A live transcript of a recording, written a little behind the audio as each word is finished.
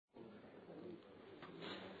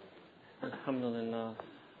الحمد لله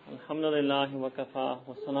الحمد لله وكفى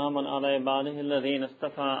وسلام على عباده الذين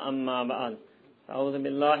اصطفى أما بعد أعوذ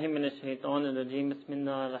بالله من الشيطان الرجيم بسم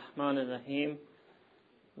الله الرحمن الرحيم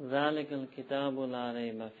ذلك الكتاب لا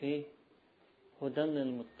ريب فيه هدى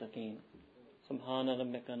للمتقين سبحان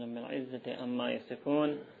ربك رب العزة عما يصفون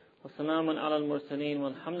وسلام على المرسلين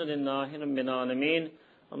والحمد لله رب العالمين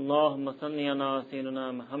اللهم صل على سيدنا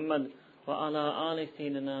محمد وعلى آل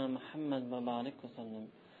سيدنا محمد وبارك وسلم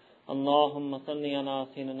اللهم صل على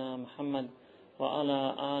سيدنا محمد وعلى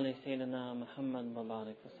آل سيدنا محمد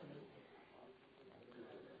وبارك وسلم.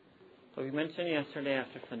 So we mentioned yesterday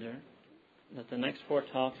after Fajr that the next 4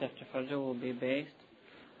 talks after Fajr will be based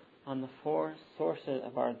on the 4 sources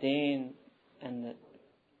of our deen and the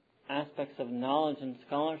aspects of knowledge and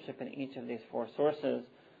scholarship in each of these 4 sources.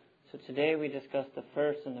 So today we discuss the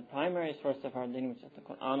first and the primary source of our deen, which is the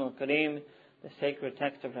Quran al-Kareem, the sacred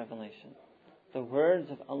text of revelation, the words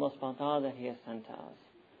of Allah subhanahu wa ta'ala that He has sent to us.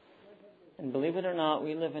 And believe it or not,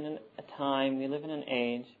 we live in a time, we live in an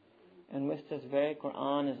age in which this very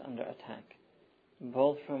Quran is under attack,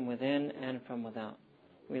 both from within and from without.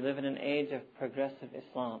 We live in an age of progressive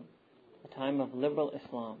Islam, a time of liberal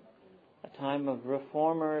Islam, a time of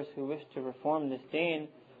reformers who wish to reform this deen,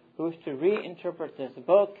 who wish to reinterpret this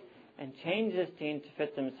book and change this deen to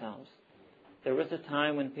fit themselves. There was a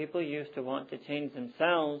time when people used to want to change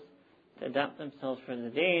themselves, to adapt themselves for the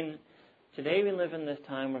deen. Today we live in this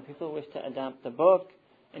time where people wish to adapt the book,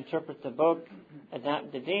 interpret the book,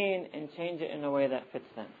 adapt the deen, and change it in a way that fits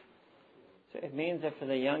them. So it means that for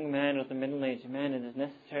the young man or the middle-aged man, it is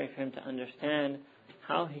necessary for him to understand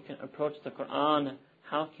how he can approach the Quran,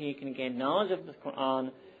 how he can gain knowledge of the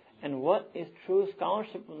Quran, and what is true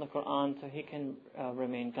scholarship from the Quran, so he can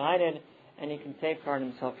remain guided and he can safeguard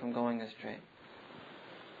himself from going astray.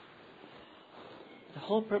 The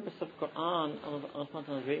whole purpose of Quran, Allah subhanahu wa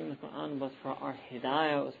ta'ala reading the Quran, was for our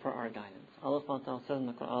hidayah, was for our guidance. Allah subhanahu wa ta'ala says in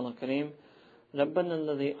the Quran al-Kareem, رَبَّنَا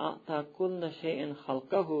الَّذِي أَعْطَى كُلَّ شَيْءٍ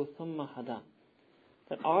خَلْقَهُ ثُمَّ هَدَى.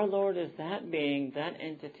 That our Lord is that being, that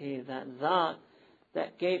entity, that Zat,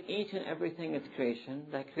 that gave each and everything its creation,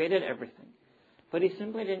 that created everything. But He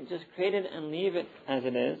simply didn't just create it and leave it as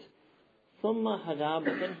it is. ثُمَّ هَدَى,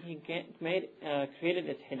 but then He created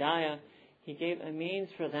its hidayah. He gave a means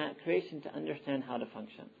for that creation to understand how to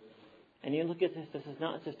function. And you look at this is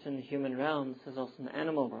not just in the human realm, this is also in the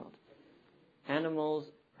animal world. Animals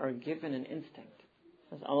are given an instinct.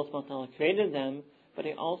 As Allah subhanahu wa ta'ala created them, but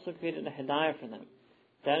He also created a hidayah for them.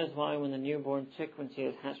 That is why when the newborn chick, when she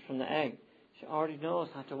is hatched from the egg, she already knows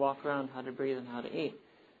how to walk around, how to breathe, and how to eat.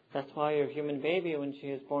 That's why your human baby, when she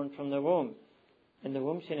is born from the womb, in the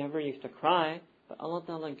womb she never used to cry, but Allah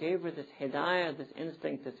Ta'ala gave her this hidayah, this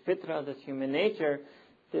instinct, this fitrah, this human nature,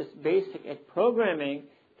 this basic programming,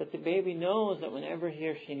 that the baby knows that whenever he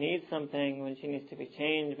or she needs something, when she needs to be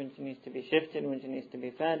changed, when she needs to be shifted, when she needs to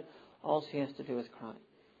be fed, all she has to do is cry.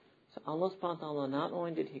 So Allah subhanahu wa ta'ala, not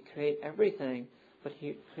only did He create everything, but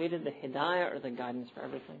He created the hidayah or the guidance for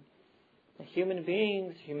everything. The human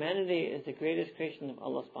beings, humanity is the greatest creation of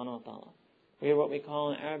Allah subhanahu wa ta'ala. We are what we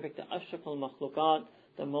call in Arabic the ashraful makhluqat,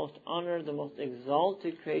 the most honored, the most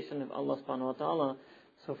exalted creation of Allah subhanahu wa ta'ala.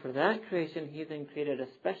 So for that creation, He then created a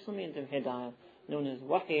special means of hidayah known as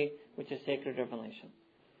wahi, which is sacred revelation.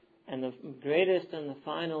 And the greatest and the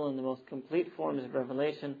final and the most complete forms of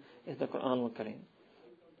revelation is the Quran al-Kareem.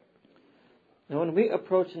 Now when we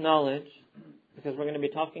approach knowledge, because we're going to be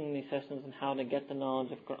talking in these sessions on how to get the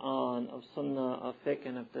knowledge of Quran, of Sunnah, of fiqh,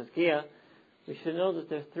 and of tazkiyah, we should know that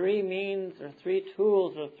there are 3 means, or 3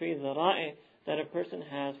 tools, or 3 zara'i that a person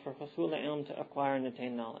has for husul ilm, to acquire and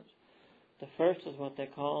attain knowledge. The first is what they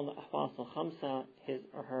call the ahwas al-khamsa, his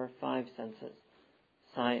or her 5 senses: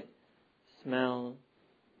 sight, smell,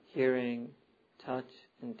 hearing, touch,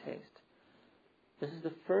 and taste. This is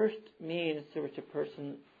the first means through which a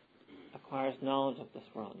person acquires knowledge of this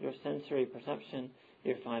world, your sensory perception,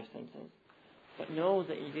 your 5 senses. But know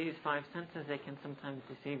that these 5 senses, they can sometimes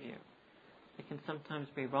deceive you. They can sometimes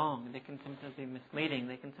be wrong. They can sometimes be misleading.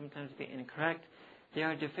 They can sometimes be incorrect. They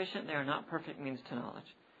are deficient. They are not perfect means to knowledge.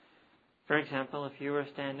 For example, if you were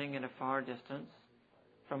standing at a far distance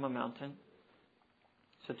from a mountain,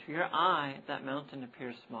 so to your eye, that mountain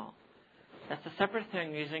appears small. That's a separate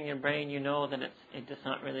thing. Using your brain, you know that it's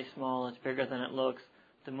not really small. It's bigger than it looks.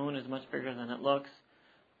 The moon is much bigger than it looks.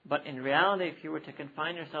 But in reality, if you were to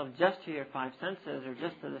confine yourself just to your 5 senses, or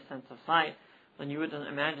just to the sense of sight, then you would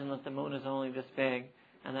imagine that the moon is only this big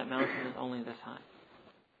and that mountain is only this high.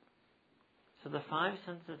 So the 5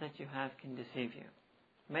 senses that you have can deceive you.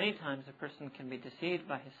 Many times a person can be deceived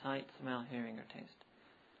by his sight, smell, hearing, or taste.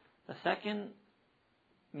 The second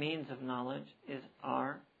means of knowledge is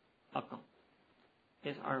our aql,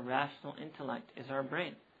 is our rational intellect, is our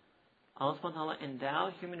brain. Allah subhanahu wa ta'ala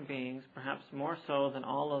endowed human beings, perhaps more so than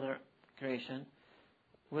all other creation,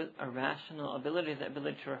 with a rational ability, the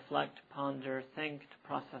ability to reflect, ponder, think, to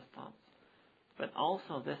process thoughts. But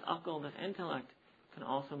also this aql, this intellect, can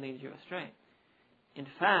also lead you astray. In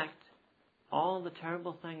fact, all the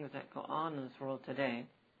terrible things that go on in this world today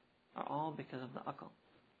are all because of the aql.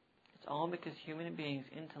 It's all because human beings'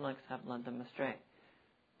 intellects have led them astray.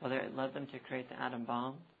 Whether it led them to create the atom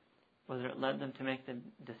bomb, whether it led them to make the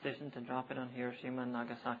decision to drop it on Hiroshima and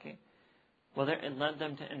Nagasaki, whether it led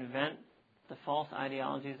them to invent the false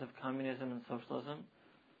ideologies of communism and socialism,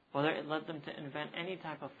 whether it led them to invent any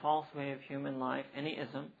type of false way of human life, any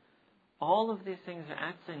ism, all of these things are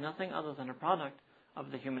actually nothing other than a product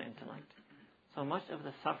of the human intellect. So much of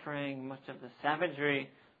the suffering, much of the savagery,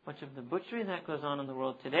 much of the butchery that goes on in the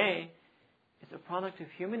world today is a product of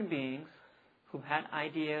human beings who had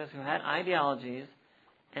ideas, who had ideologies,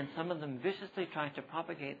 and some of them viciously tried to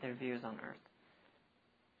propagate their views on earth.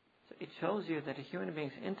 So it shows you that a human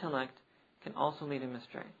being's intellect can also lead him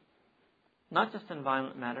astray. Not just in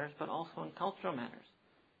violent matters, but also in cultural matters,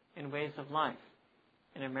 in ways of life.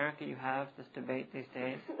 In America, you have this debate these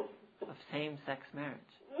days of same-sex marriage.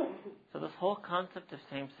 So this whole concept of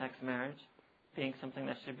same-sex marriage being something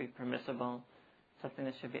that should be permissible, something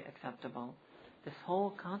that should be acceptable, this whole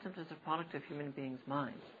concept is a product of human beings'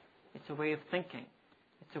 minds. It's a way of thinking.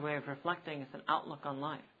 It's a way of reflecting. It's an outlook on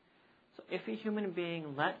life. So if a human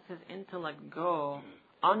being lets his intellect go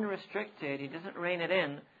unrestricted, he doesn't rein it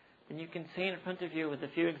in, then you can see in front of you with the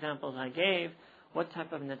few examples I gave what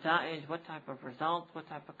type of nata'ij, what type of results, what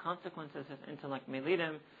type of consequences his intellect may lead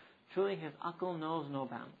him. Truly his aql knows no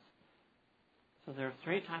bounds. So there are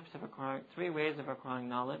three ways of acquiring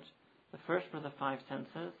knowledge. The first were the five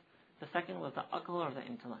senses. The second was the aql or the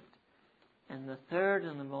intellect. And the third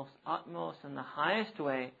and the most utmost and the highest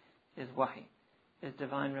way is wahi, is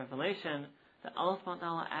divine revelation, that Allah subhanahu wa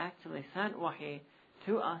ta'ala actually sent wahi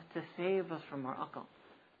to us to save us from our aql,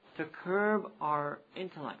 to curb our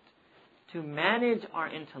intellect, to manage our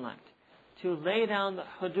intellect, to lay down the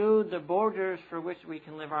hudud, the borders for which we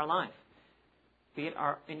can live our life. Be it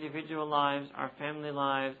our individual lives, our family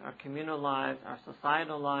lives, our communal lives, our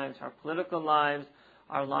societal lives, our political lives,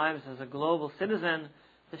 our lives as a global citizen.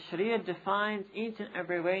 The Sharia defines each and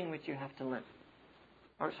every way in which you have to live.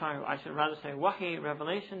 Or I should rather say wahi,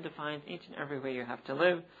 revelation, defines each and every way you have to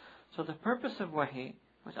live. So the purpose of wahi,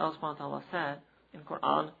 which Allah subhanahu wa ta'ala said in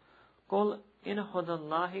Quran, قُلْ إِنْ هُدَى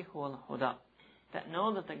اللَّهِ هُوَ الْهُدَى, that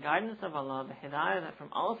know that the guidance of Allah, the hidayah that from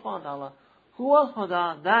Allah subhanahu wa ta'ala, huwa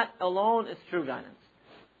al-huda, that alone is true guidance.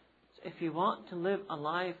 So if you want to live a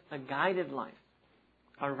life, a guided life,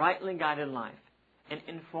 a rightly guided life, an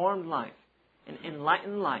informed life, an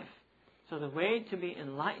enlightened life. So the way to be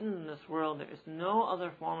enlightened in this world, there is no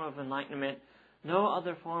other form of enlightenment, no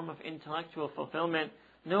other form of intellectual fulfillment,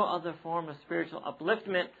 no other form of spiritual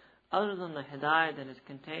upliftment other than the hidayah that is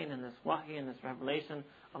contained in this wahi and this revelation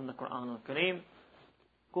of the Quran al-Kareem.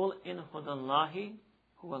 قُلْ إِنْ هُدَى اللَّهِ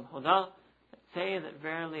هُوَ الْهُدَى, say that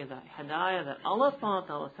verily the hidayah that Allah subhanahu wa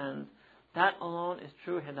ta'ala sends, that alone is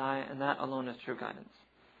true hidayah and that alone is true guidance.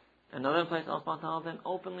 Another place Allah subhanahu wa ta'ala then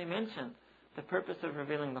openly mentioned the purpose of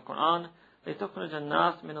revealing the Quran, لِتُخْرِجَ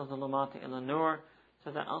النَّاسِ مِنَ الظُّلُمَاتِ إِلَى النُّورِ,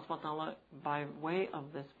 so that Allah subhanahu wa ta'ala, by way of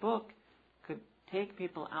this book, could take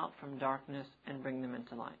people out from darkness and bring them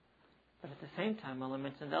into light. But at the same time, Allah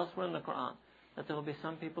mentioned elsewhere in the Quran that there will be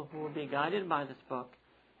some people who will be guided by this book,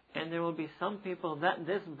 and there will be some people that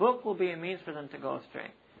this book will be a means for them to go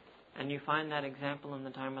astray. And you find that example in the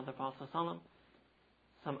time of the Prophet ﷺ.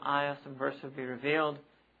 Some ayah, some verse would be revealed,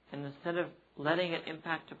 and instead of letting it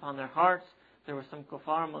impact upon their hearts, there were some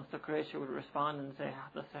kuffar amongst the Quraysh who would respond and say,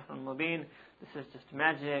 "Hada sihrun mubin, this is just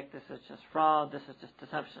magic, this is just fraud, this is just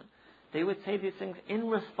deception." They would say these things in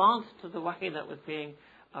response to the wahi that was being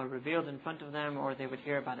revealed in front of them, or they would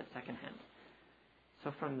hear about it secondhand.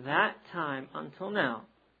 So from that time until now,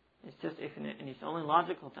 and it's only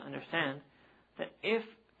logical to understand that if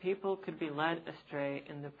people could be led astray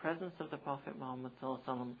in the presence of the Prophet Muhammad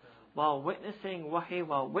ﷺ, while witnessing wahi,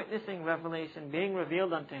 while witnessing revelation being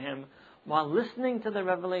revealed unto him, while listening to the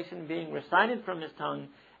revelation being recited from his tongue,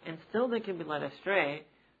 and still they can be led astray,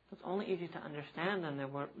 it's only easy to understand. And there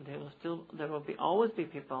will always be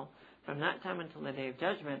people from that time until the Day of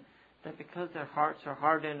Judgment that because their hearts are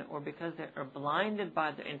hardened, or because they are blinded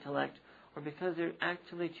by their intellect, or because they're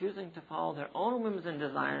actually choosing to follow their own whims and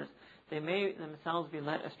desires, they may themselves be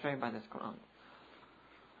led astray by this Quran.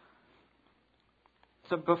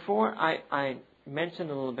 So before I mention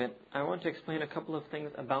a little bit, I want to explain a couple of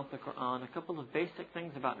things about the Quran, a couple of basic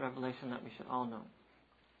things about revelation that we should all know.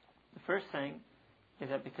 The first thing is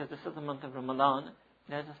that because this is the month of Ramadan,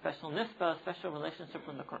 it has a special nisbah, a special relationship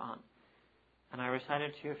with the Quran. And I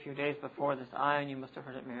recited to you a few days before this ayah, and you must have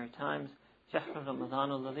heard it many times, شَهْرُ رَمَضَانُ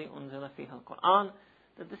الَّذِي أُنزِلَ فِيهِ الْقُرْآنُ,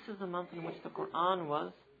 that this is the month in which the Quran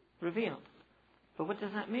was revealed. But what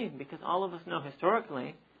does that mean? Because all of us know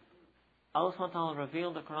historically, Allah subhanahu wa ta'ala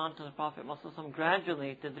revealed the Quran to the Prophet ﷺ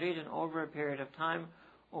gradually, tadrijan, over a period of time,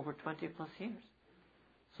 over 20 plus years.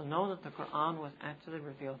 So know that the Quran was actually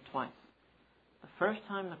revealed twice. The first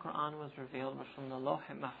time the Quran was revealed was from the Lawh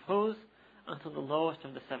Mahfuz until the lowest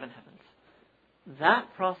of the seven heavens. That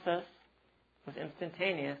process was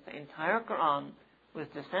instantaneous. The entire Quran was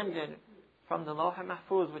descended from the Lawh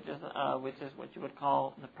Mahfuz, which is what you would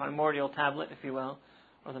call the primordial tablet, if you will,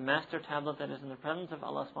 or the master tablet that is in the presence of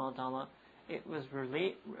Allah subhanahu wa ta'ala. It was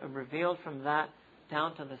revealed from that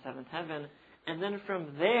down to the seventh heaven. And then from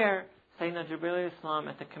there, Sayyidina Jibreel Islam,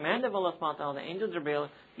 at the command of Allah subhanahu wa ta'ala, the angel Jibreel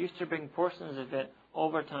used to bring portions of it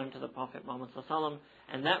over time to the Prophet Muhammad sallallahu alaihi wasallam,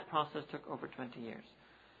 and that process took over 20 years.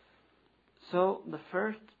 So the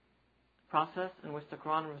first process in which the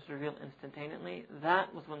Quran was revealed instantaneously,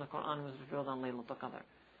 that was when the Quran was revealed on Laylatul Qadr.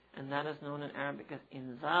 And that is known in Arabic as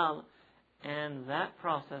Inzal, and that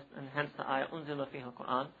process, and hence the ayah, Unzila fiha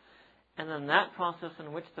al-Quran, and then that process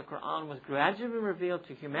in which the Quran was gradually revealed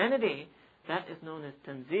to humanity, that is known as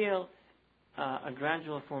Tanzil, a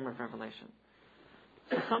gradual form of revelation.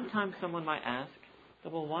 So sometimes someone might ask,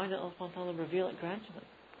 well, why did Allah subhanahu wa ta'ala reveal it gradually?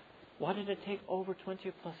 Why did it take over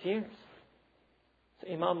 20 plus years? So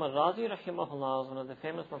Imam al-Razi rahimahullah is one of the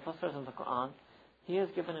famous mufassirs of the Quran. He has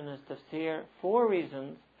given in his tafsir 4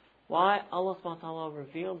 reasons why Allah subhanahu wa ta'ala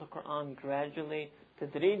revealed the Quran gradually,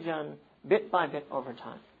 tadrijan, bit by bit over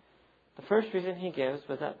time. The first reason he gives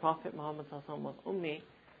was that Prophet Muhammad sallallahu alaihi wasallam was ummi,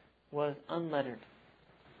 was unlettered.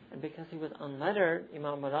 And because he was unlettered,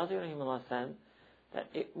 Imam al-Razi rahimahullah said that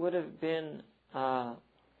it would have been a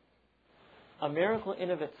miracle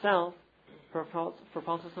in of itself for Prophet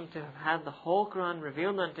to have had the whole Quran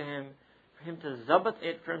revealed unto him, for him to zabat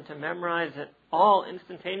it, for him to memorize it all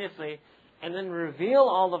instantaneously, and then reveal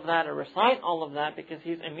all of that or recite all of that, because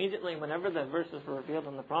he's immediately, whenever the verses were revealed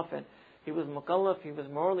on the Prophet, he was mukallaf, he was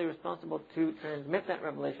morally responsible to transmit that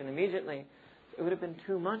revelation immediately. It would have been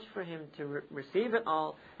too much for him to receive it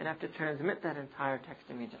all and have to transmit that entire text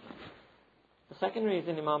immediately. The second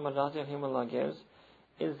reason Imam al-Razi rahimahullah gives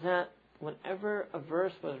is that whenever a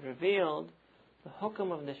verse was revealed, the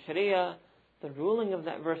hukm of the Sharia, the ruling of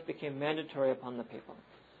that verse became mandatory upon the people.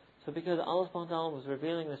 So because Allah subhanahu wa ta'ala was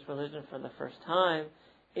revealing this religion for the first time,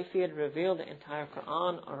 if He had revealed the entire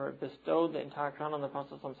Quran or bestowed the entire Quran on the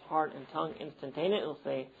Prophet's heart and tongue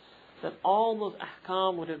instantaneously, that all those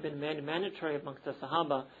ahkam would have been made mandatory amongst the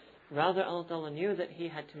Sahaba. Rather, Allah Ta'ala knew that He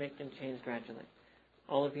had to make them change gradually.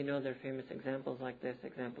 All of you know there are famous examples like this, the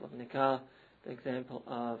example of nikah, the example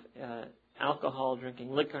of alcohol, drinking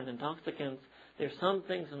liquor and intoxicants. There are some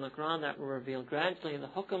things in the Quran that were revealed gradually, the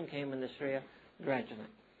hukum came in the Sharia gradually.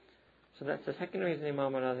 So that's the second reason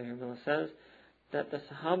Imam al-Razi says that the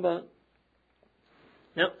Sahaba.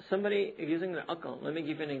 Now, somebody using the aql, let me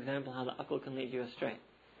give you an example how the aql can lead you astray.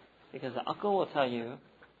 Because the aql will tell you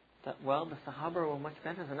that, well, the Sahaba were much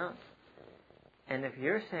better than us. And if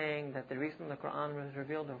you're saying that the reason the Quran was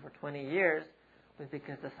revealed over 20 years was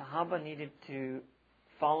because the Sahaba needed to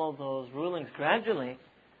follow those rulings gradually,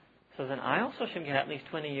 so then I also should get at least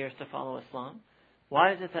 20 years to follow Islam.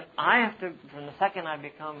 Why is it that I have to, from the second I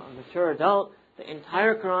become a mature adult, the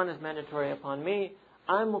entire Quran is mandatory upon me,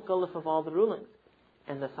 I'm mukallaf of all the rulings.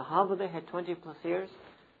 And the Sahaba, they had 20 plus years.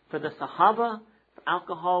 For the Sahaba,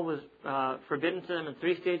 alcohol was forbidden to them in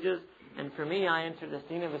 3 stages, and for me, I entered the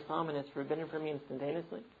deen of Islam and it's forbidden for me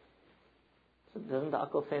instantaneously. So doesn't the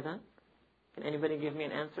aql say that? Can anybody give me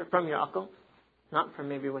an answer from your aql? Not from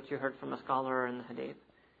maybe what you heard from a scholar or in the hadith.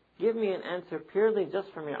 Give me an answer purely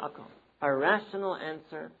just from your aql. A rational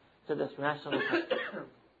answer to this rational question.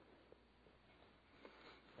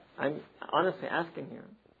 I'm honestly asking here.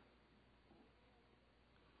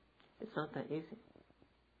 It's not that easy.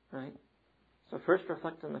 Right? So first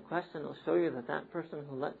reflect on the question. It'll show you that that person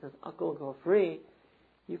who lets his aql go free,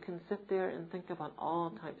 you can sit there and think about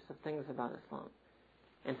all types of things about Islam.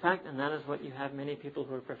 In fact, and that is what you have many people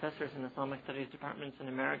who are professors in Islamic studies departments in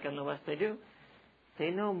America and the West, they do. They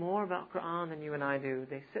know more about Quran than you and I do.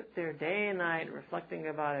 They sit there day and night reflecting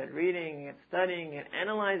about it, reading it, studying it,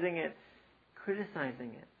 analyzing it,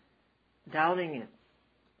 criticizing it, doubting it,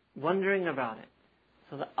 wondering about it.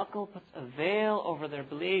 So the aql puts a veil over their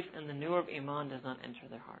belief and the nur of iman does not enter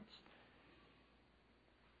their hearts.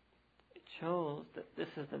 shows that this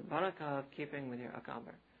is the barakah of keeping with your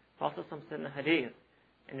akabir. Prophet said in the hadith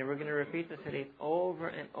And we're going to repeat this hadith over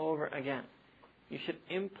and over again. You should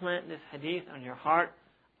implant this hadith on your heart.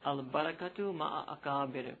 Al-barakatu ma'a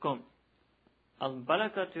akabirikum.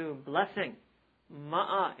 Al-barakatu, blessing.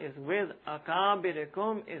 Ma'a is with,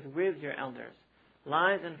 akabirikum is with your elders.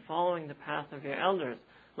 Lies in following the path of your elders.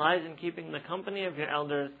 Lies in keeping the company of your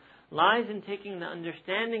elders. Lies in taking the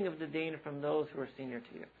understanding of the deen from those who are senior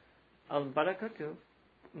to you. Al-barakatu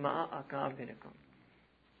ma'a akabirikum.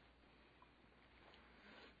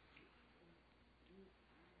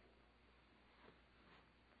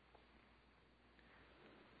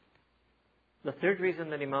 The third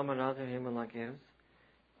reason that Imam Al-Razi gives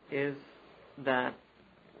is that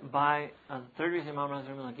the third reason Imam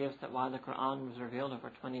Al-Razi gives that why the Quran was revealed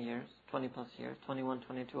over 20 years, 20 plus years, 21,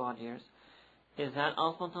 22 odd years, is that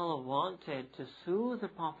Allah subhanahu wa ta'ala wanted to soothe the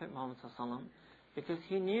Prophet Muhammad sallallahu because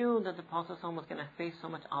He knew that the Prophet sallallahu was going to face so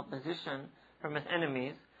much opposition from his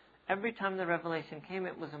enemies. Every time the revelation came,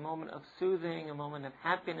 it was a moment of soothing, a moment of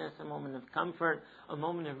happiness, a moment of comfort, a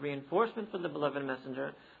moment of reinforcement for the beloved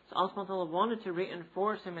messenger. So Allah subhanahu wa ta'ala wanted to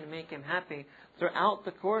reinforce him and make him happy throughout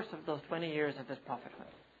the course of those 20 years of his prophethood.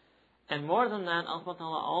 And more than that, Allah subhanahu wa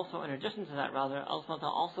ta'ala also, in addition to that rather, Allah subhanahu wa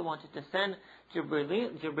ta'ala also wanted to send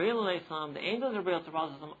Jibreel alayhi salam, the angel Jibreel to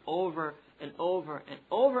Prophet over and over and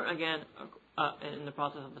over again in the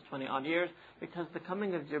process of the 20 odd years, because the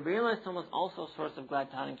coming of Jibreel alayhi salam was also a source of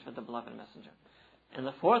glad tidings for the beloved messenger. And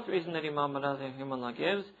the fourth reason that Imam Al-Razi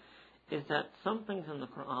gives is that some things in the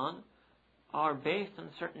Quran are based on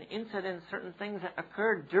certain incidents, certain things that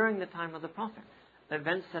occurred during the time of the Prophet.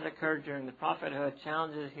 Events that occurred during the prophethood,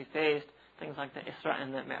 challenges he faced, things like the Isra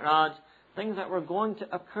and the Mi'raj, things that were going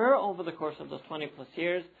to occur over the course of those 20 plus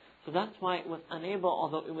years. So that's why it was unable,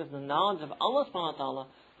 although it was the knowledge of Allah subhanahu wa ta'ala,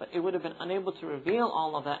 but it would have been unable to reveal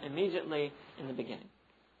all of that immediately in the beginning.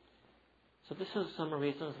 So this is some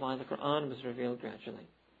reasons why the Quran was revealed gradually.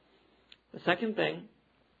 The second thing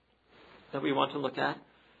that we want to look at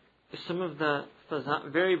is some of the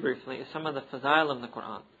fazail of the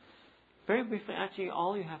Quran. Very briefly, actually,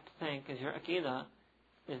 all you have to think is your Aqidah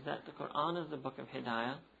is that the Quran is the book of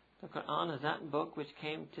Hidayah. The Quran is that book which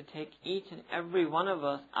came to take each and every one of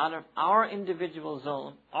us out of our individual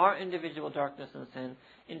zulm, our individual darkness and sin,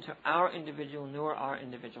 into our individual nur, our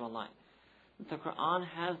individual light. The Quran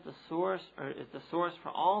has the source, or is the source for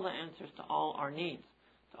all the answers to all our needs,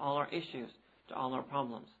 to all our issues, to all our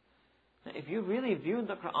problems. Now, if you really viewed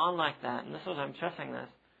the Quran like that, and this is why I'm stressing this,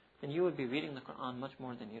 then you would be reading the Quran much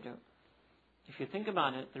more than you do. If you think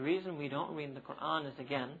about it, the reason we don't read the Quran is,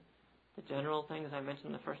 again, the general things I mentioned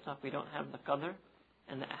in the first talk. We don't have the qadr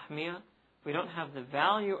and the ahmiyah. We don't have the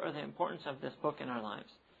value or the importance of this book in our lives.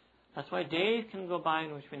 That's why days can go by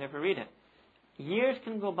in which we never read it. Years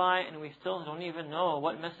can go by and we still don't even know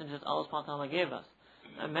what messages Allah subhanahu wa ta'ala gave us.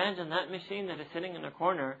 Imagine that machine that is sitting in a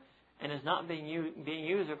corner and is not being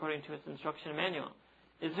used according to its instruction manual.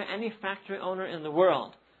 Is there any factory owner in the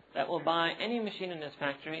world that will buy any machine in his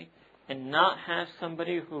factory and not have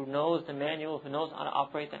somebody who knows the manual, who knows how to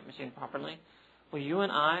operate that machine properly? Well, you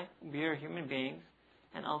and I, we are human beings,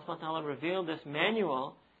 and Allah subhanahu wa ta'ala revealed this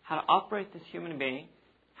manual, how to operate this human being,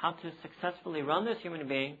 how to successfully run this human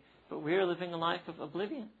being, but we are living a life of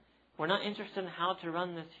oblivion. We're not interested in how to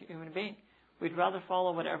run this human being. We'd rather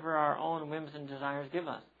follow whatever our own whims and desires give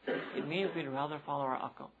us. It means we'd rather follow our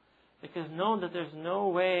akal. Because know that there's no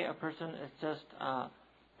way a person is just,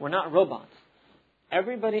 we're not robots.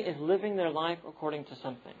 Everybody is living their life according to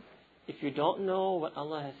something. If you don't know what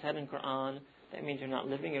Allah has said in Quran, that means you're not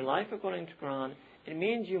living your life according to Quran. It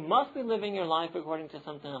means you must be living your life according to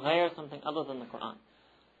something other than the Quran.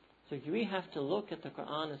 So we have to look at the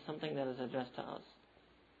Quran as something that is addressed to us.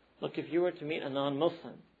 Look, if you were to meet a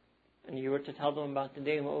non-Muslim, and you were to tell them about the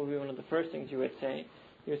deen, what would be one of the first things you would say?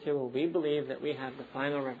 You would say, well, we believe that we have the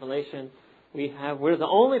final revelation. We're the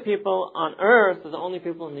only people on earth, the only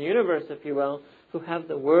people in the universe, if you will, who have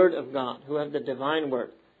the Word of God, who have the divine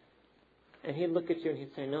Word. And he'd look at you and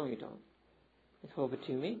he'd say, no, you don't. He'd say, well, but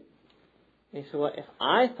you mean? And he said, well, if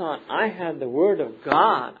I thought I had the Word of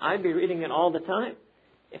God, I'd be reading it all the time.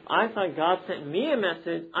 If I thought God sent me a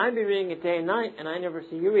message, I'd be reading it day and night, and I never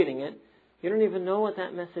see you reading it. You don't even know what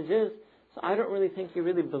that message is. So I don't really think you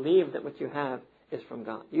really believe that what you have is from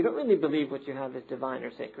God. You don't really believe what you have is divine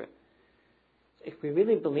or sacred. So if we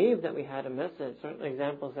really believe that we had a message, certain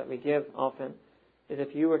examples that we give often is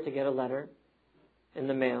if you were to get a letter in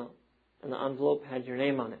the mail, and the envelope had your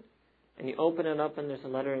name on it, and you open it up and there's a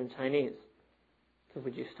letter in Chinese. So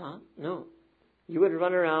would you stop? No. You would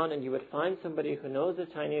run around and you would find somebody who knows the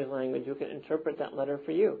Chinese language who could interpret that letter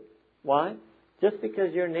for you. Why? Just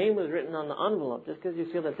because your name was written on the envelope, just because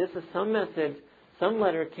you feel that this is some message, some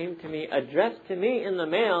letter came to me, addressed to me in the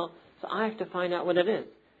mail, so I have to find out what it is.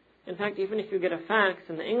 In fact, even if you get a fax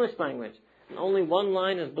in the English language, and only one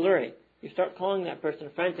line is blurry, you start calling that person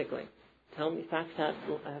frantically. Tell me,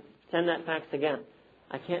 send that fax again.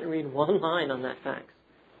 I can't read one line on that fax.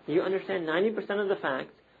 You understand 90% of the fax,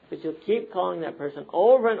 but you'll keep calling that person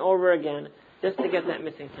over and over again just to get that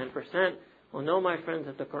missing 10%. Well, know, my friends,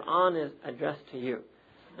 that the Quran is addressed to you.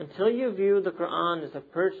 Until you view the Quran as a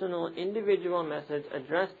personal, individual message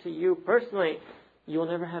addressed to you personally, you will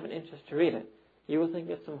never have an interest to read it. You will think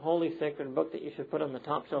it's some holy, sacred book that you should put on the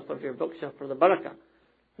top shelf of your bookshelf for the barakah.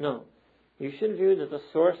 No. You should view it as the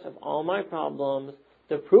source of all my problems,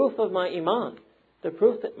 the proof of my iman, the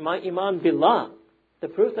proof that my iman billah, the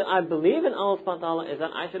proof that I believe in Allah subhanahu wa ta'ala is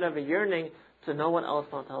that I should have a yearning to know what Allah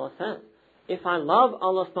subhanahu wa ta'ala says. If I love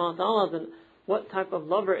Allah subhanahu wa ta'ala, then what type of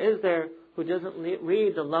lover is there who doesn't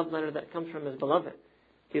read the love letter that comes from his beloved?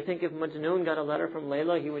 Do you think if Majnun got a letter from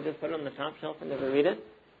Layla, he would just put it on the top shelf and never read it?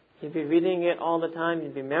 He'd be reading it all the time,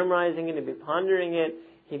 he'd be memorizing it, he'd be pondering it,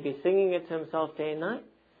 he'd be singing it to himself day and night.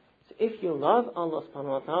 So if you love Allah subhanahu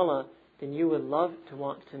wa ta'ala, then you would love to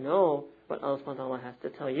want to know what Allah subhanahu wa ta'ala has to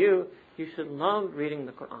tell you. You should love reading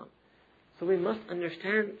the Quran. So we must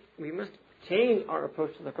understand, we must change our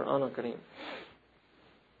approach to the Quran al-Kareem.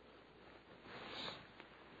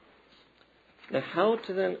 Now, how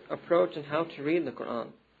to then approach and how to read the Quran?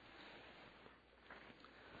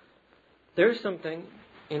 There's something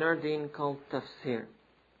in our deen called tafsir.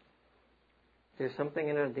 There's something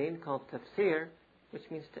in our deen called tafsir, which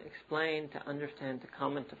means to explain, to understand, to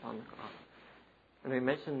comment upon the Quran. And we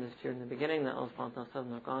mentioned this here in the beginning, that Allah subhanahu wa ta'ala says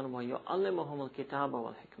in the Quran, وَيُعَلِّمُهُمُ الْكِتَابَ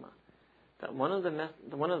وَالْحِكْمَةِ, that one of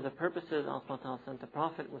the purposes Allah subhanahu wa ta'ala sent the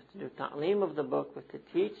Prophet was to do ta'lim of the book, was to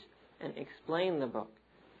teach and explain the book.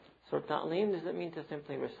 So ta'lim doesn't mean to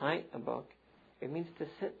simply recite a book. It means to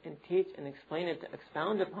sit and teach and explain it, to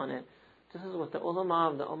expound upon it. This is what the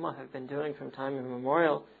ulama of the ummah have been doing from time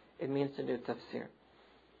immemorial. It means to do tafsir.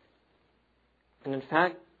 And in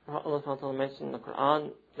fact, Allah subhanahu wa ta'ala mentioned in the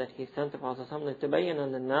Quran that He sent the Prophet لِتُبَيِّنَ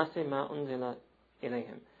لِلنَّاسِ مَا أُنزِلَ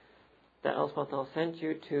إِلَيْهِمْ, that Allah subhanahu wa ta'ala sent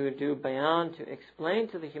you to do bayan, to explain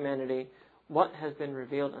to the humanity what has been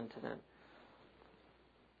revealed unto them.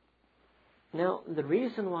 Now, the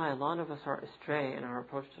reason why a lot of us are astray in our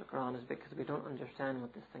approach to the Quran is because we don't understand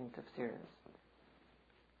what this thing tafsir is.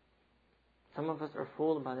 Some of us are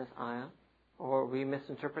fooled by this ayah, or we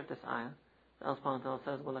misinterpret this ayah. Allah subhanahu wa ta'ala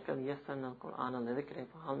says, وَلَكَدْ يَسَّرْنَا الْقُرْآنَ لِذِكْرِ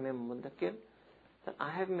فَهَلْ مِن مُدَّكِرٍ, that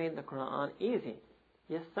I have made the Quran easy.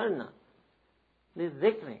 يَسَّرْنَا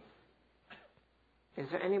لِذِكْرِ. Is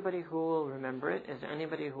there anybody who will remember it? Is there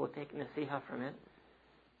anybody who will take nasiha from it?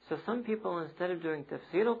 So some people, instead of doing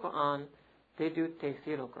tafsir al-Quran, they do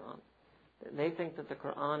taysir al-Quran. They think that the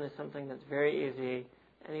Quran is something that's very easy.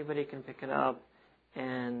 Anybody can pick it up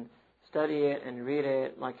and study it and read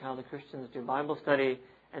it, like how the Christians do Bible study,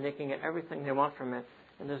 and they can get everything they want from it.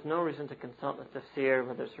 And there's no reason to consult the tafsir,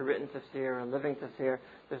 whether it's a written tafsir or a living tafsir.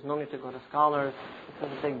 There's no need to go to scholars.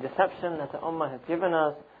 This is a big deception that the ummah has given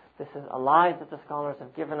us. This is a lie that the scholars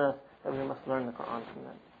have given us, that we must learn the Quran from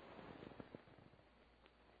them.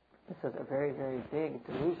 This is a very, very big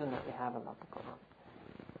delusion that we have about the Quran.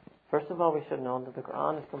 First of all, we should know that the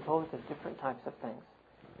Quran is composed of different types of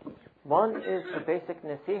things. One is the basic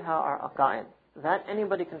nasiha or aqa'id. That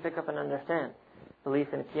anybody can pick up and understand. Belief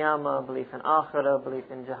in Qiyamah, belief in Akhirah, belief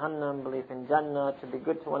in Jahannam, belief in Jannah, to be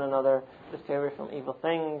good to one another, to stay away from evil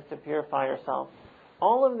things, to purify yourself.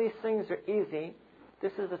 All of these things are easy.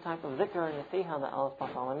 This is the type of dhikr and nasiha that Allah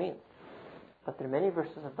subhanahu wa ta'ala means. But there are many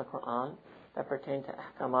verses of the Quran that pertain to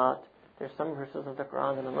ahkamat. There's some verses of the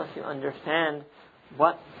Quran that unless you understand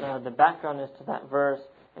what the background is to that verse,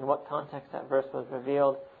 in what context that verse was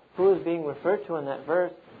revealed, who is being referred to in that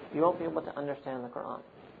verse, you won't be able to understand the Quran.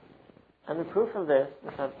 And the proof of this,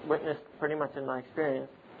 which I've witnessed pretty much in my experience,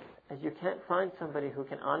 is you can't find somebody who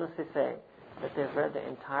can honestly say that they've read the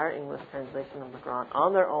entire English translation of the Quran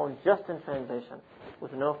on their own, just in translation,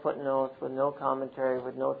 with no footnotes, with no commentary,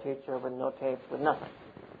 with no teacher, with no tapes, with nothing.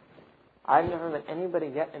 I've never met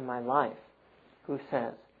anybody yet in my life who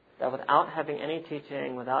says that without having any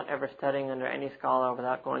teaching, without ever studying under any scholar,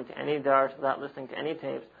 without going to any dars, without listening to any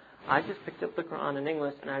tapes, I just picked up the Quran in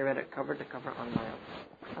English and I read it cover to cover on my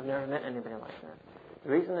own. I've never met anybody like that.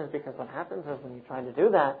 The reason is because what happens is when you try to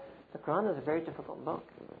do that, the Quran is a very difficult book.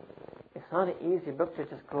 It's not an easy book to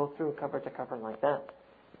just go through cover to cover like that.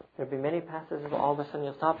 There'll be many passages where all of a sudden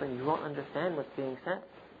you'll stop and you won't understand what's being said.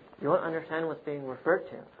 You won't understand what's being referred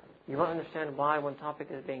to. You won't understand why one topic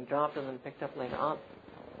is being dropped and then picked up later on.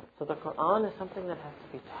 So the Quran is something that has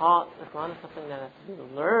to be taught. The Quran is something that has to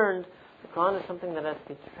be learned The Quran is something that has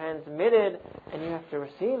to be transmitted, and you have to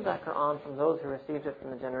receive that Quran from those who received it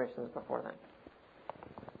from the generations before them.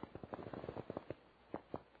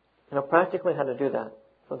 Practically how to do that.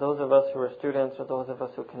 For those of us who are students, or those of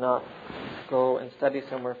us who cannot go and study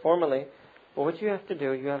somewhere formally, well, what you have to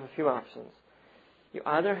do, you have a few options. You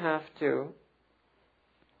either have to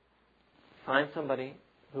find somebody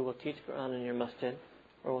who will teach Quran in your masjid,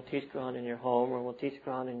 or will teach Quran in your home, or will teach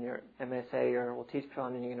Quran in your MSA, or will teach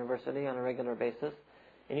Quran in your university on a regular basis,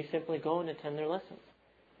 and you simply go and attend their lessons.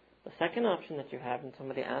 The second option that you have, and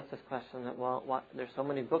somebody asked this question, that there's so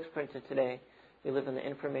many books printed today, we live in the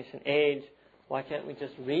information age, why can't we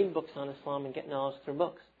just read books on Islam and get knowledge through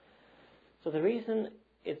books? So the reason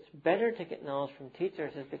it's better to get knowledge from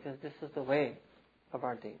teachers is because this is the way of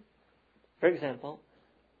our deen. For example,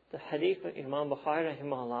 the hadith of Imam Bukhari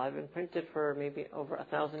rahimahullah have been printed for maybe over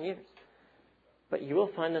 1,000 years. But you will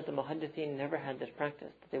find that the muhaddithin never had this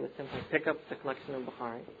practice. That they would simply pick up the collection of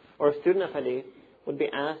Bukhari. Or a student of hadith would be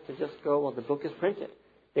asked to just go, well, the book is printed.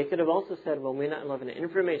 They could have also said, well, we not live in an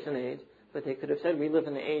information age, but they could have said, we live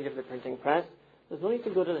in the age of the printing press. There's no need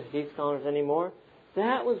to go to the hadith scholars anymore.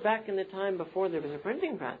 That was back in the time before there was a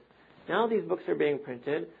printing press. Now these books are being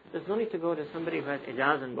printed. There's no need to go to somebody who has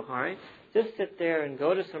ijaz in Bukhari. Just sit there and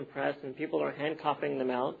go to some press and people are hand copying them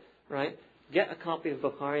out, right? Get a copy of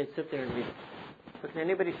Bukhari and sit there and read it. But can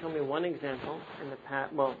anybody show me one example in the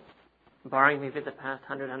past, barring maybe the past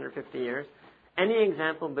 100, 150 years, any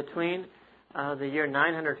example between the year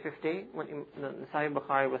 950, when the Sahih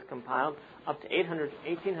Bukhari was compiled, up to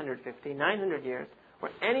 1850, 900 years,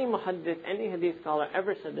 where any muhaddith, any hadith scholar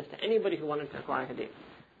ever said this to anybody who wanted to acquire hadith?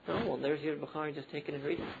 No, well, there's your Bukhari, just take it and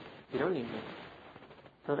read it. You don't need it.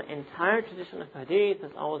 So the entire tradition of hadith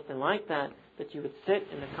has always been like that you would sit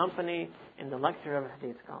in the company, in the lecture of a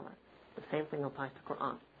hadith scholar. The same thing applies to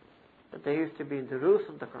Quran. That there used to be durus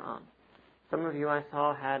of the Quran. Some of you I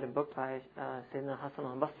saw had a book by Sayyidina Hasan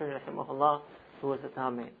al-Basri rahimahullah, who was a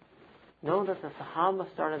tabi'in. Know that the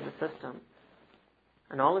Sahaba started the system.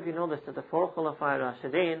 And all of you know this, that the four Khulafa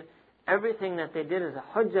al-Rashidin, everything that they did is a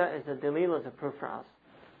hujjah, is a dalil, is a proof for us.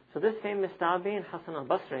 So this famous tabi'in, Hasan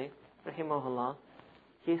al-Basri rahimahullah,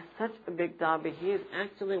 he's such a big tabi. He is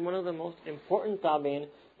actually one of the most important tabi'in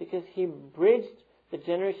because he bridged the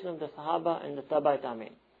generation of the Sahaba and the tabi'i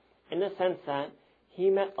tabi'in. In the sense that he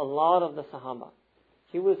met a lot of the Sahaba.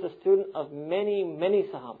 He was a student of many, many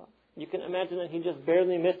Sahaba. You can imagine that he just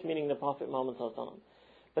barely missed meeting the Prophet Muhammad sallallahu alaihi wasallam.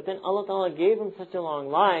 But then Allah Ta'ala gave him such a long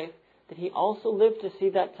life that he also lived to see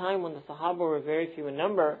that time when the Sahaba were very few in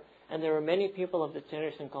number, and there were many people of this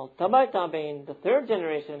generation called tabi'i tabi'in, the third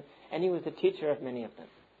generation, and he was the teacher of many of them.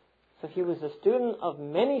 So he was a student of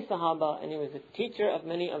many Sahaba, and he was a teacher of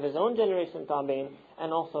many of his own generation tabi'in,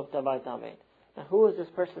 and also of tabi'i tabi'in. Now who was this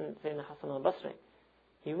person, Sayyidina Hasan al-Basri?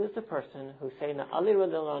 He was the person who Sayyidina Ali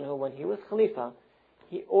radiallahu anhu, when he was Khalifa,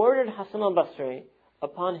 he ordered Hasan al-Basri,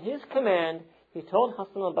 upon his command, he told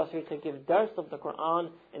Hasan al-Basri to give dars of the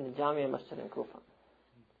Quran in the Jamia Masjid in Kufa.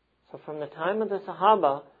 So from the time of the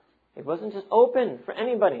Sahaba, it wasn't just open for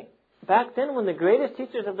anybody. Back then, when the greatest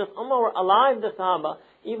teachers of this ummah were alive, the Sahaba,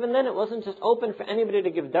 even then it wasn't just open for anybody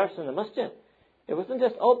to give dars in the masjid. It wasn't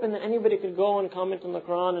just open that anybody could go and comment on the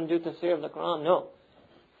Quran and do tafsir of the Quran. No.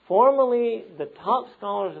 Formally, the top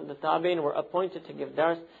scholars of the Tabi'in were appointed to give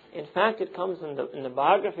dars. In fact, it comes in the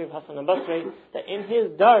biography of Hasan al-Basri that in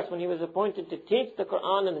his dars, when he was appointed to teach the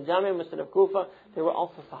Quran in the Jamia Masjid of Kufa, there were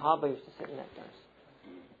also Sahaba who used to sit in that dars.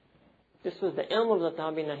 This was the ilm of the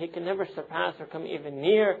Tabi'in. Now, he can never surpass or come even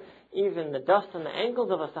near even the dust on the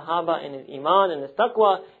ankles of a Sahaba in his iman, in his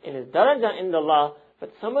taqwa, in his daraja in Allah.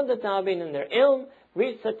 But some of the Tabi'in in their ilm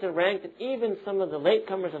reached such a rank that even some of the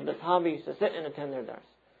latecomers of the Sahaba used to sit and attend their dars.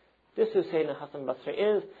 This is who Sayyidina Hasan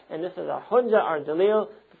Basri is, and this is our hujjah, our dalil,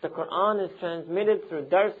 that the Quran is transmitted through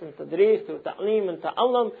dars and tadris, through ta'lim and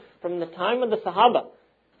ta'allam from the time of the Sahaba.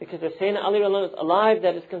 Because if Sayyidina Ali is alive,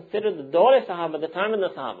 that is considered the Dawr Sahaba, the time of the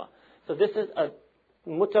Sahaba. So this is a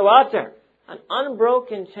mutawatir, an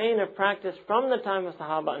unbroken chain of practice from the time of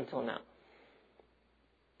Sahaba until now.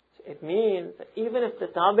 So it means that even if the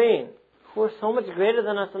Tabi'in, who are so much greater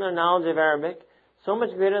than us in their knowledge of Arabic, so much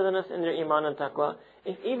greater than us in their iman and taqwa,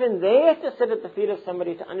 if even they have to sit at the feet of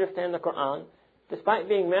somebody to understand the Quran, despite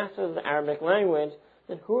being masters of the Arabic language,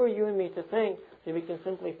 then who are you and me to think that we can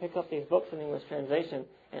simply pick up these books in English translation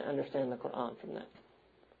and understand the Quran from that?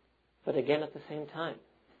 But again, at the same time,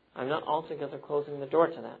 I'm not altogether closing the door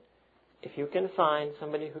to that. If you can find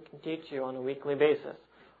somebody who can teach you on a weekly basis,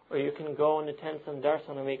 or you can go and attend some dars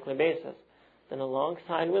on a weekly basis, then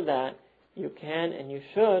alongside with that, you can and you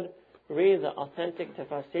should read the authentic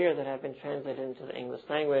tafsir that have been translated into the English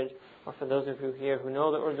language, or for those of you here who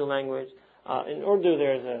know the Urdu language, in Urdu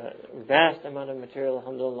there's a vast amount of material,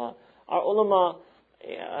 alhamdulillah. Our ulama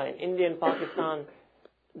in India and Pakistan,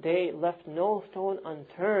 they left no stone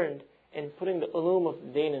unturned in putting the ulum of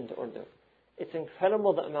the deen into Urdu. It's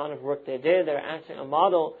incredible the amount of work they did. They're actually a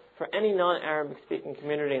model for any non-Arabic speaking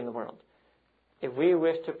community in the world. If we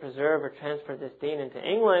wish to preserve or transfer this deen into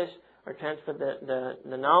English, or transfer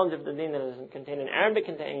the knowledge of the deen that is contained in Arabic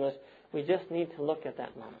into English, we just need to look at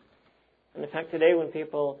that model. And in fact, today when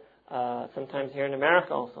people, sometimes here in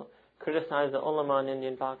America also, criticize the ulama in India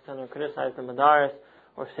and Pakistan, or criticize the madaris,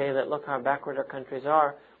 or say that look how backward our countries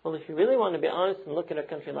are, well, if you really want to be honest and look at a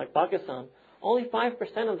country like Pakistan, only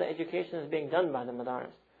 5% of the education is being done by the madaris.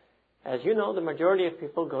 As you know, the majority of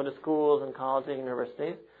people go to schools and colleges and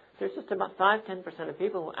universities. There's just about 5-10% of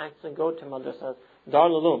people who actually go to madrasas,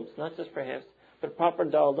 Darul Ulooms, not just for hifz, but proper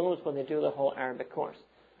Darul Ulooms when they do the whole Arabic course.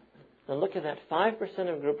 Now look at that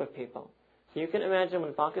 5% of group of people. So you can imagine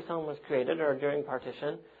when Pakistan was created, or during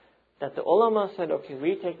partition, that the ulama said, okay,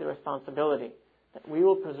 we take the responsibility that we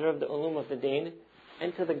will preserve the ulum of the deen,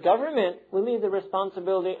 and to the government, we leave the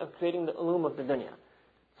responsibility of creating the ulum of the dunya.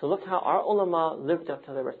 So look how our ulama lived up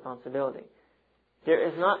to their responsibility. There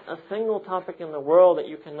is not a single topic in the world that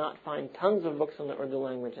you cannot find tons of books in the Urdu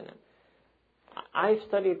language in it. I've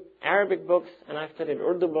studied Arabic books and I've studied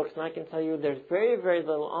Urdu books, and I can tell you there's very, very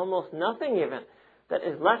little, almost nothing even, that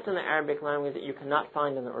is left in the Arabic language that you cannot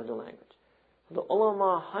find in the Urdu language. The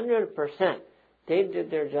ulama, 100%, they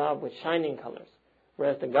did their job with shining colors.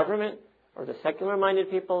 Whereas the government, or the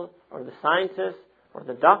secular-minded people, or the scientists, or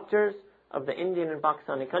the doctors of the Indian and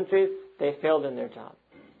Pakistani countries, they failed in their job.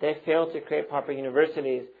 They failed to create proper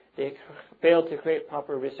universities. They failed to create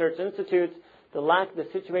proper research institutes. The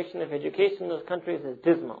situation of education in those countries is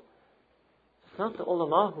dismal. It's not the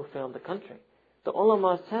ulama who failed the country. The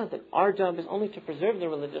ulama said that our job is only to preserve the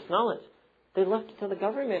religious knowledge. They left it to the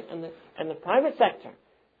government and the private sector.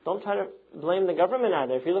 Don't try to blame the government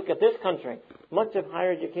either. If you look at this country, much of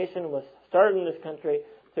higher education was started in this country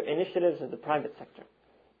through initiatives of the private sector.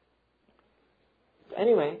 So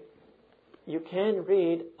anyway, you can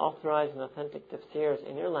read authorized and authentic tafsirs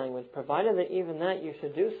in your language, provided that even that you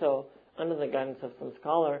should do so under the guidance of some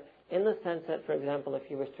scholar, in the sense that, for example, if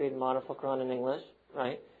you wish to read Model for Quran in English,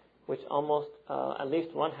 right, which almost at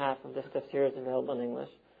least one half of this tafsir is available in English,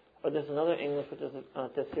 or there's another English which is a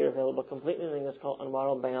tafsir available completely in English called Anwar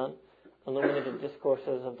al-Bayan, Illuminated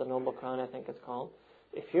Discourses of the Noble Quran, I think it's called.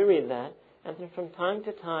 If you read that, and then from time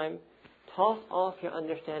to time, toss off your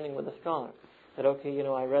understanding with a scholar. That, okay,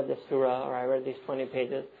 I read this surah, or I read these 20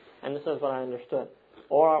 pages, and this is what I understood.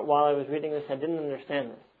 Or while I was reading this, I didn't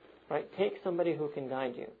understand this. Right? Take somebody who can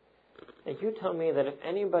guide you. And you tell me that if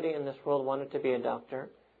anybody in this world wanted to be a doctor,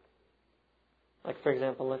 like for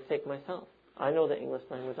example, let's take myself. I know the English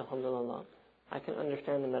language, alhamdulillah. I can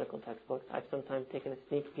understand the medical textbooks. I've sometimes taken a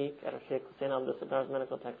sneak peek at Shaykh Hussain Abdul Sattar's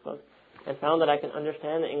medical textbooks and found that I can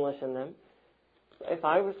understand the English in them. So if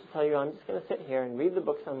I was to tell you I'm just going to sit here and read the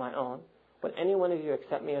books on my own, would any one of you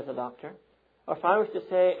accept me as a doctor? Or if I was to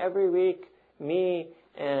say every week, me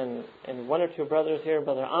and one or two brothers here,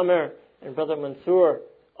 Brother Amir and Brother Mansoor,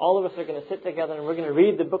 all of us are going to sit together and we're going to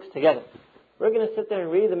read the books together. We're going to sit there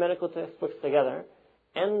and read the medical textbooks together,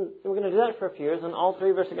 and we're going to do that for a few years, and all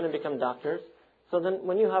three of us are going to become doctors. So then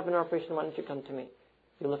when you have an operation, why don't you come to me?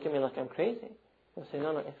 You look at me like I'm crazy. You'll say,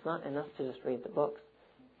 no, it's not enough to just read the books.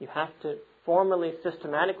 You have to formally,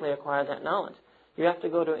 systematically acquire that knowledge. You have to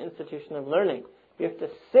go to an institution of learning. You have to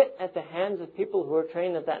sit at the hands of people who are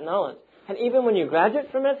trained at that knowledge. And even when you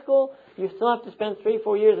graduate from med school, you still have to spend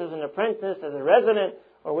 3-4 years as an apprentice, as a resident,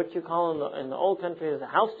 or what you call in the old country as a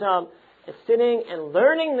house job, is sitting and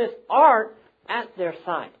learning this art at their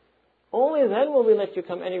side. Only then will we let you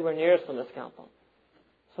come anywhere near us with a scalpel.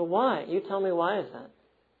 So why? You tell me, why is that?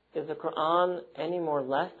 Is the Quran any more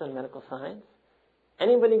less than medical science?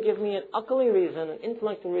 Anybody give me an aqli reason, an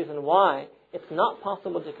intellectual reason why it's not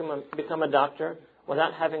possible to become a doctor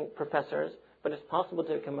without having professors, but it's possible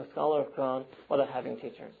to become a scholar of Quran without having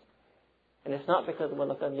teachers? And it's not because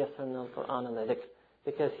وَلَقَدْ يَسَّرْنَا الْقُرْآنَ لِلذِّكْرِ.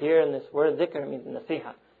 Because here in this word dhikr means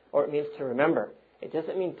nasiha, or it means to remember. It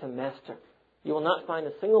doesn't mean to master. You will not find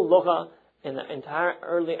a single lugha in the entire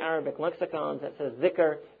early Arabic lexicons that says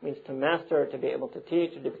dhikr means to master, to be able to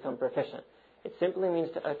teach, or to become proficient. It simply means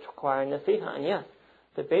to acquire nasiha. And yes,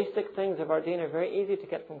 the basic things of our deen are very easy to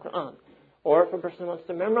get from Quran. Or if a person wants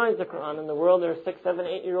to memorize the Quran, in the world there are 6, 7,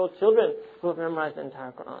 8-year-old children who have memorized the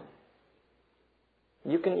entire Quran.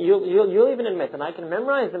 You'll even admit that I can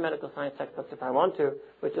memorize the medical science textbooks if I want to,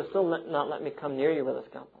 but you'll still not let me come near you with a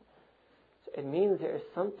scalpel. So It means there is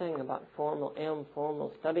something about formal ilm,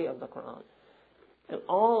 formal study of the Quran. And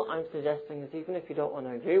all I'm suggesting is, even if you don't want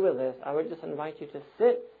to agree with this, I would just invite you to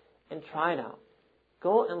sit and try it out.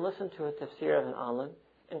 Go and listen to a tafsir of an alim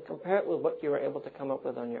and compare it with what you were able to come up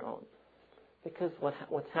with on your own. Because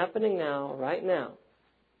what's happening now, right now,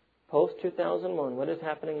 post-2001, what is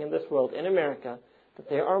happening in this world, in America, that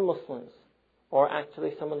there are Muslims, or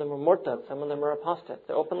actually some of them are murtad, some of them are apostates.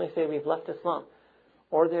 They openly say we've left Islam.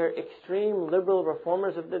 Or they're extreme liberal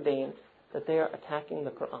reformers of the deen, that they are attacking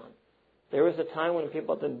the Quran. There was a time when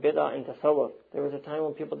people did bid'ah in tasawwuf. There was a time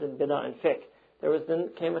when people did bid'ah in fiqh. Then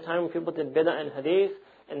came a time when people did bid'ah in hadith.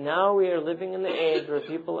 And now we are living in the age where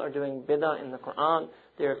people are doing bid'ah in the Quran.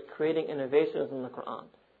 They are creating innovations in the Quran.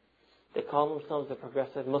 They call themselves the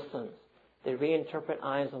progressive Muslims. They reinterpret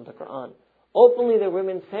ayahs of the Quran. Openly, their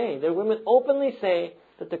women openly say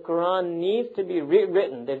that the Quran needs to be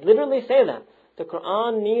rewritten. They literally say that. The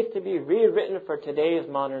Quran needs to be rewritten for today's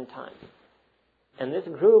modern time. And this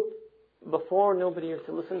group, before nobody used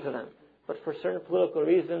to listen to them. But for certain political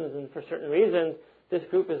reasons and for certain reasons, this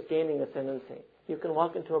group is gaining ascendancy. You can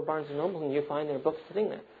walk into a Barnes & Noble and you find their books sitting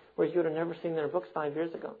there, whereas you would have never seen their books 5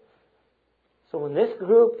 years ago. So when this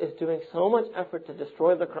group is doing so much effort to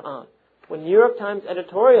destroy the Quran, when New York Times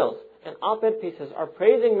editorials and op-ed pieces are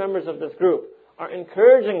praising members of this group, are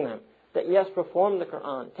encouraging them that yes, reform the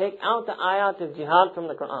Quran, take out the ayat of jihad from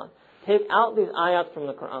the Quran, take out these ayat from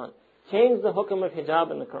the Quran, change the hukm of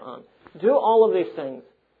hijab in the Quran, do all of these things.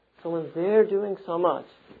 So when they're doing so much,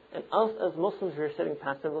 and us as Muslims who are sitting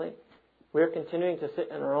passively, we're continuing to sit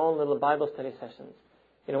in our own little Bible study sessions.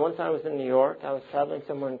 Once I was in New York, I was traveling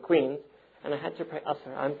somewhere in Queens, and I had to pray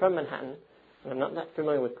Asr. I'm from Manhattan, and I'm not that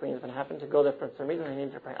familiar with Queens, but I happened to go there for some reason. I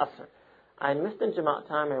needed to pray Asr. I had missed the Jamaat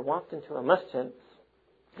time. I walked into a masjid,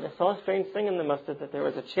 and I saw a strange thing in the masjid, that there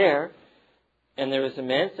was a chair, and there was a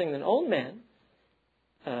man sitting, an old man,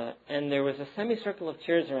 and there was a semicircle of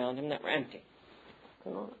chairs around him that were empty.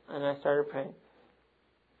 And I started praying.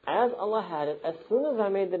 As Allah had it, as soon as I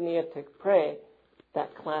made the niyyah to pray,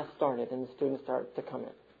 that class started and the students started to come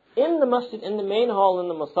in. In the masjid, in the main hall, in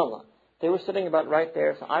the musalla. They were sitting about right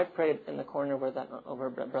there, so I prayed in the corner where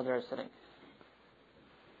brother is sitting.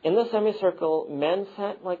 In the semicircle, men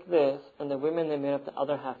sat like this, and the women, they made up the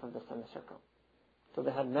other half of the semicircle. So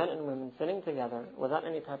they had men and women sitting together without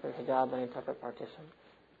any type of hijab, any type of partition,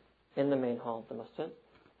 in the main hall of the masjid.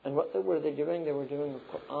 And what were they doing? They were doing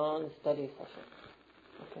a Quran study session.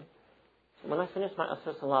 Okay. So when I finished my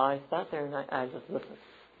Asr Salah, I sat there and I just listened.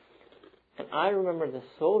 And I remember this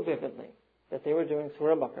so vividly, that they were doing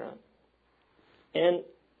Surah Baqarah. And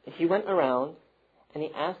he went around and he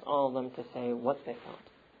asked all of them to say what they felt.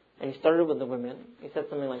 And he started with the women. He said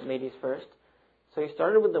something like, ladies first. So he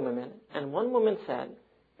started with the women. And one woman said,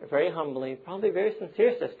 very humbly, probably a very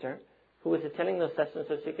sincere sister, who was attending those sessions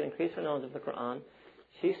so she could increase her knowledge of the Quran,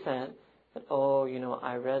 she said that,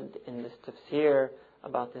 I read in this tafsir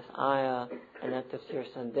about this ayah, and that tafsir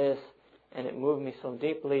said this, and it moved me so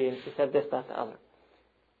deeply, and she said this, that, the other.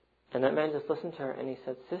 And that man just listened to her, and he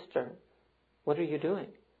said, sister, what are you doing?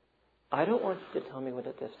 I don't want you to tell me what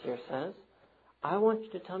a tafsir says. I want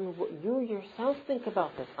you to tell me what you yourself think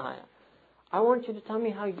about this ayah. I want you to tell me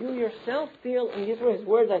how you yourself feel, and these were his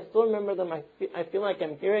words, I still remember them, I feel like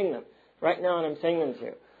I'm hearing them right now, and I'm saying them to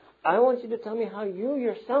you. I want you to tell me how you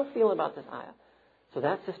yourself feel about this ayah. So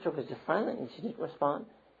that sister was just silent and she didn't respond.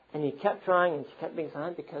 And he kept trying and she kept being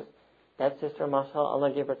silent because that sister, mashallah,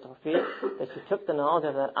 Allah gave her tawfiq, that she took the knowledge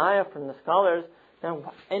of that ayah from the scholars.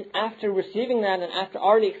 Now, and after receiving that and after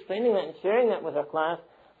already explaining that and sharing that with her class,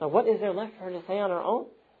 now what is there left for her to say on her own?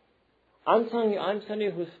 I'm telling you, I'm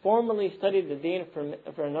somebody who's formally studied the deen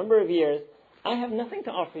for a number of years. I have nothing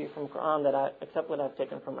to offer you from Quran except what I've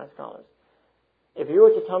taken from my scholars. If you were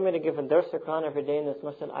to tell me to give a dars of Quran every day in this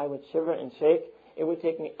masjid, I would shiver and shake. It would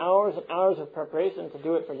take me hours and hours of preparation to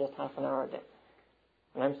do it for just half an hour a day.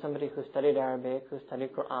 And I'm somebody who studied Arabic, who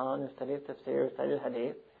studied Quran, who studied tafsir, who studied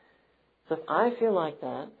hadith. So if I feel like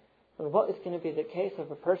that, then what is going to be the case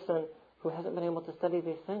of a person who hasn't been able to study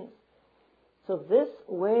these things? So this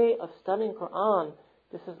way of studying Quran,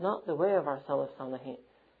 this is not the way of our Salaf Salihin.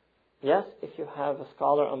 Yes, if you have a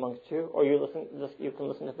scholar amongst you, or you can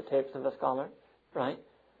listen to the tapes of a scholar, right?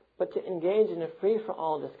 But to engage in a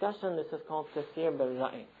free-for-all discussion, this is called Tafsir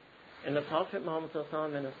bil-Ra'i. And the Prophet Muhammad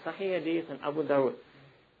ﷺ in a Sahih Hadith in Abu Dawud,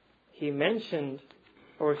 he mentioned,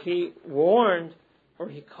 or he warned, or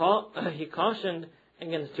he cautioned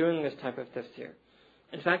against doing this type of tafsir.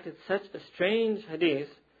 In fact, it's such a strange hadith.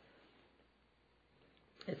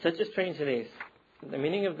 The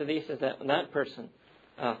meaning of the hadith is that person,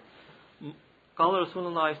 قال رسول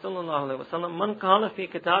الله صلى الله عليه وسلم من قال في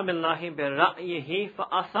كتاب الله برأيه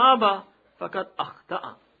فأصاب فقد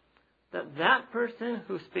أخطأ. That person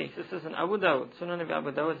who speaks, this is in Abu Dawud, Sunan of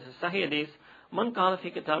Abu Dawud, this is Sahih Hadith, man qala fi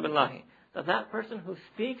kitab Allah, that person who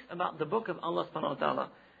speaks about the book of Allah subhanahu wa ta'ala,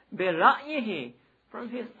 برأيه, from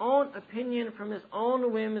his own opinion, from his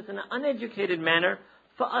own whims, in an uneducated manner,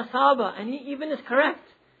 فأصاب, and he even is correct.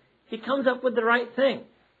 He comes up with the right thing.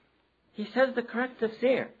 He says the correct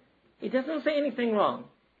tafsir. He doesn't say anything wrong.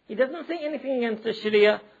 He doesn't say anything against the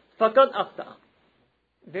Sharia. فَقَدْ أَخْطَأَ.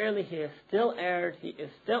 Verily, he has still erred. He is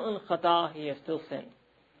still in khata. He has still sinned.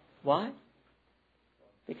 Why?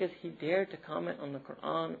 Because he dared to comment on the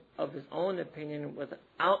Quran of his own opinion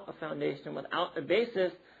without a foundation, without a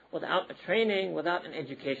basis, without a training, without an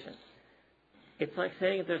education. It's like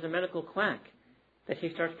saying if there's a medical quack, that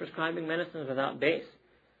he starts prescribing medicines without base.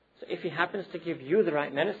 So if he happens to give you the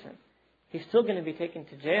right medicine, he's still going to be taken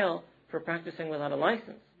to jail for practicing without a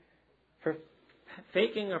license, for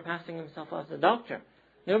faking or passing himself as a doctor.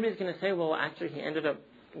 Nobody's going to say, well, actually he ended up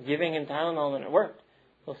giving him Tylenol and it worked.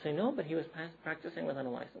 They'll say, no, but he was practicing without a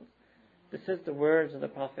license. This is the words of the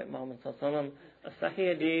Prophet Muhammad sallallahu alaihi wasallam, a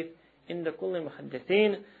Sahih Hadith, in the Kulli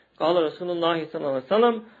Muhaddithin, قال رسول الله صلى الله عليه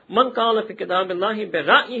وسلم من قال في كتاب الله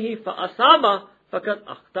برأيه فأصاب فقد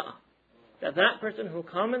أخطأ. That person who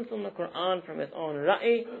comments on the Quran from his own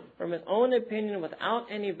ra'i, from his own opinion, without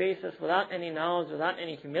any basis, without any knowledge, without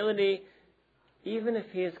any humility, even if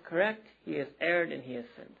he is correct, he has erred and he has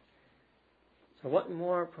sinned. So what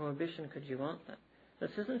more prohibition could you want then? This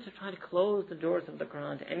isn't to try to close the doors of the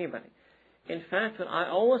Quran to anybody. In fact, what I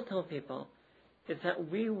always tell people is that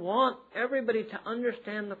we want everybody to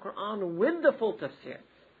understand the Quran with the full tafsir.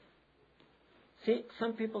 See,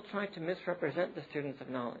 some people try to misrepresent the students of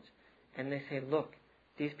knowledge. And they say, look,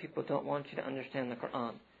 these people don't want you to understand the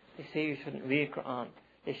Quran. They say you shouldn't read Quran.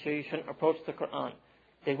 They say you shouldn't approach the Quran.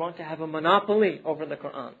 They want to have a monopoly over the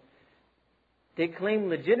Quran. They claim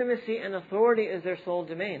legitimacy and authority is their sole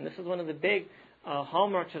domain. This is one of the big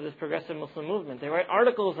hallmarks of this progressive Muslim movement. They write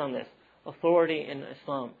articles on this. Authority in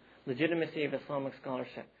Islam. Legitimacy of Islamic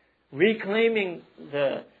scholarship. Reclaiming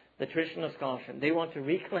the traditional scholarship. They want to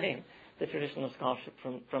reclaim the traditional scholarship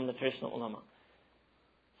from the traditional ulama.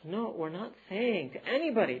 No, we're not saying to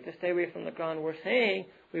anybody to stay away from the Quran. We're saying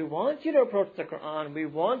we want you to approach the Quran. We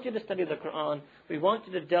want you to study the Quran. We want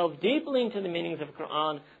you to delve deeply into the meanings of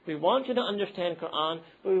Quran. We want you to understand Quran.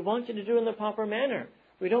 But we want you to do it in the proper manner.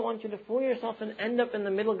 We don't want you to fool yourself and end up in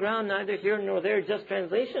the middle ground, neither here nor there, just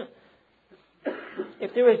translation.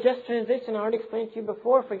 If there was just translation, I already explained to you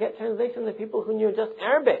before, forget translation, the people who knew just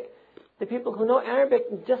Arabic. The people who know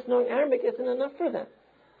Arabic, just knowing Arabic isn't enough for them.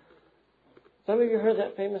 Some of you heard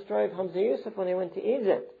that famous story of Hamza Yusuf when he went to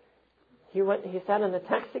Egypt. He sat in the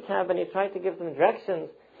taxi cab and he tried to give them directions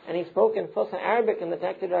and he spoke in Fusha Arabic and the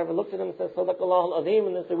taxi driver looked at him and said, Sadaqallahu al-Azim,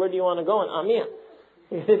 and they said, where do you want to go? And Amia.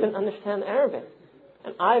 He didn't understand Arabic.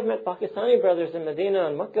 And I've met Pakistani brothers in Medina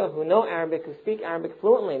and Makkah who know Arabic, who speak Arabic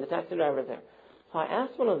fluently, the taxi driver there. So I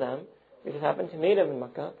asked one of them, we just happened to meet him in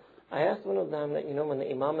Makkah, I asked one of them that, when the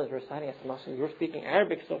Imam is reciting, I said, Masha, you're speaking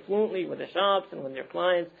Arabic so fluently with the shops and with your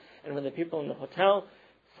clients and with the people in the hotel.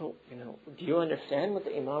 So, do you understand what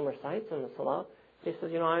the Imam recites in the Salah? He says,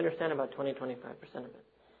 I understand about 20-25% of it.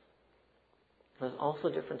 There's also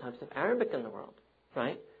different types of Arabic in the world,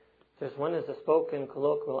 right? There's one is the spoken,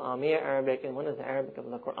 colloquial, Amir Arabic, and one is the Arabic of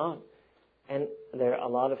the Quran. And there are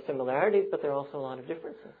a lot of similarities, but there are also a lot of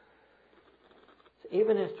differences.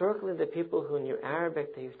 Even historically, the people who knew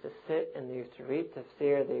Arabic, they used to sit and they used to read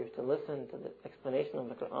tafsir, they used to listen to the explanation of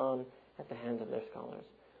the Quran at the hands of their scholars.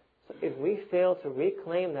 So if we fail to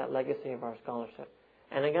reclaim that legacy of our scholarship,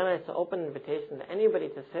 and again, it's an open invitation to anybody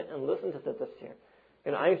to sit and listen to the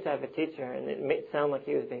tafsir. I used to have a teacher, and it may sound like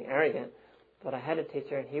he was being arrogant, but I had a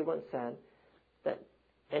teacher, and he once said that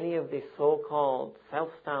any of these so-called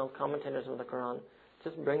self-styled commentators of the Quran,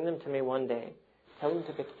 just bring them to me one day. Tell them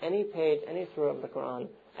to pick any page, any surah of the Quran,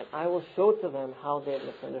 and I will show to them how they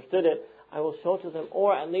misunderstood it. I will show to them,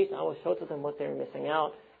 or at least I will show to them what they're missing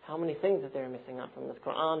out, how many things that they're missing out from this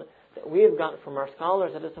Quran that we have gotten from our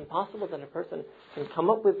scholars, that it's impossible that a person can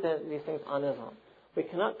come up with these things on his own. We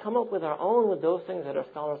cannot come up with our own with those things that our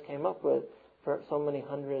scholars came up with for so many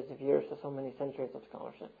hundreds of years, for so many centuries of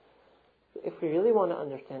scholarship. If we really want to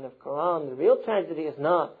understand the Quran, the real tragedy is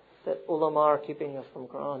not that ulama are keeping us from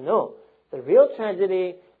Quran. No. The real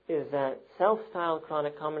tragedy is that self-styled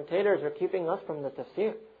Quranic commentators are keeping us from the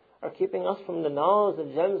tafsir, are keeping us from the knowledge,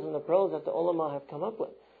 the gems and the pearls that the ulama have come up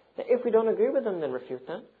with. Now, if we don't agree with them, then refute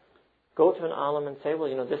them. Go to an alim and say, well,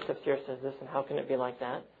 this tafsir says this, and how can it be like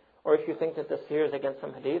that? Or if you think that the tafsir is against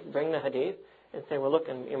some hadith, bring the hadith and say, well, look,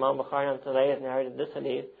 and Imam Bukhari on today has narrated this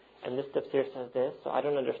hadith, and this tafsir says this, so I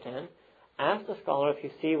don't understand. Ask the scholar if you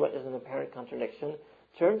see what is an apparent contradiction.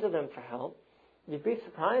 Turn to them for help. You'd be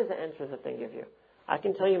surprised the answers that they give you. I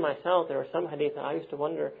can tell you myself, there were some hadith that I used to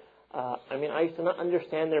wonder, I used to not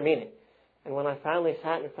understand their meaning. And when I finally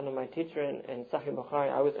sat in front of my teacher in Sahih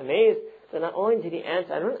Bukhari, I was amazed that not only did he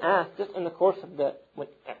answer, I don't ask, just in the course of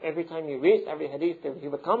every time you read every hadith, he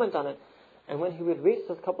would comment on it. And when he would read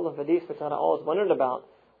those couple of hadiths, which I'd always wondered about,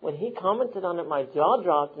 when he commented on it, my jaw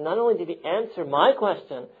dropped. Not only did he answer my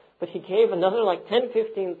question, but he gave another 10,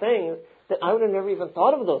 15 things that I would have never even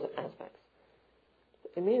thought of those aspects.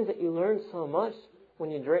 It means that you learn so much when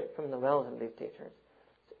you drink from the wells of these teachers.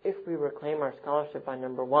 So if we reclaim our scholarship by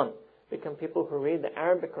number one, become people who read the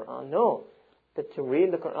Arabic Quran, know that to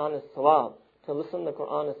read the Quran is sawab, to listen to the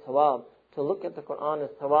Quran is sawab, to look at the Quran is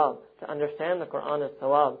sawab, to understand the Quran is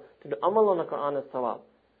sawab, to do amal on the Quran is sawab.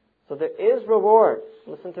 So there is reward.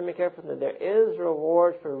 Listen to me carefully. There is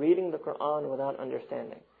reward for reading the Quran without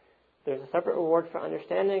understanding. There's a separate reward for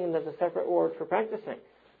understanding, and there's a separate reward for practicing.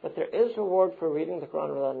 But there is reward for reading the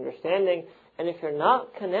Quran without understanding. And if you're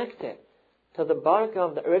not connected to the barakah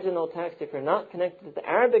of the original text, if you're not connected to the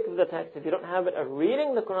Arabic of the text, if you don't have it of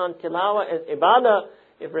reading the Quran, tilawah is ibadah,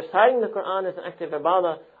 if reciting the Quran is an act of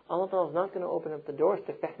ibadah, Allah Ta'ala is not going to open up the doors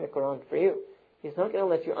to fahm the Quran for you. He's not going to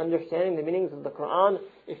let you understanding the meanings of the Quran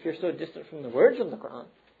if you're so distant from the words of the Quran.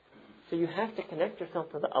 So you have to connect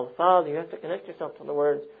yourself to the alfaz, you have to connect yourself to the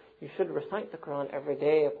words. You should recite the Quran every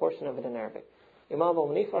day, a portion of it in Arabic. Imam Abu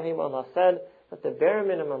Hanifah rahimahullah said that the bare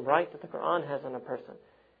minimum right that the Quran has on a person.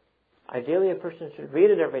 Ideally, a person should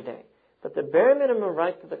read it every day. But the bare minimum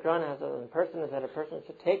right that the Quran has on a person is that a person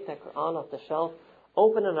should take that Quran off the shelf,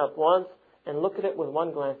 open it up once, and look at it with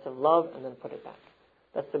one glance of love, and then put it back.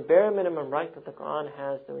 That's the bare minimum right that the Quran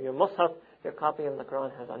has, that your mushaf, your copy of the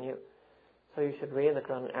Quran has on you. So you should read the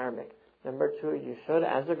Quran in Arabic. Number two, you should,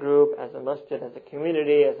 as a group, as a masjid, as a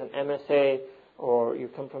community, as an MSA, or you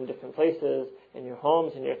come from different places, in your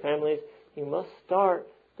homes, in your families, you must start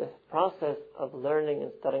the process of learning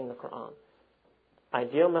and studying the Quran.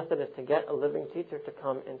 Ideal method is to get a living teacher to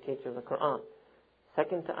come and teach you the Quran.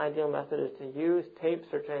 Second to ideal method is to use tapes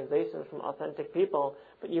or translations from authentic people,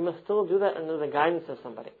 but you must still do that under the guidance of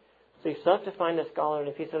somebody. So you still have to find a scholar, and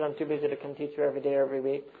if he says, I'm too busy to come teach you every day or every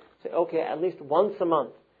week, say, okay, at least once a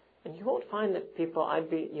month. And you won't find that people,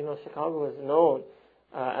 Chicago is known,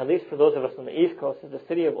 at least for those of us on the East Coast, as the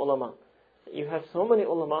city of ulama. You have so many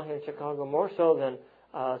ulama here in Chicago, more so than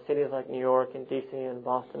cities like New York and DC and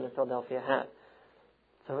Boston and Philadelphia have.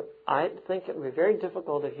 So I think it would be very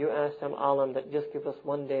difficult if you asked some alim that just give us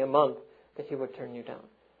one day a month, that he would turn you down.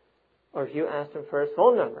 Or if you asked him for his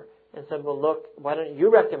phone number and said, well, look, why don't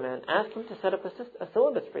you recommend, ask him to set up a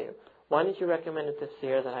syllabus for you. Why don't you recommend a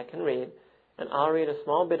tafsir that I can read, and I'll read a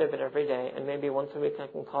small bit of it every day, and maybe once a week I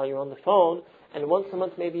can call you on the phone, and once a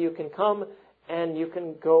month maybe you can come and you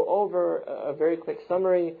can go over a very quick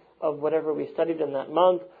summary of whatever we studied in that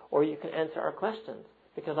month, or you can answer our questions.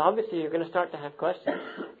 Because obviously you're going to start to have questions.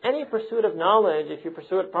 Any pursuit of knowledge, if you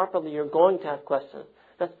pursue it properly, you're going to have questions.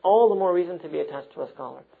 That's all the more reason to be attached to a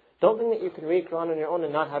scholar. Don't think that you can read Quran on your own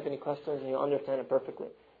and not have any questions and you'll understand it perfectly.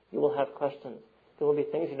 You will have questions. There will be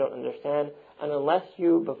things you don't understand. And unless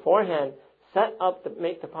you beforehand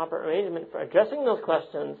make the proper arrangement for addressing those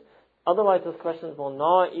questions, otherwise those questions will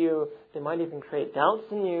gnaw at you. They might even create doubts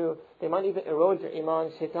in you. They might even erode your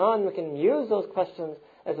iman. Shaitan can use those questions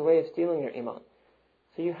as a way of stealing your iman.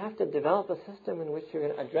 So you have to develop a system in which you're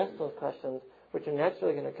going to address those questions, which are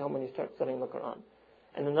naturally going to come when you start studying the Quran.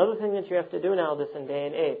 And another thing that you have to do now, this in day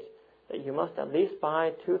and age, that you must at least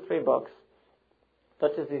buy 2-3 books,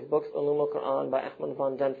 such as these books, Ulum al-Quran by Ahmad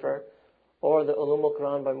von Denfer, or the Ulum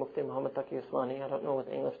al-Quran by Mufti Muhammad Taqi Usmani. I don't know what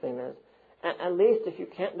the English name is. At least, if you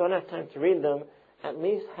don't have time to read them, at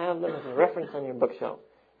least have them as a reference on your bookshelf.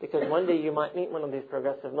 Because one day you might meet one of these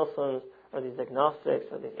progressive Muslims, or these agnostics,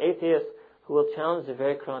 or these atheists, who will challenge the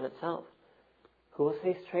very Quran itself, who will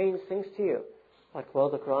say strange things to you. Like, well,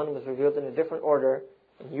 the Quran was revealed in a different order,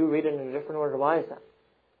 and you read it in a different order. Why is that?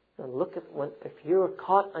 Now look at if you're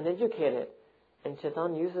caught uneducated, and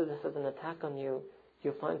Shaitan uses this as an attack on you,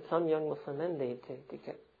 you'll find some young Muslim men, they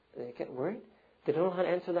get worried. They don't know how to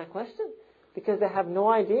answer that question, because they have no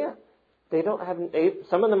idea.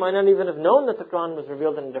 Some of them might not even have known that the Quran was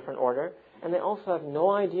revealed in a different order, and they also have no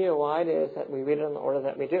idea why it is that we read it in the order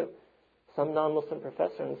that we do. Some non-Muslim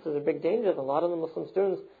professor, and this is a big danger, that a lot of the Muslim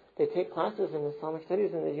students, they take classes in Islamic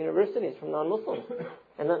studies in the universities from non-Muslims.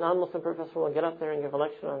 And that non-Muslim professor will get up there and give a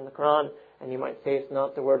lecture on the Quran, and he might say it's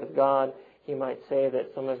not the word of God. He might say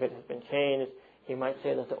that some of it has been changed. He might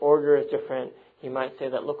say that the order is different. He might say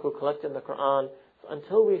that, look who collected the Quran. So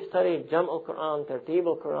until we study Jam' al-Quran, Tartib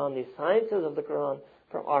al-Quran, the sciences of the Quran,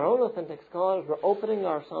 from our own authentic scholars, we're opening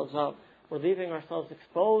ourselves up. We're leaving ourselves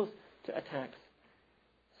exposed to attacks.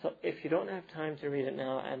 So if you don't have time to read it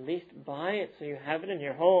now, at least buy it so you have it in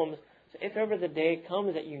your homes. So if ever the day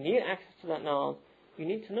comes that you need access to that knowledge, you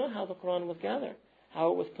need to know how the Quran was gathered,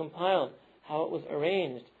 how it was compiled, how it was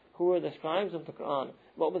arranged, who were the scribes of the Quran,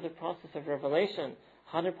 what was the process of revelation,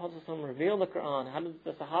 how did Prophet ﷺ reveal the Quran, how did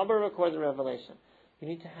the Sahaba record the revelation. You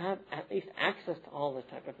need to have at least access to all this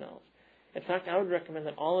type of knowledge. In fact, I would recommend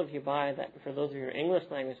that all of you buy that. For those of you who are English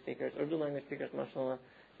language speakers, Urdu language speakers, mashallah,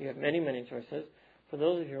 you have many, many choices. For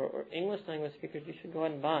those of you who are English language speakers, you should go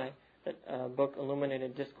ahead and buy that book,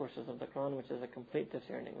 Illuminated Discourses of the Quran, which is a complete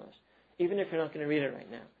tafsir in English. Even if you're not going to read it right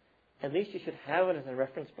now, at least you should have it as a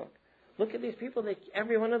reference book. Look at these people.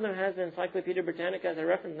 Every one of them has the Encyclopedia Britannica as a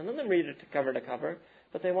reference. None of them read it to cover,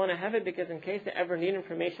 but they want to have it because in case they ever need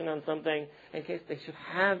information on something, in case they should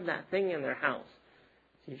have that thing in their house.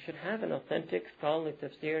 So you should have an authentic scholarly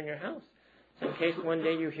tafsir in your house. So in case one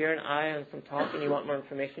day you hear an ayah and some talk and you want more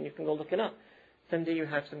information, you can go look it up. Someday you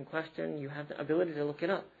have some question, you have the ability to look it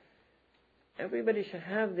up. Everybody should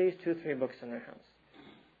have these 2-3 books in their house.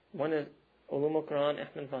 One is Ulum al-Quran,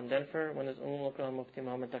 Ahmed van Denver. One is Ulum al-Quran, Mufti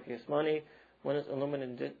Muhammad Taqi Usmani. One is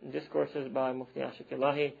Illuminated Discourses by Mufti Ashiq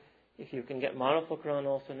Ilahi. If you can get Ma'arif al-Quran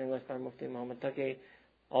also in English by Mufti Muhammad Taqi.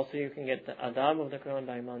 Also you can get the Adab of the Quran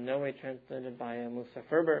by Imam Nawawi, translated by Musa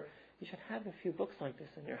Ferber. You should have a few books like this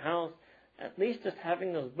in your house. At least just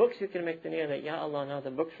having those books, you can make the niyyah that, Ya Allah, now the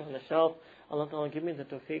books are on the shelf. Allah Ta'ala give me the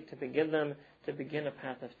tawfiq to begin them, to begin a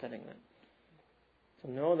path of studying them. So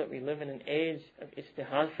know that we live in an age of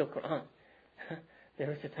ijtihad fil Quran. There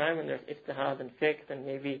was a time when there's ijtihad in fiqh, and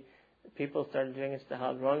maybe people started doing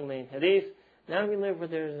ijtihad wrongly in hadith. Now we live where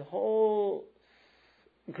there's a whole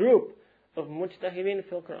group of mujtahideen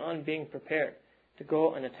fil Quran being prepared to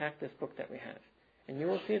go and attack this book that we have. And you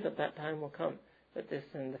will see that time will come. That this,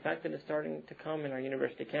 and the fact that it's starting to come in our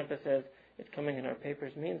university campuses, it's coming in our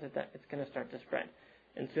papers, means that it's going to start to spread.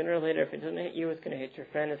 And sooner or later, if it doesn't hit you, it's going to hit your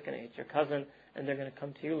friend, it's going to hit your cousin, and they're going to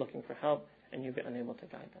come to you looking for help, and you'll be unable to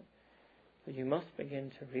guide them. So you must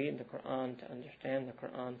begin to read the Quran, to understand the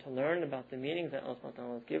Quran, to learn about the meanings that Allah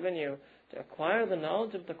has given you, to acquire the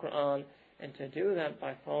knowledge of the Quran, and to do that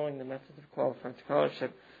by following the methods of qualified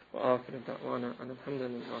scholarship. وآخر دعوانا أن الحمد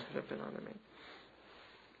لله رب العالمين.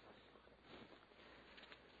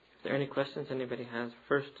 If there are any questions anybody has,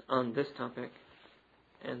 first on this topic,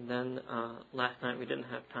 and then last night we didn't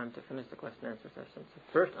have time to finish the question and answer session. So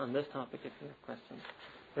first on this topic, if you have questions.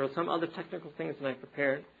 There are some other technical things that I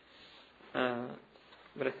prepared,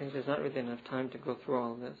 but I think there's not really enough time to go through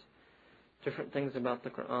all of this. Different things about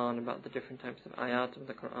the Quran, about the different types of ayat of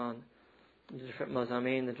the Quran, the different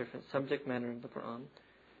mazameen, the different subject matter of the Quran.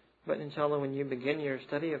 But inshallah, when you begin your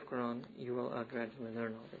study of Quran, you will gradually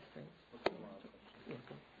learn all these things.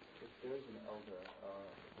 If there is an elder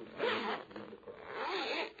who is able to read the Quran,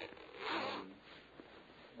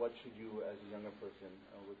 what should you, as a younger person,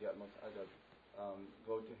 with the utmost adab,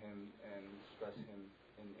 go to him and stress him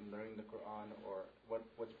in learning the Quran, or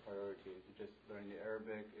what's priority? Is it just learning the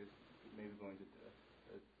Arabic? Is maybe going to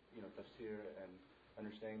tafsir and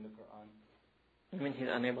understanding the Quran? I mean, he's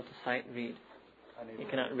unable to sight read. He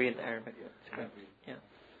cannot read the Arabic.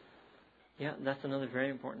 Yeah, that's another very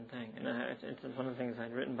important thing. And it's one of the things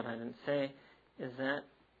I'd written but I didn't say, is that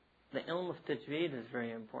the ilm of tajweed is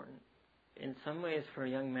very important. In some ways, for a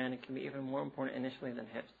young man, it can be even more important initially than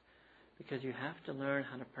hifz. Because you have to learn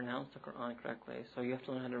how to pronounce the Quran correctly. So you have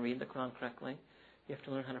to learn how to read the Quran correctly. You have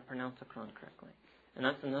to learn how to pronounce the Quran correctly. And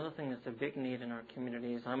that's another thing that's a big need in our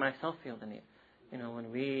communities. I myself feel the need.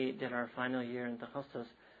 When we did our final year in Takhasus,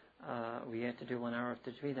 we had to do 1 hour of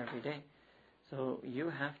tajweed every day. So you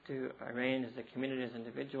have to arrange, as a community, as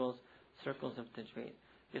individuals, circles of tajweed.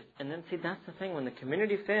 And then see, that's the thing. When the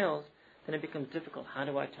community fails, then it becomes difficult. How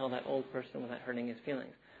do I tell that old person without hurting his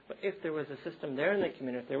feelings? But if there was a system there in the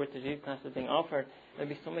community, if there were tajweed classes being offered, it would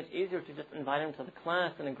be so much easier to just invite him to the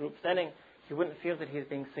class in a group setting. He wouldn't feel that he's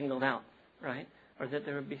being singled out, right? Or that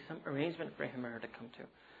there would be some arrangement for him or her to come to.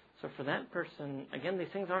 So for that person, again, these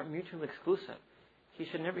things aren't mutually exclusive. He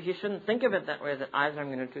shouldn't think of it that way, that either I'm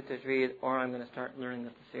going to do tajweed or I'm going to start learning the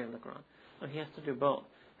tafsir of the Quran. No, he has to do both.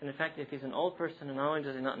 And in fact, if he's an old person and not only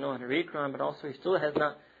does he not know how to read Quran, but also he still has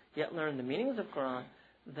not yet learned the meanings of Quran,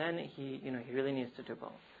 then he really needs to do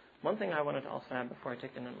both. One thing I wanted to also add before I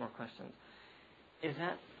take in more questions is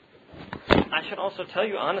that I should also tell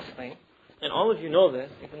you honestly, and all of you know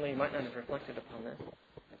this, even though you might not have reflected upon this,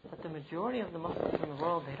 that the majority of the Muslims in the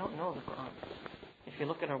world, they don't know the Quran. if you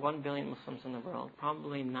look at our 1 billion Muslims in the world,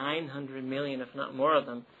 probably 900 million, if not more of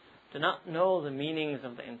them, do not know the meanings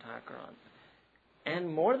of the entire Quran.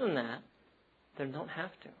 And more than that, they don't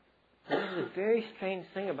have to. This is a very strange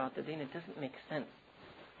thing about the deen. It doesn't make sense.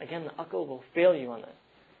 Again, the aql will fail you on this.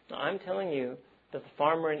 Now, I'm telling you that the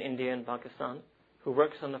farmer in India and Pakistan, who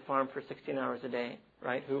works on the farm for 16 hours a day,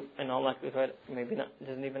 right, who in all likelihood maybe not,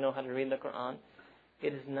 doesn't even know how to read the Quran,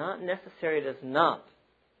 it is not necessary, it is not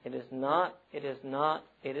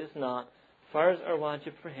farz or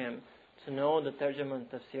wajib for him to know the tarjuma and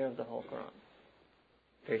tafsir of the whole Quran.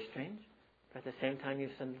 Very strange. But at the same time, you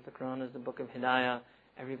said that the Quran is the book of hidayah.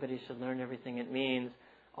 Everybody should learn everything it means.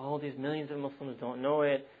 All these millions of Muslims don't know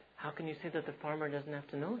it. How can you say that the farmer doesn't have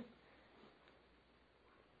to know it?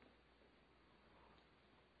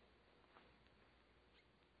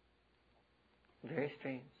 Very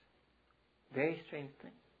strange. Very strange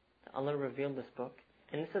thing. Allah revealed this book.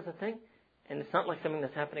 And this is the thing. And it's not like something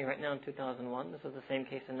that's happening right now in 2001. This was the same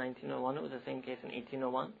case in 1901. It was the same case in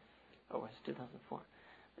 1801. Oh, it was 2004.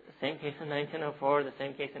 The same case in 1904. The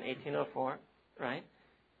same case in 1804. Right?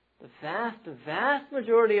 The vast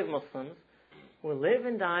majority of Muslims will live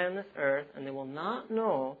and die on this earth, and they will not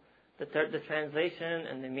know the translation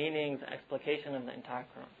and the meaning, the explication of the entire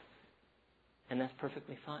Quran. And that's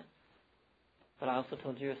perfectly fine. But I also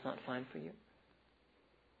told you it's not fine for you.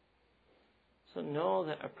 So know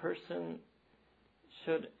that a person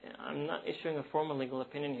should, I'm not issuing a formal legal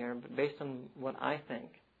opinion here, but based on what I think,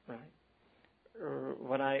 right, or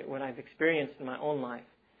what I've experienced in my own life,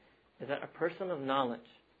 is that a person of knowledge,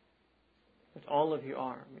 which all of you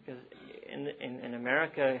are, because in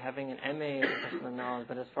America, having an MA is a person of knowledge,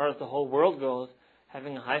 but as far as the whole world goes,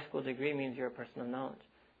 having a high school degree means you're a person of knowledge.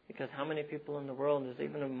 Because how many people in the world, there's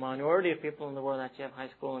even a minority of people in the world that actually have high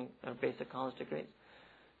school and basic college degrees.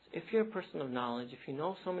 So if you're a person of knowledge, if you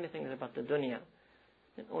know so many things about the dunya,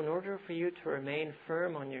 then in order for you to remain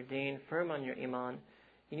firm on your deen, firm on your iman,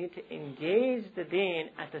 you need to engage the deen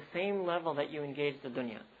at the same level that you engage the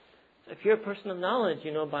dunya. So if you're a person of knowledge,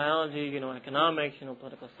 you know biology, you know economics, you know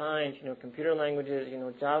political science, you know computer languages, you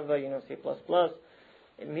know Java, you know C++,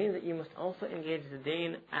 it means that you must also engage the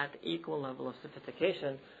deen at equal level of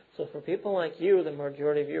sophistication. So for people like you, the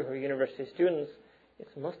majority of you who are university students,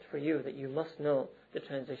 it's must for you that you must know the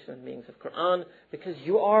translation and meanings of Quran, because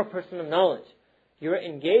you are a person of knowledge. You are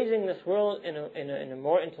engaging this world in a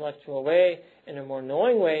more intellectual way, in a more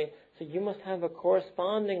knowing way, so you must have a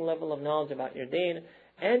corresponding level of knowledge about your deen,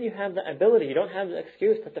 and you have the ability. You don't have the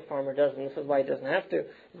excuse that the farmer does, and this is why he doesn't have to.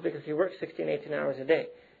 It's because he works 16, 18 hours a day.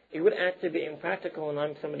 It would actually be impractical, and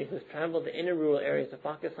I'm somebody who's traveled the inner rural areas of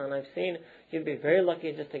Pakistan. I've seen you'd be very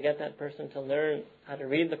lucky just to get that person to learn how to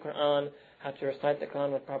read the Quran, how to recite the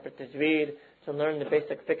Quran with proper tajweed, to learn the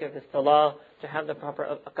basic fiqh of salah, to have the proper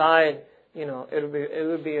aqaid. You know,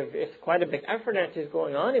 it's quite a big effort actually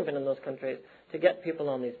going on even in those countries to get people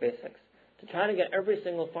on these basics. To try to get every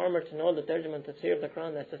single farmer to know the tarjuma and tafsir of the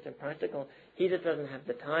Quran, that's just impractical. He just doesn't have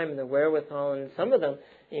the time and the wherewithal, and some of them,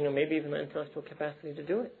 you know, maybe even the intellectual capacity to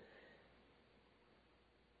do it.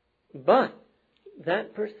 But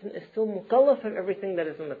that person is still mukallaf of everything that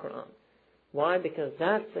is in the Quran. Why? Because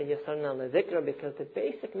that's the yasarna al-dhikra, because the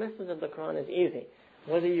basic message of the Quran is easy.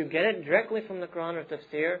 Whether you get it directly from the Quran or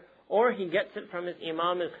tafsir, or he gets it from his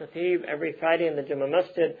imam, his khatib, every Friday in the Jummah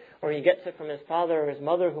Masjid, or he gets it from his father or his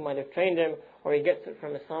mother who might have trained him, or he gets it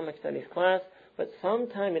from Islamic studies class. But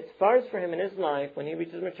sometime it's farz for him in his life, when he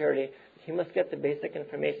reaches maturity, he must get the basic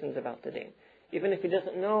information about the deen. Even if he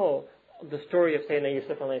doesn't know the story of Sayyidina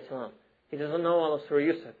Yusuf alayhi salam. He doesn't know all of Surah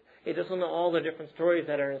Yusuf. He doesn't know all the different stories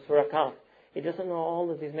that are in Surah Kahf. He doesn't know all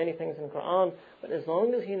of these many things in the Quran. But as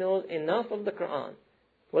long as he knows enough of the Quran,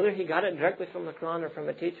 whether he got it directly from the Quran or from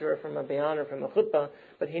a teacher or from a bayan or from a khutbah,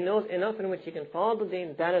 but he knows enough in which he can follow the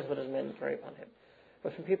deen, that is what is mandatory upon him.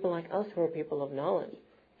 But for people like us who are people of knowledge,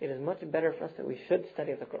 it is much better for us that we should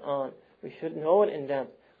study the Quran. We should know it in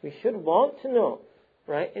depth. We should want to know,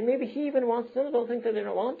 right? And maybe he even wants to know. Don't think that they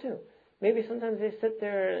don't want to. Maybe sometimes they sit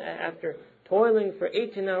there after toiling for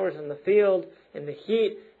 18 hours in the field, in the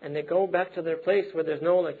heat, and they go back to their place where there's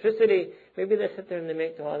no electricity. Maybe they sit there and they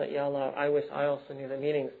make dua that, Ya Allah, I wish I also knew the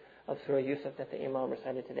meanings of Surah Yusuf that the Imam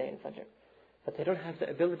recited today in Fajr. But they don't have the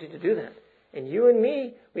ability to do that. And you and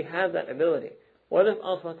me, we have that ability. What if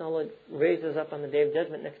Allah raises up on the Day of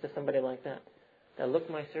Judgment next to somebody like that? That, look,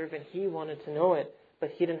 my servant, he wanted to know it,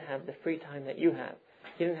 but he didn't have the free time that you have.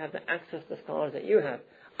 He didn't have the access to scholars that you have.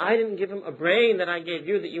 I didn't give him a brain that I gave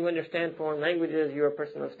you, that you understand foreign languages, you're a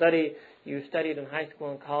person of study, you studied in high school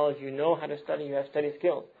and college, you know how to study, you have study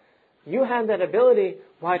skills. You have that ability,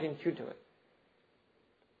 why didn't you do it?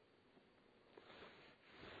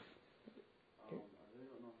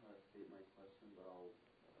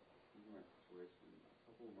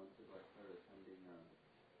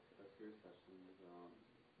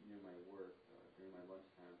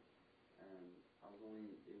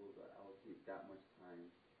 only able to allocate that much time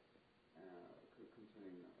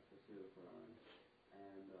concerning Tafsir al-Quran.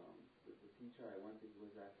 And the teacher I went to, he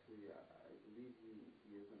was actually, I believe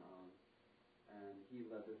he is an alim, and he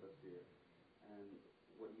led the Tafsir. And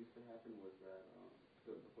what used to happen was that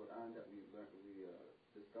the Quran that we learned, we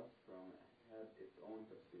discussed from had its own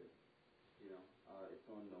Tafsir, its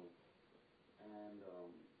own notes. And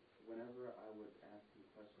whenever I would ask him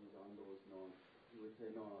questions on those notes, he would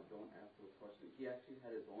say, no, don't ask those questions. He actually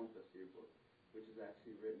had his own Tafsir book, which is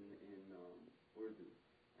actually written in Urdu,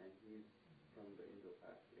 and he's from the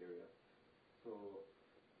Indo-Pak area. So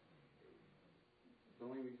the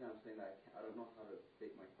only reason I'm saying that I don't know how to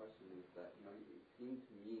state my question is that it seemed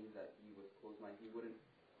to me that he was closed-minded. He wouldn't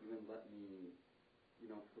even let me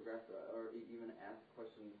progress or even ask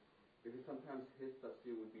questions, because sometimes his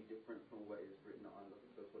tafsir would be different from what is written on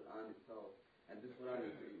the Quran itself. And this Quran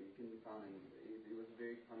it can be found in, it was a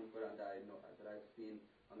very common Quran that I've seen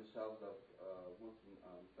on the shelves of Muslim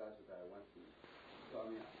classes that I went to. So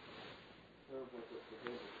sort of what the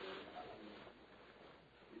Hill was saying,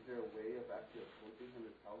 is there a way of actually approaching him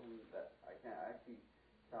to tell him that I can't actually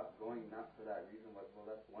stop going, not for that reason, but well,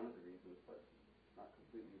 that's one of the reasons, but not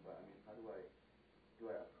completely. But how do I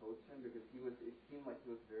approach him? Because it seemed like he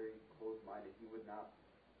was very closed-minded. He would not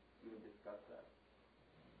even discuss that.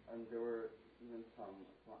 And there were even some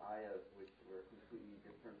ayahs which were completely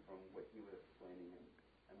different from what he was explaining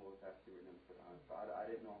and what was actually written in the Quran. So I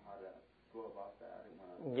didn't know how to go about that. I didn't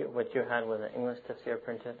want to. What you had was an English tafsir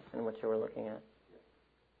printed, and what you were looking at.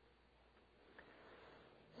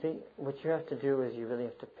 See, what you have to do is you really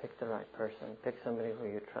have to pick the right person. Pick somebody who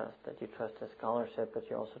you trust, that you trust his scholarship, but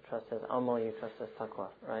you also trust his amal, you trust his taqwa,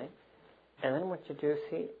 right? And then what you do,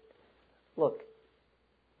 look,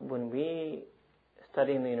 when we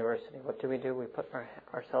study in the university, what do? We put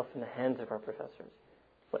ourselves in the hands of our professors.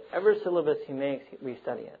 Whatever syllabus he makes, we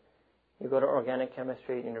study it. You go to organic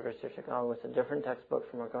chemistry at University of Chicago, it's a different textbook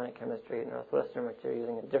from organic chemistry at Northwestern, which you're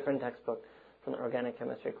using a different textbook from the organic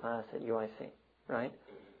chemistry class at UIC, right?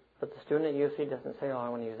 But the student at UC doesn't say, I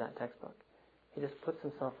want to use that textbook. He just puts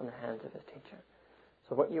himself in the hands of his teacher.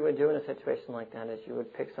 So what you would do in a situation like that is you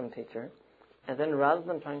would pick some teacher, and then rather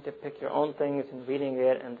than trying to pick your own things and reading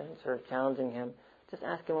it and then sort of challenging him, just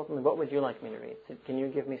ask him openly, what would you like me to read? Can you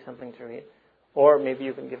give me something to read? Or maybe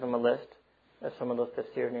you can give him a list of some of those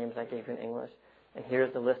tafsir names I gave you in English, and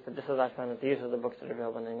here's the list, this is I found that these are the books that are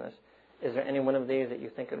available in English. Is there any one of these that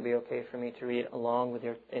you think it would be okay for me to read along with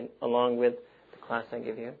the class I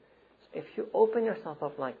give you? If you open yourself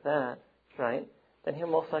up like that, right, then he'll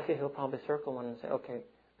probably circle one and say, okay,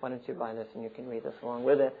 why don't you buy this and you can read this along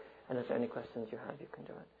with it, and if there are any questions you have, you can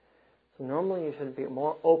do it. So normally you should be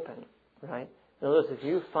more open, right? In other words, if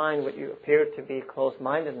you find what you appear to be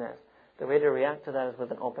closed-mindedness, the way to react to that is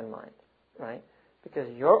with an open mind, right? Because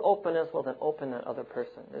your openness will then open that other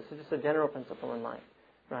person. This is just a general principle in life,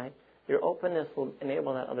 right? Your openness will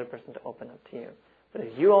enable that other person to open up to you. But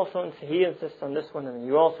if he insists on this one and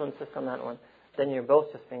you also insist on that one, then you're both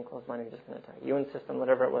just being closed-minded, you're just going to attack. You insist on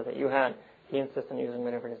whatever it was that you had, he insists on using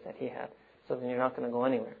whatever it is that he had. So then you're not going to go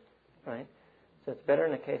anywhere, right? So it's better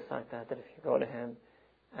in a case like that if you go to him,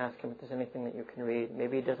 ask him if there's anything that you can read.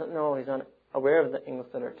 Maybe he doesn't know, he's not aware of the English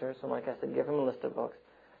literature, so like I said, give him a list of books.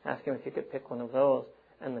 Ask him if you could pick one of those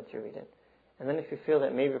and let you read it. And then if you feel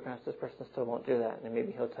that maybe perhaps this person still won't do that, and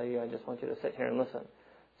maybe he'll tell you, I just want you to sit here and listen.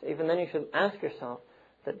 So even then you should ask yourself,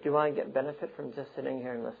 that do I get benefit from just sitting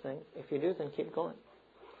here and listening? If you do, then keep going.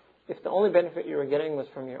 If the only benefit you were getting was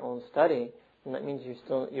from your own study, then that means you're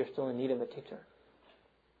still in need of a teacher.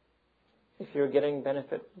 If you're getting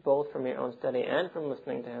benefit both from your own study and from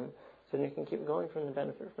listening to him, so then you can keep going from the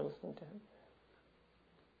benefit from listening to him.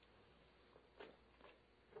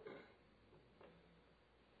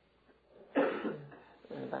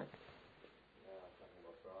 In the back. Talking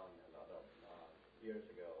about Quran and other years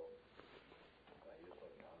ago, I used to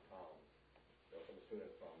in downtown. There were some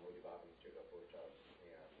students from Moody Bottom Institute approached us,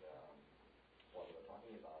 and while we were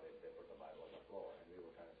talking about it, they put the Bible on the floor, and we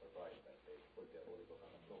were kind of surprised that they put their holy book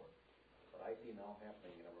on the floor. But I see now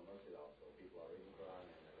happening in our masjid also. People are reading Quran,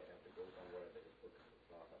 and they have to go somewhere, they just put it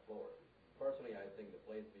on the floor. Personally, I think the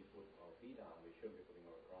place we put our feet on, we should be putting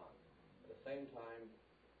our Quran. At the same time,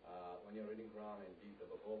 when you're reading Quran and leave the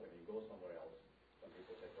book open, you go somewhere else. Some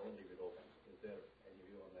people say, don't leave it open. Is there any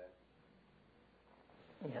view on that?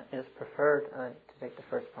 Yeah, it's preferred, to take the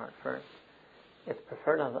first part first, it's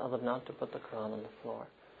preferred of Allah not to put the Quran on the floor.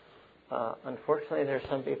 Unfortunately, there are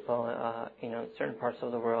some people, in certain parts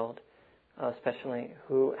of the world, especially,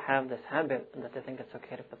 who have this habit that they think it's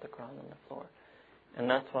okay to put the Quran on the floor. And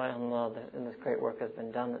that's why, Allah, this great work has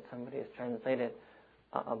been done, that somebody has translated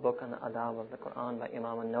a book on the adab of the Quran by Imam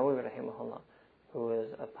al-Nawawi rahimahullah, who is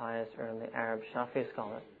a pious early Arab Shafi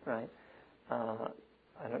scholar, right?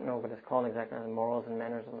 I don't know what it's called exactly, the morals and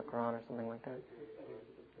manners of the Quran or something like that.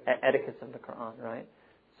 Etiquettes of the Quran, right?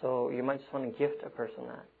 So you might just want to gift a person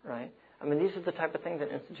that, right? I mean, these are the type of things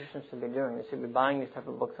that institutions should be doing. They should be buying these type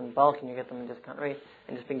of books in bulk, and you get them at discount rate,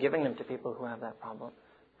 and just be giving them to people who have that problem,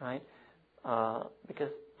 right? Because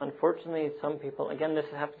unfortunately, some people, again, this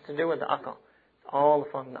happens to do with the aql. It's all the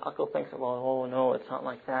fun. The aql thinks, well, oh no, it's not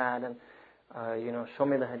like that, and show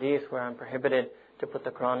me the hadith where I'm prohibited to put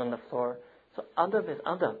the Quran on the floor. So adab is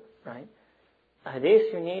adab, right? A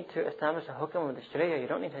hadith you need to establish a hukm of the sharia. You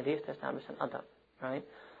don't need hadith to establish an adab, right?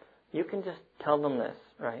 You can just tell them this,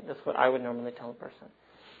 right? That's what I would normally tell a person.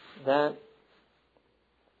 That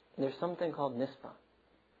there's something called nisbah,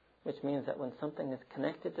 which means that when something is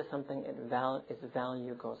connected to something, its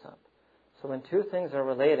value goes up. So when two things are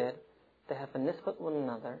related, they have a nisbah to one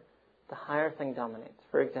another, the higher thing dominates.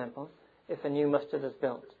 For example, if a new masjid is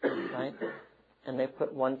built, right? And they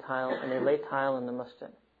put one tile, and they lay tile in the masjid,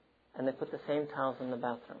 and they put the same tiles in the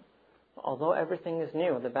bathroom. Although everything is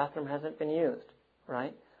new, the bathroom hasn't been used,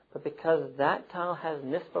 right? But because that tile has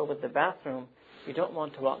nisbah with the bathroom, you don't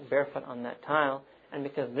want to walk barefoot on that tile. And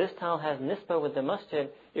because this tile has nisbah with the masjid,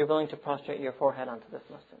 you're willing to prostrate your forehead onto this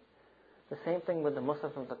masjid. The same thing with the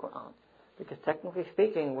mushaf of the Quran. Because technically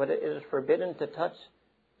speaking, what it is forbidden to touch,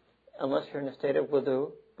 unless you're in a state of wudu,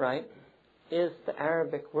 right, is the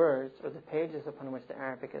Arabic words or the pages upon which the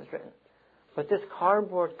Arabic is written. But this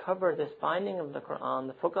cardboard cover, this binding of the Quran,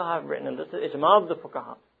 the fuqaha have written, and this is ijma of the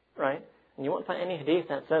fuqaha, right? And you won't find any hadith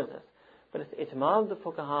that says this. But it's ijma of the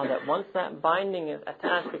fuqaha that once that binding is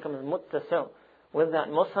attached, becomes muttasil with that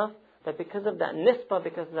mushaf, that because of that nisbah,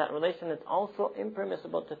 because of that relation, it's also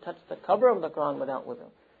impermissible to touch the cover of the Quran without wudu.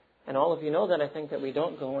 And all of you know that I think that we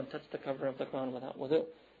don't go and touch the cover of the Quran without wudu.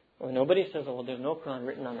 Well, nobody says, oh, well, there's no Quran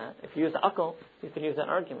written on that. If you use the aql, you could use that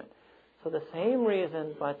argument. So the same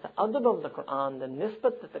reason, but the adab of the Quran, the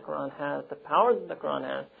nisbat that the Quran has, the power that the Quran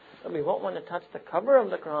has, that we won't want to touch the cover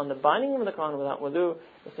of the Quran, the binding of the Quran without wudu,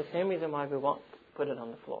 is the same reason why we won't put it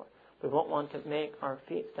on the floor. We won't want to make our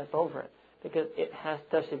feet step over it. Because it has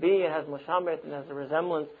tashbih, it has mushabah, it has a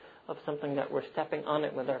resemblance of something that we're stepping on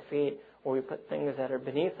it with our feet, or we put things that are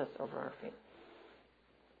beneath us over our feet.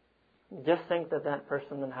 Just think that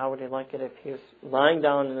person, then how would he like it if he was lying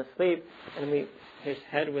down in his sleep and his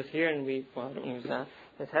head was here and don't use that.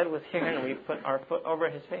 His head was here and we put our foot over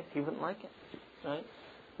his face. He wouldn't like it, right?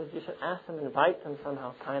 So you should ask him, invite him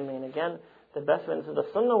somehow kindly. And again, the best way, this is the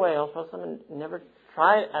sunnah way. Also, someone never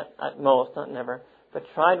tried at most, not never, but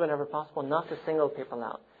tried whenever possible not to single people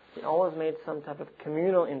out. He always made some type of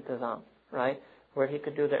communal intizam, right? Where he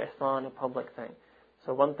could do the islah in a public thing.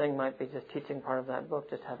 So one thing might be just teaching part of that book,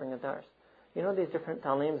 just having a dars. You know these different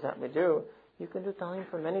ta'leems that we do, you can do ta'leem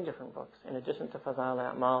for many different books. In addition to Fadail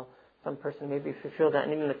al-A'mal, some person maybe if you feel that,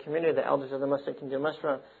 and even the community, the elders of the masjid can do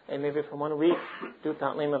mashra, and maybe for 1 week do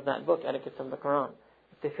ta'leem of that book, Etiquettes of the Quran.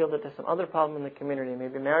 If they feel that there's some other problem in the community,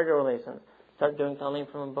 maybe marital relations, start doing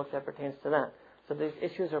ta'leem from a book that pertains to that. So these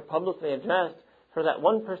issues are publicly addressed. For that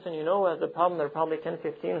one person you know has a problem, there are probably 10,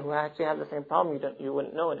 15 who actually have the same problem, you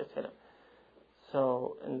wouldn't know it, just hit them.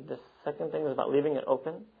 So, and the second thing is about leaving it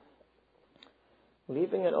open.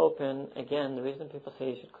 Leaving it open, again, the reason people say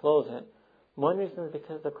you should close it, one reason is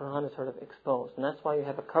because the Quran is sort of exposed. And that's why you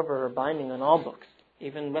have a cover or binding on all books.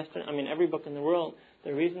 Even every book in the world,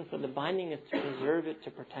 the reason for the binding is to preserve it,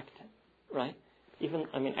 to protect it. Right?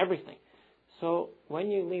 Everything. So,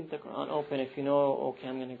 when you leave the Quran open, if you know, okay,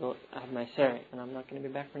 I'm going to go have my sari, and I'm not going to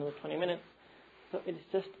be back for another 20 minutes, so it's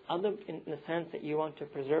just other in the sense that you want to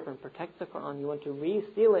preserve and protect the Quran. You want to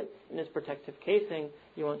reseal it in its protective casing.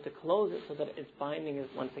 You want to close it so that its binding is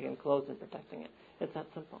once again closed and protecting it. It's that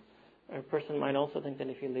simple. A person might also think that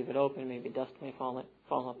if you leave it open, maybe dust may fall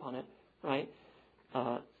upon it, right?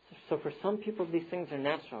 So for some people, these things are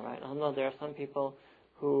natural, right? Although there are some people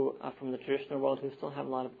who, from the traditional world, who still have a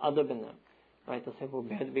lot of adab in them, right? They'll say, "Wo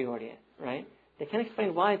bed bihoriye," right? They can't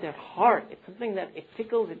explain why their heart. It's something that it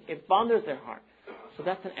tickles, it bothers their heart. So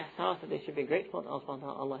that's an ihsas that they should be grateful that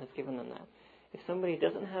Allah has given them that. If somebody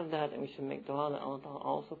doesn't have that, then we should make dua that Allah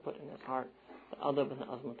also put in his heart the adab and the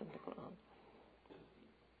azmat of the Quran.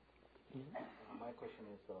 My question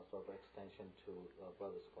is sort of extension to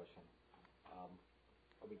brother's question.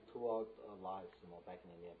 Throughout our lives, back in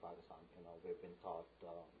India and Pakistan, we've been taught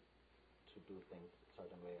to do things a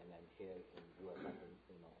certain way, and then here in U.S., I've been,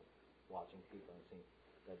 watching people and seeing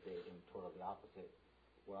that they're doing totally opposite.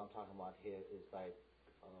 What I'm talking about here is like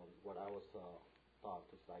what I was taught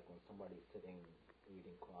is like when somebody's sitting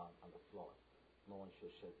reading Quran on the floor, no one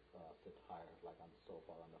should sit higher, like on the sofa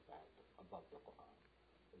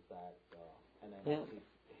that, and then Yeah. obviously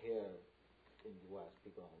here in the US,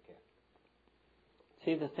 people don't care.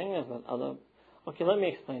 See, the thing is with adab, okay, let me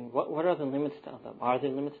explain. What are the limits to adab? Are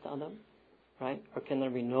there limits to adab? Right? Or can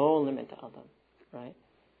there be no limit to adab? Right?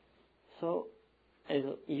 So,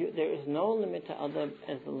 there is no limit to adab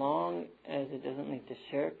as long as it doesn't lead to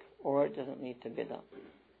shirk or it doesn't lead to bid'ah.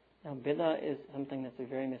 Now, bid'ah is something that's a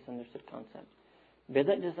very misunderstood concept.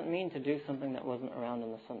 Bid'ah doesn't mean to do something that wasn't around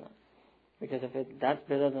in the sunnah. Because if that's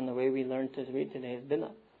bid'ah, then the way we learn to read today is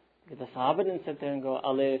bid'ah. Because the Sahaba didn't sit there and go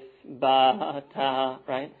alif, ba, ta,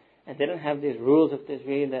 right? And they didn't have these rules of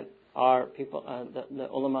tajweed that our people, the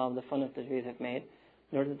ulama of the fun of tajweed have made.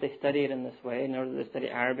 Nor did they study it in this way. Nor did they study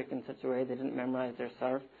Arabic in such a way. They didn't memorize their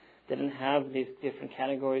sarf. They didn't have these different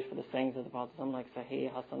categories for the sayings of the Prophet, like Sahih,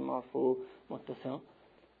 Hasan, Marfu, Muttasil.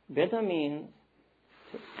 Bid'ah means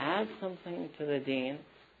to add something to the deen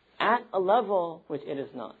at a level which it is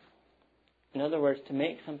not. In other words, to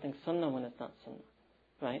make something sunnah when it's not sunnah.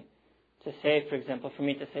 Right? To say, for example, for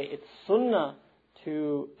me to say it's sunnah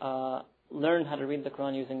to learn how to read the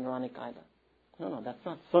Quran using Quranic qaida. No, that's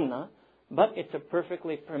not sunnah. But it's a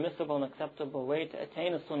perfectly permissible and acceptable way to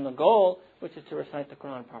attain a sunnah goal, which is to recite the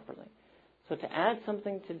Quran properly. So to add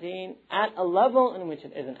something to deen at a level in which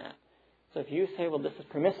it isn't at. So if you say, well, this is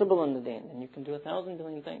permissible in the deen, then you can do 1,000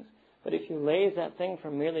 billion things. But if you raise that thing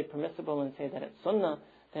from merely permissible and say that it's sunnah,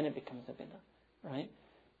 then it becomes a bid'ah. Right?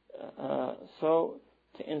 So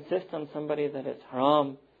to insist on somebody that it's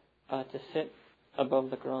haram to sit above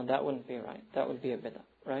the Quran, that wouldn't be right. That would be a bid'ah.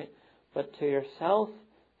 Right? But to yourself,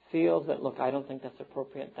 feels that, look, I don't think that's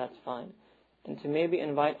appropriate, that's fine. And to maybe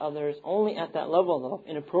invite others only at that level of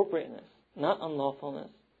inappropriateness, not unlawfulness,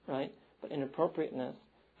 right? But inappropriateness,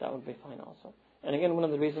 that would be fine also. And again, one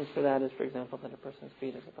of the reasons for that is, for example, that a person's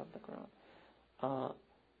feet is above the Quran.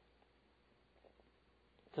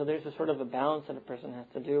 So there's a sort of a balance that a person has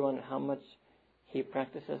to do on how much he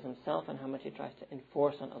practices himself and how much he tries to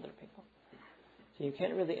enforce on other people. So you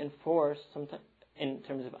can't really enforce sometimes. In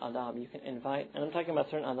terms of adab, you can invite, and I'm talking about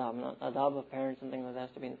certain adab, not adab of parents and things like that has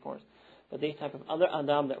to be enforced. But these type of other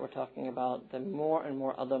adab that we're talking about, the more and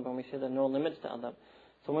more adab, when we say there are no limits to adab.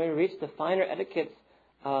 So when we reach the finer etiquettes,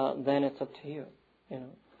 then it's up to you,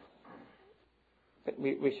 But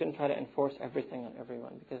we shouldn't try to enforce everything on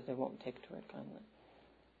everyone because they won't take to it kindly.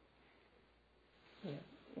 Yeah,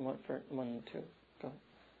 one and two. Go ahead.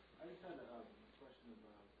 I just had a question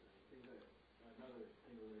about another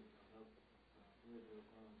thing related to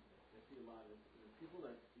I see a lot of people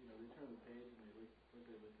that they turn the page and they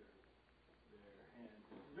look at it with their hands.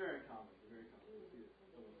 It's very common. We see it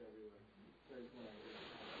almost everywhere. So I just want to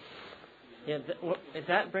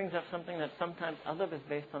that brings up something that sometimes adab is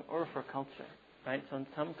based on urf or culture, right? So in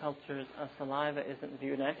some cultures, saliva isn't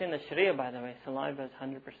viewed. And I think in the Sharia, by the way, saliva is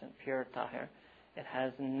 100% pure tahir. It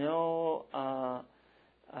has no,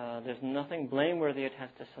 there's nothing blameworthy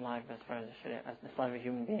attached to saliva as far as the Sharia, as the saliva of a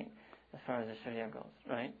human being, as far as the Sharia goes,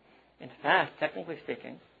 right? In fact, technically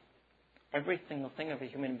speaking, every single thing of a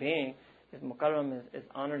human being is mukarram, is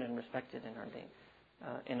honored and respected in our deen,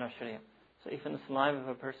 in our Sharia. So even the saliva of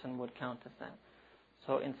a person would count as that.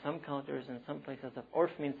 So in some cultures, in some places, the urf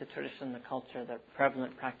means the tradition, the culture, the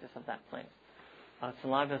prevalent practice of that place.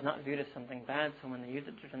 Saliva is not viewed as something bad, so when they use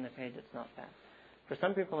it to turn the page, it's not bad. For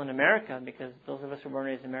some people in America, because those of us who were born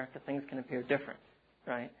and raised in America, things can appear different,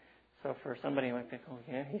 right? So for somebody who might think,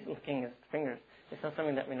 he's licking his fingers. It's not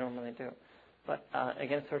something that we normally do. But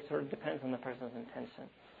again, it sort of depends on the person's intention.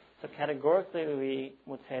 So categorically, we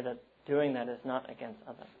would say that doing that is not against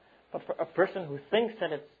others. But for a person who thinks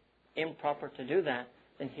that it's improper to do that,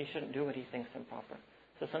 then he shouldn't do what he thinks improper.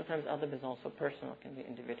 So sometimes adab is also personal, can be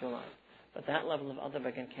individualized. But that level of adab,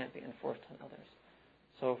 again, can't be enforced on others.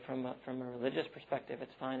 So from a religious perspective,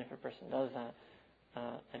 it's fine if a person does that,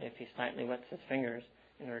 and if he slightly wets his fingers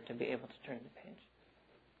in order to be able to turn the page.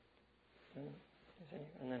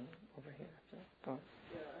 And then over here. So, go on.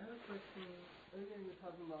 Yeah, I have a question. Earlier you were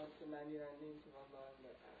talking about the 99 names of Allah and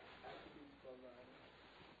the attributes of Allah.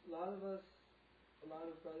 A lot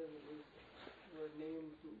of brothers were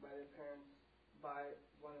named by their parents by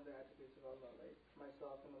one of the attributes of Allah, like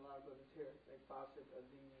myself and a lot of brothers here, like Basit,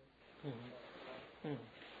 Aziz.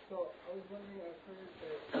 So I was wondering, I've heard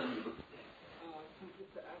that since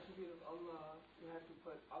it's the attribute of Allah, you have to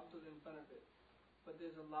put Abdul in front of it. But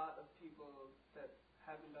there's a lot of people that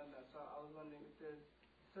haven't done that. So I was wondering if there's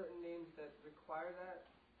certain names that require that,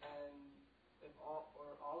 and if all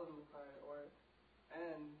of them require it,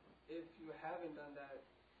 and if you haven't done that,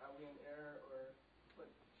 are we in error, or what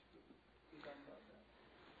should be done about that?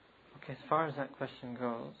 Okay, as far as that question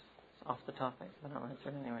goes, it's off the topic, but I'll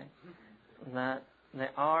answer it anyway. That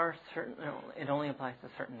There are certain, it only applies to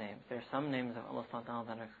certain names. There are some names of Allah subhanahu wa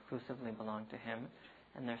ta'ala that exclusively belong to Him,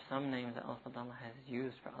 and there are some names that Allah subhanahu wa ta'ala has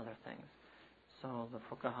used for other things. So the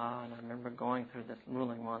fuqaha, and I remember going through this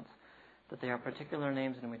ruling once, that there are particular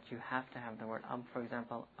names in which you have to have the word Ab, for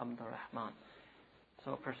example, Abdur Rahman.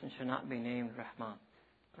 So a person should not be named Rahman,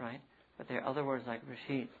 right? But there are other words like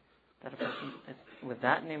Rashid, that a person, with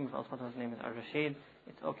that name, if Allah subhanahu wa ta'ala's name is Ar-Rashid,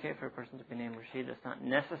 it's okay for a person to be named Rashid. It's not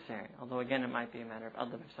necessary, although again it might be a matter of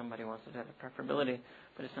adab if somebody wants to do the preferability,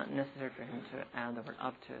 but it's not necessary for him to add the word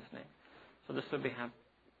Ab to his name. So this would have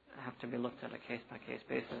to be looked at a case-by-case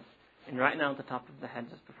basis. And right now at the top of the head,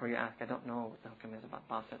 just before you ask, I don't know what the hukum is about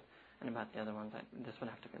Basit and about the other ones. This would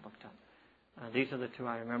have to be looked at. These are the two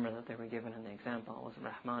I remember that they were given in the example. It was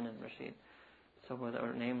Rahman and Rashid. So with a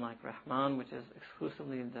name like Rahman, which is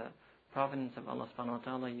exclusively the providence of Allah subhanahu wa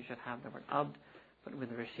ta'ala, you should have the word Abd. But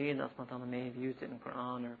with Rashid, Allah subhanahu wa ta'ala may have used it in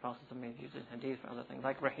Quran, or Prophet may have used it in Hadith for other things.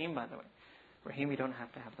 Like Rahim, by the way. Rahim, you don't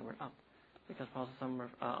have to have the word Abd. Because Prophet Allah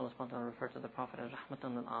subhanahu wa ta'ala referred to the Prophet as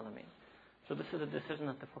Rahmatan lil Alameen. So this is a decision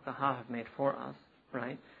that the fuqaha have made for us,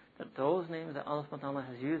 right? That those names that Allah subhanahu wa ta'ala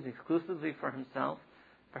has used exclusively for Himself,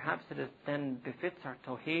 perhaps it is then befits our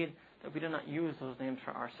tawheed that we do not use those names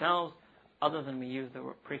for ourselves, other than we use the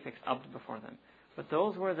prefix Abd before them. But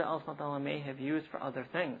those words that Allah subhanahu wa ta'ala may have used for other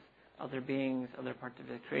things, other beings, other parts of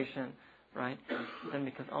the creation, right? Then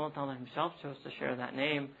because Allah ta'ala Himself chose to share that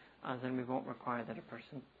name, then we won't require that a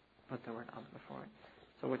person put the word Abd before it.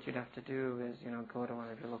 So what you'd have to do is, go to one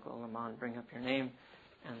of your local ulama and bring up your name,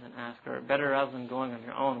 and then ask, or better rather than going on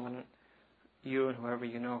your own, when you and whoever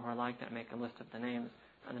you know who are like that make a list of the names,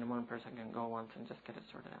 and then one person can go once and just get it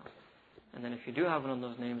sorted out. And then if you do have one of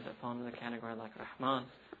those names that fall into the category like Rahman,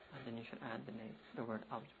 then you should add the word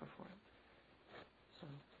Abd before it. So.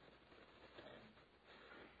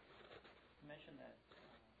 You mentioned that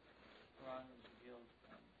Quran was revealed,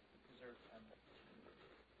 preserved from the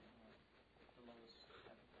lowest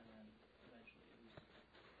heaven, and then eventually it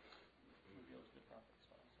was revealed to the Prophet.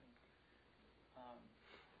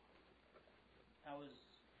 I was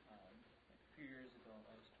a few years ago.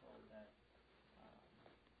 I was told that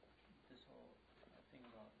this whole thing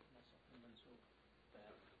about Nasakh and Mansukh,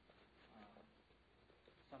 that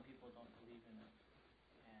some people don't believe in it,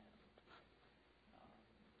 and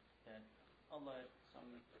that Allah,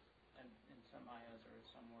 in some ayahs or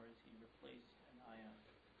some words, He replaced an ayah,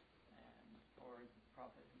 or the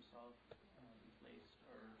Prophet himself replaced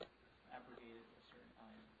or abrogated a certain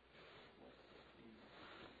ayah.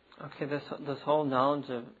 Okay, this whole knowledge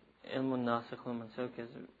of ilmun nasikh wal mansukh is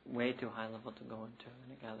way too high level to go into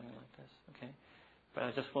in a gathering like this. Okay, but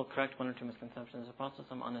I just will correct one or two misconceptions. The Prophet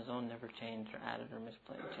on his own never changed or added or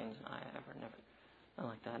changed an ayah ever, never. Not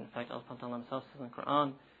like that. In fact, Allah Himself says in the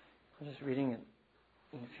Quran. I was just reading it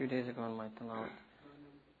a few days ago in my tilawat.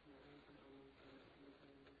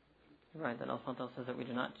 Right, that Allah says that we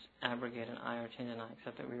do not abrogate an ayah or change an ayah,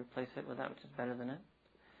 except that we replace it with that which is better than it.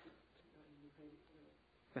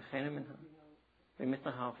 With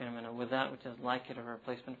that which is like it, or a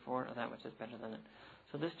replacement for it, or that which is better than it.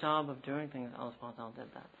 So this job of doing things, Allah subhanahu wa ta'ala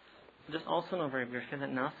did that. Just also know very briefly that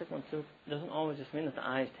Nasikh Mansukh doesn't always just mean that the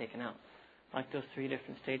eye is taken out. Like those 3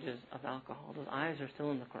 different stages of alcohol, those ayahs are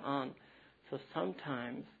still in the Quran. So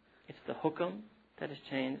sometimes it's the hukum that is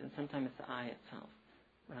changed, and sometimes it's the ayah itself,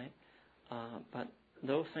 right? But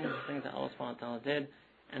those things are things that Allah subhanahu wa ta'ala did,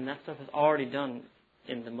 and that stuff is already done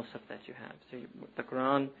in the Musaf that you have. So the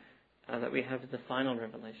Quran that we have is the final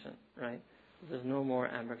revelation, right? There's no more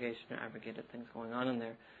abrogation or abrogated things going on in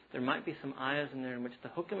there. There might be some ayahs in there in which the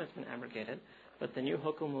hukum has been abrogated, but the new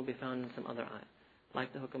hukum will be found in some other ayah.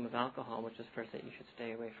 Like the hukum of alcohol, which is first that you should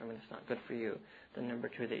stay away from it, it's not good for you. Then number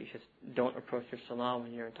 2, that you don't approach your salah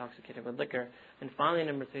when you're intoxicated with liquor. And finally,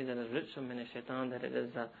 number 3, that is rijsun min shaitan, that it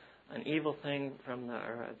is an evil thing or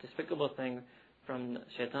a despicable thing from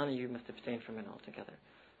shaitan, you must abstain from it altogether.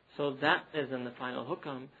 So that is in the final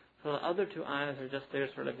hukam. So the other 2 ayahs are just there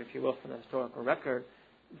sort of, if you will, for the historical record,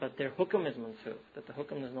 but their hukam is mansukh, that the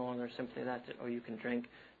hukam is no longer simply that, you can drink,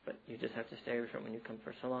 but you just have to stay away from it when you come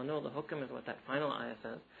for salah. No, the hukam is what that final ayah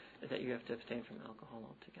says, is that you have to abstain from alcohol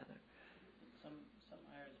altogether. Some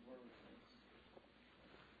ayahs were replaced.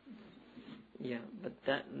 Yeah, but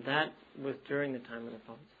that was during the time of the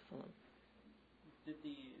Prophet. Did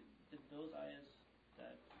those ayahs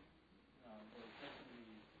that were replacing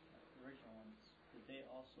the original ones, did they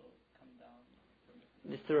also come down from it?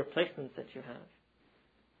 It's the replacements that you have.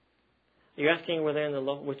 You're asking were they in the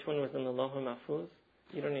which one was in the Lawh Mahfuz?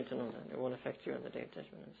 You don't need to know that. It won't affect you on the Day of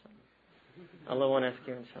Judgment, inshallah. Allah won't ask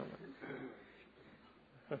you, inshallah.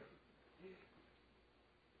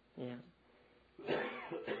 Yeah. I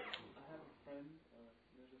have a friend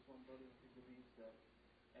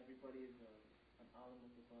everybody is an alim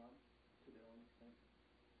of the Quran to their own extent.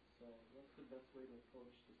 So what's the best way to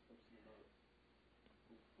approach this person about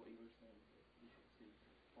what you were saying that you should see?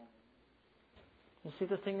 You see,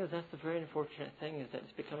 the thing is, that's the very unfortunate thing, is that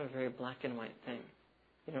it's become a very black and white thing.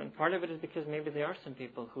 And part of it is because maybe there are some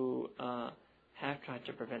people who have tried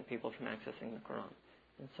to prevent people from accessing the Quran.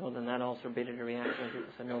 And so then that also created a reaction.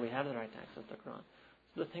 People said, no, we have the right to access the Quran.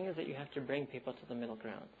 So the thing is that you have to bring people to the middle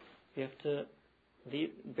ground. You have to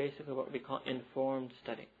lead basically what we call informed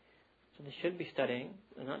study. So they should be studying,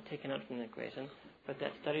 they're not taken out from the equation, but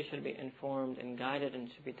that study should be informed and guided and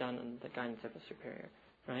should be done under the guidance of a superior,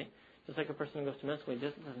 right? Just like a person who goes to med school, he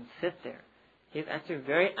just doesn't sit there. He's actually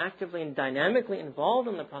very actively and dynamically involved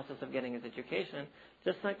in the process of getting his education.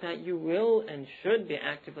 Just like that, you will and should be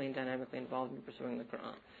actively and dynamically involved in pursuing the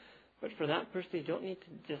Quran. But for that person, you don't need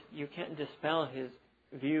to you can't dispel his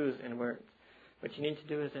views in words. What you need to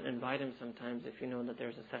do is invite him sometimes if you know that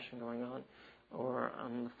there's a session going on, or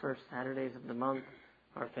on the first Saturdays of the month,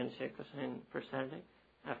 our friend Sheikh was saying first Saturday,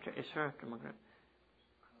 after Isha, after Maghrib.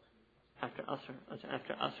 After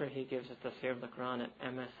Asr, he gives us the Tafsir of the Quran at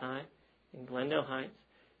MSI in Glendale Heights.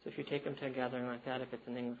 So if you take him to a gathering like that, if it's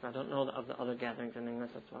in English, I don't know of the other gatherings in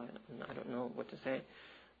English, that's why I don't know what to say.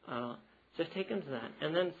 Just take him to that.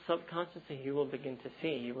 And then subconsciously he will begin to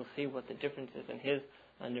see. He will see what the difference is in his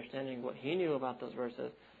understanding, what he knew about those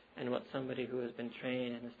verses, and what somebody who has been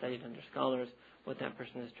trained and has studied under scholars, what that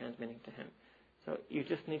person is transmitting to him. So you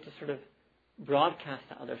just need to sort of broadcast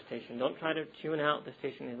the other station. Don't try to tune out the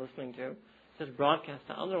station he's listening to. Just broadcast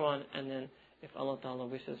the other one, and then if Allah Ta'ala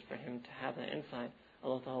wishes for him to have that insight,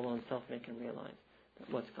 Allah Ta'ala will himself make him realize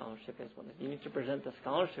what scholarship is. You need to present the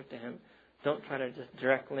scholarship to him. Don't try to just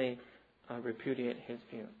directly repudiate his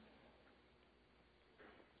view.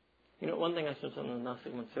 One thing I said on the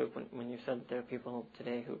Nasik Mansuk, when you said there are people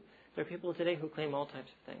today who claim all types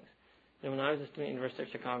of things. When I was a student at the University of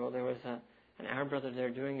Chicago, there was an Arab brother there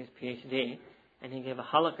doing his PhD, and he gave a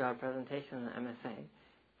halaqah presentation in the MSA.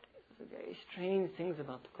 Very strange things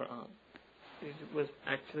about the Quran. It was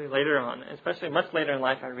actually later on, especially much later in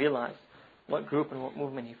life, I realized what group and what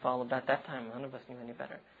movement he followed. At that time, none of us knew any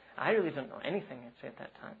better. I really didn't know anything actually at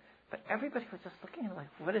that time. But everybody was just looking at it like,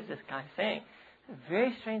 what is this guy saying?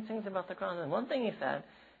 Very strange things about the Quran. And one thing he said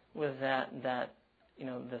was that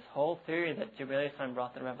this whole theory that Jibreel Islam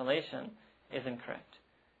brought the revelation is incorrect.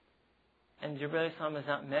 And Jibreel Islam is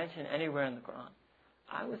not mentioned anywhere in the Quran.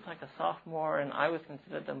 I was like a sophomore, and I was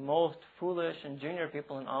considered the most foolish and junior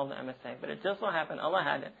people in all of the MSA. But it just so happened, Allah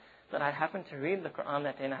had it, that I happened to read the Quran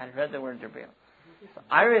that day, and I had read the word Jibreel. So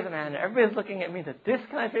I raised my hand, and everybody's looking at me, that this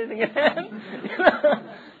guy's raising his hand.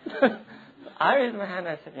 I raised my hand,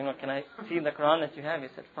 and I said, can I see the Quran that you have? He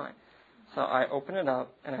said, fine. So I opened it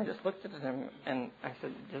up, and I just looked at him, and I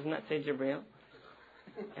said, doesn't that say Jibreel?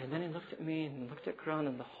 And then he looked at me and looked at Quran,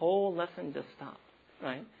 and the whole lesson just stopped,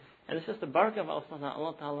 right? And it's just the barakah of Allah.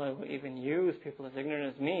 Allah Ta'ala will even use people as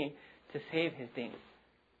ignorant as me to save His deen.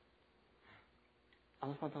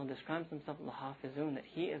 Allah Ta'ala describes Himself, al-Hafizun, that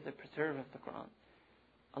He is the preserver of the Quran.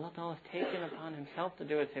 Allah Ta'ala has taken upon Himself to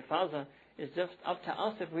do His hifaza. It's just up to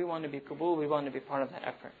us if we want to be qabul, we want to be part of that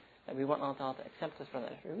effort. That we want Allah Ta'ala to accept us for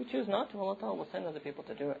that effort. If we choose not to, Allah Ta'ala will send other people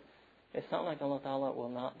to do it. It's not like Allah Ta'ala will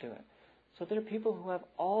not do it. So there are people who have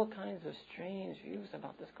all kinds of strange views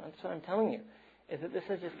about this Quran. That's what I'm telling you. Is that this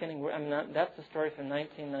is just getting worse. That's the story from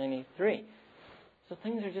 1993. So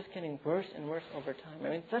things are just getting worse and worse over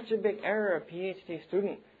time. Such a big error, a PhD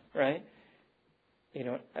student, right?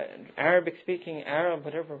 Arabic-speaking, Arab,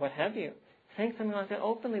 whatever, what have you, saying something like that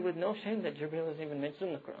openly with no shame that Jibreel is even mentioned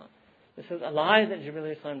in the Quran. This is a lie that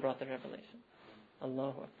Jibreel Islam brought the revelation.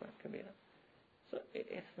 Allahu Akbar Kabira. So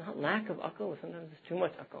it's not lack of akal, sometimes it's too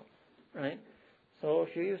much akal, right? So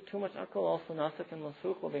if you use too much akal, also nasik and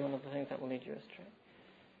masukh will be one of the things that will lead you astray.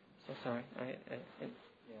 So sorry.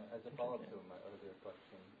 As a follow-up to my earlier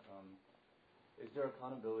question, is there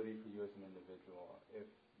accountability for you as an individual if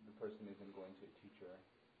the person isn't going to a teacher?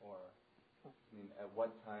 Or, at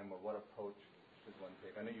what time or what approach should one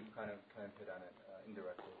take? I know you've kind of hit on it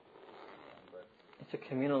indirectly. But it's a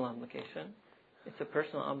communal obligation. It's a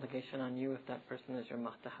personal obligation on you if that person is your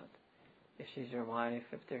mahtahat. If she's your wife,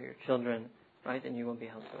 if they're your children, right, then you will be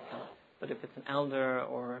held to account. But if it's an elder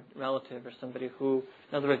or a relative or somebody who,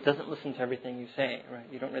 in other words, doesn't listen to everything you say, right,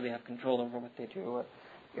 you don't really have control over what they do, or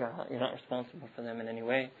you're not responsible for them in any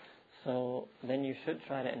way, so then you should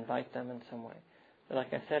try to invite them in some way. But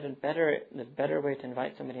like I said, the better way to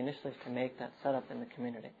invite somebody initially is to make that setup in the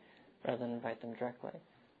community, rather than invite them directly.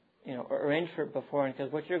 Or arrange for it before,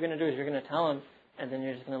 because what you're going to do is you're going to tell him, and then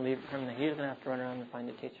you're just going to leave it for him, and he's going to have to run around and find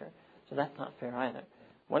a teacher. So that's not fair either.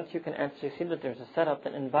 Once you can actually see that there's a setup,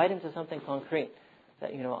 then invite him to something concrete.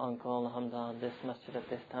 That, Uncle Hamza, this masjid at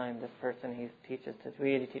this time, this person, he teaches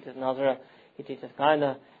Tajweed, he teaches Nazra, he teaches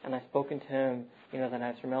Qaida, and I've spoken to him, that I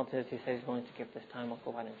have some relatives, he says he's willing to give this time,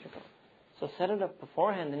 Uncle, why don't you go? So set it up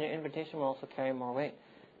beforehand, then your invitation will also carry more weight.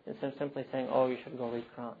 Instead of simply saying, oh, you should go read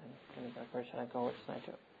Quran, and where should I go, what should I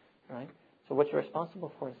do? Right? So what you're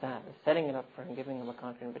responsible for is setting it up for him, giving him a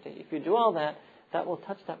concrete invitation. If you do all that, that will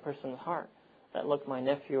touch that person's heart. That, look, my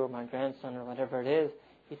nephew or my grandson or whatever it is,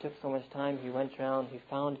 he took so much time, he went around, he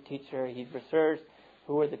found a teacher, he researched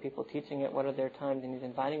who are the people teaching it, what are their times, and he's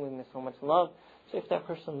inviting them with so much love. So if that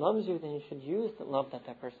person loves you, then you should use the love that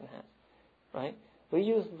that person has. Right? We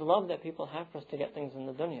use the love that people have for us to get things in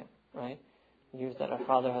the dunya. Right? We use that our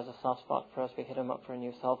father has a soft spot for us, we hit him up for a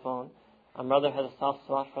new cell phone. Our mother has a soft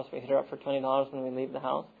spot for us, we hit her up for $20 when we leave the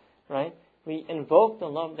house. Right? We invoke the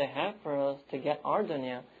love they have for us to get our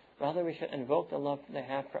dunya. Rather, we should invoke the love they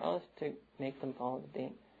have for us to make them follow the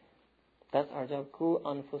deen. That's our job. Ku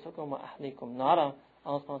anfusakum wa ahlikum nara.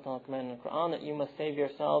 Allah subhanahu wa ta'ala commanded in the Quran that you must save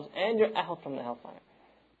yourselves and your ahl from the hellfire.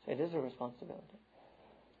 So it is a responsibility.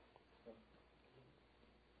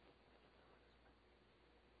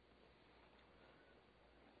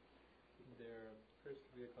 There appears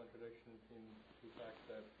to be a contradiction between the fact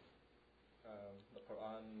that the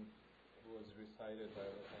Quran was recited by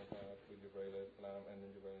Allah subhanahu wa ta'ala to Jibreel alayhi salam, and then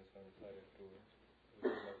Jibreel alayhi salam recited to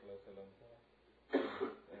Rasulullah sallallahu alayhi wa sallam,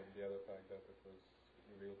 and the other fact that it was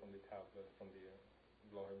revealed from the tablet, from the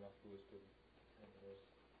Lawh al-Mahfuz to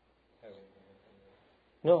heaven.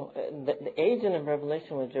 No, the agent of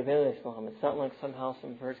revelation was Jibreel alayhi salam. It's not like somehow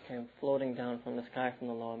some verse came floating down from the sky from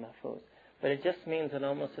the Lawh al-Mahfuz. But it just means that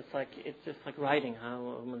almost it's just like writing,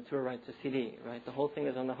 how Mansoor writes a CD, right? The whole thing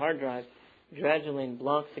is on the hard drive. Gradually in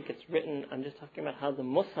blocks it gets written. I'm just talking about how the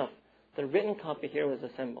Mus'haf, the written copy here, was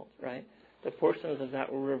assembled, right? The portions of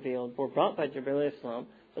that were revealed, were brought by Jibreel alayhi salam,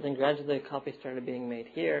 but then gradually a copy started being made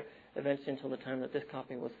here, eventually until the time that this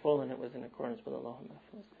copy was full and it was in accordance with the Lawh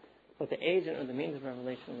al-Mahfuz. But the agent or the means of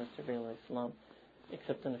revelation was Jibreel alayhi salam,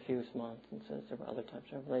 except in a few small instances there were other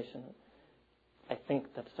types of revelation. I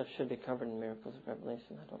think that stuff should be covered in Miracles of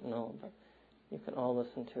Revelation. I don't know, but you can all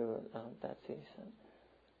listen to that CD set.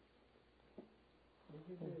 Is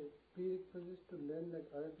it a prerequisite to learn like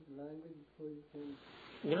Arabic language before you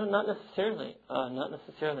can? Not necessarily. Not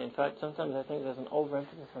necessarily. In fact, sometimes I think there's an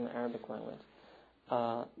overemphasis on the Arabic language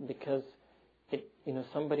because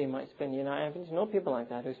somebody might spend. I know people like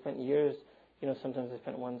that who spent years. Sometimes they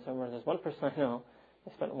spent one summer. There's one person I know.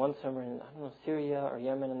 They spent one summer in Syria or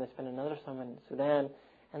Yemen, and they spent another summer in Sudan,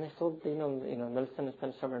 and they still another summer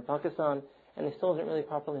spent a summer in Pakistan, and they still didn't really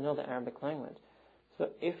properly know the Arabic language. So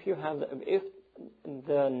if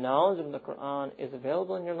the knowledge of the Quran is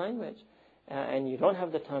available in your language, and you don't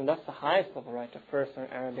have the time, that's the highest level, right? To first learn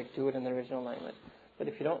Arabic, do it in the original language. But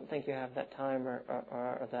if you don't think you have that time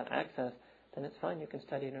or that access, then it's fine. You can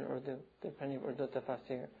study it in Urdu. There are plenty of Urdu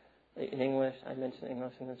tafsir. In English, I mentioned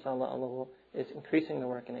English, and inshallah Allah is increasing the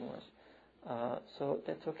work in English. So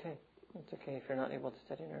that's okay. It's okay if you're not able to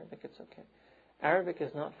study in Arabic. It's okay. Arabic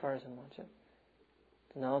is not farz and wajib.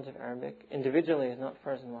 The knowledge of Arabic individually is not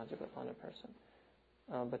farz and wajib upon a person.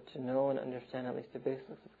 But to know and understand at least the basics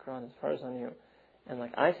of the Quran is farz on you. And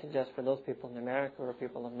like I suggest for those people in America who are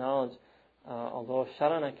people of knowledge, although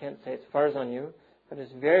Sharan I can't say it's farz on you, but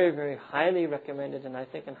it's very, very highly recommended and I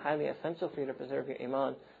think and highly essential for you to preserve your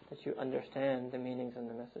iman, that you understand the meanings and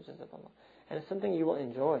the messages of Allah. And it's something you will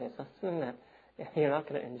enjoy. It's not something that you're not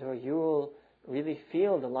going to enjoy. You will really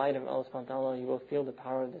feel the light of Allah subhanahu wa ta'ala. You will feel the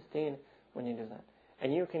power of this deen when you do that.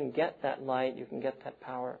 And you can get that light, you can get that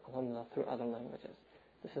power, alhamdulillah, through other languages.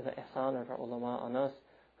 This is the ihsan of our ulama on us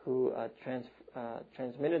who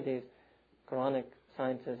transmitted these Quranic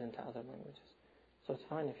sciences into other languages. So it's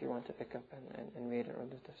fine if you want to pick up and read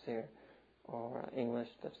Urdu tafsir or English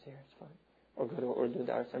tafsir, it's fine. Or go to Urdu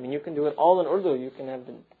dars. You can do it all in Urdu. You can have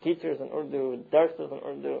the teachers in Urdu, darses in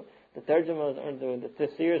Urdu, the tarjumas in Urdu, the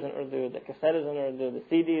tafsirs in Urdu, the cassettes in Urdu,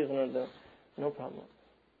 the CDs in Urdu. No problem.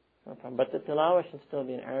 No problem. But the tilawah should still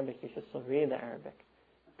be in Arabic. You should still read the Arabic.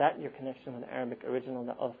 That your connection with the Arabic original,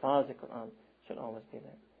 the alfaz of Quran, should always be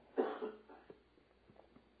there.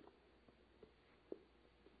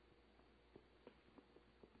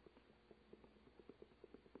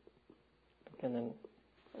 And then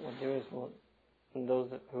what we'll do is those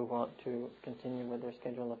who want to continue with their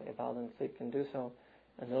schedule of ibadah and sleep can do so,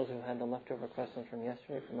 and those who had the leftover questions from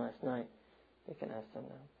yesterday, from last night, they can ask them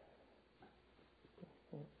now.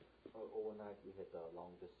 Overnight we had a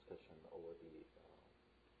long discussion over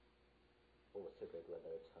cigarette,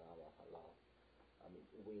 whether it's haram or halal.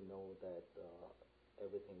 We know that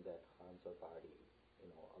everything that harms our body,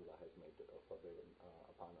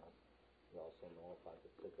 upon us. We also know by the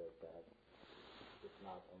cigarette that it's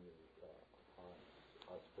not only upon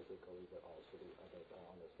us physically, but also the others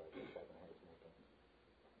around us, like the secondhand smoking,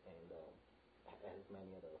 and has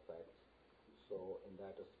many other effects. So in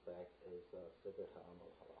that aspect, is cigarette haram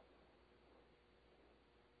or halal?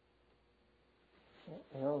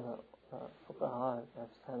 You know, the fuqaha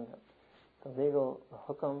have said that the legal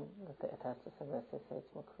hukam that they attach to cigarettes, they say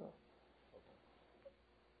it's makruh.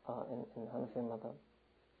 In Hanafi madhab,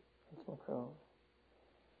 it's makruh.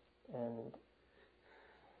 And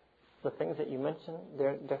the things that you mentioned,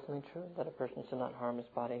 they're definitely true, that a person should not harm his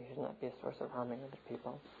body, he should not be a source of harming other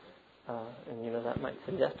people. And that might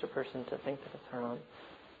suggest a person to think that it's haram.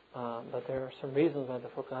 But there are some reasons why the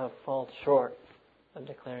fuqaha have fallen short of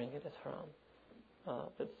declaring it as haram.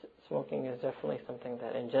 But smoking is definitely something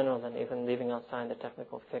that, in general, and even leaving outside the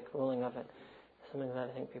technical fiqh ruling of it, is something that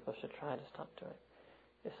I think people should try to stop doing.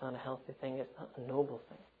 It's not a healthy thing, it's not a noble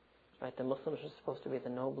thing. Right? The Muslims are supposed to be the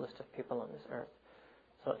noblest of people on this earth.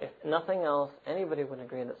 So if nothing else, anybody would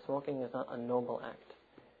agree that smoking is not a noble act.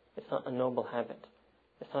 It's not a noble habit.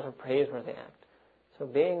 It's not a praiseworthy act. So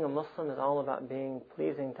being a Muslim is all about being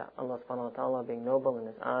pleasing to Allah subhanahu wa ta'ala, being noble in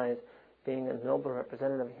His eyes, being a noble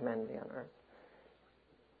representative of humanity on earth.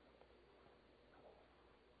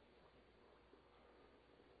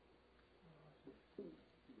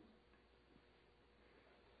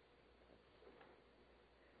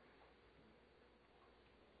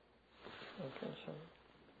 Okay, sure.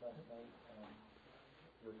 Last night,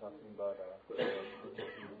 you were talking about the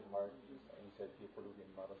heart, and you said people who get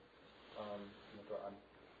marad in the Quran.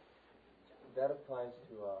 That applies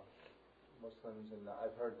to Muslims, and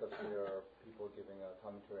I've heard that there are people giving a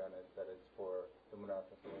commentary on it that it's for the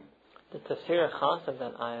munafiqun. The tafsir khas of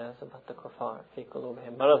that ayah is about the kuffar, fi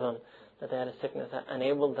qulubihim maradun, that they had a sickness that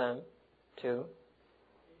enabled them to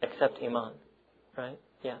accept iman. Right?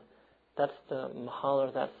 Yeah. That's the mahal,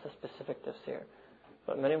 or that's the specific tafsir.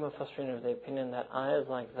 But many mufassirin are of the opinion that ayahs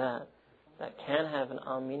like that can have an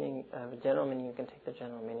meaning, a general meaning, you can take the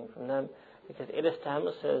general meaning from them, because it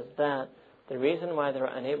establishes that the reason why they were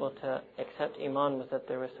unable to accept iman was that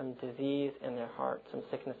there was some disease in their heart, some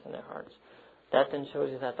sickness in their hearts. That then shows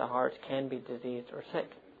you that the hearts can be diseased or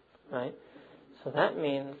sick, right? So that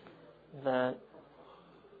means that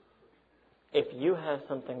if you have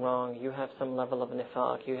something wrong, you have some level of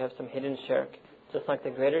nifaq, you have some hidden shirk, just like the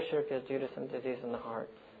greater shirk is due to some disease in the heart,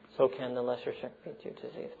 so can the lesser shirk be due to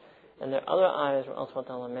disease. And there are other ayahs where Allah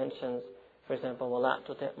SWT mentions, for example, وَلَا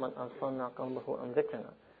تُطِعْ مَنْ أَغْفَلْنَا قَلْبَهُ عَنْ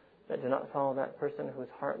ذِكْرِنَا, that do not follow that person whose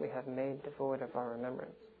heart we have made devoid of our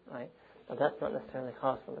remembrance, right? Now that's not necessarily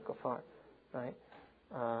khas for the kuffar, right?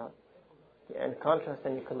 In contrast,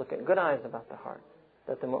 then you could look at good ayahs about the heart,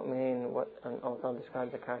 that the mu'mineen, and Allah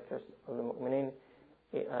describes the characters of the mu'mineen,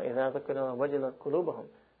 إِذَا ذُكِرَ وَجِلَتْ قُلُوبُهُم,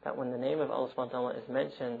 that when the name of Allah subhanahu wa ta'ala is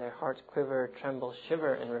mentioned, their hearts quiver, tremble,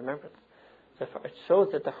 shiver in remembrance. So it shows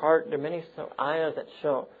that the heart, there are many ayahs that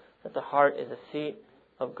show that the heart is a seat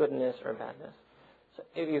of goodness or badness. So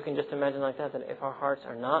if you can just imagine like that if our hearts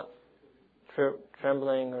are not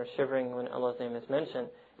trembling or shivering when Allah's name is mentioned,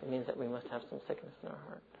 it means that we must have some sickness in our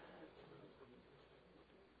heart.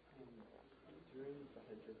 During the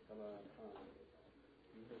Hajj Salah,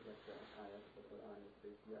 you heard like the ayah of the Quran that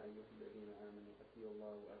says, يَا أَيُّهَا الَّذِينَ آمَنُوا أَطِيعُوا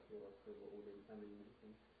اللَّهَ وَأَطِيعُوا الرَّسُولَ وَأُولِي الْأَمْرِ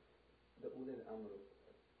مِنكُمْ. The Uli al-Amr,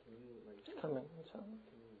 can you like... It's coming, inshallah.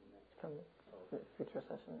 It's coming. Oh. Future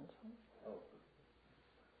session, inshallah. Oh.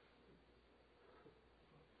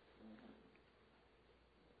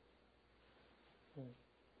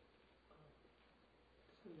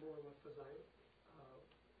 This is more about Fazail.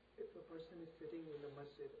 If a person is sitting in the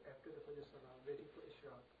masjid after the Fajr Salah waiting for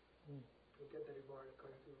Ishraq to get the reward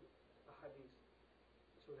according to a hadith,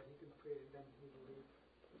 so that he can pray and then he will leave.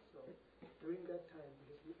 So during that time,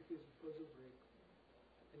 if his wuzu breaks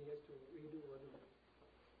and he has to redo wuzu,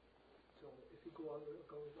 so if he goes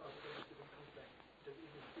out of the masjid and comes back, does he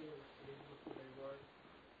still leave the reward?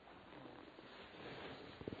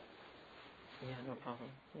 Yeah, no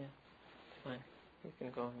problem. Yeah, it's fine. You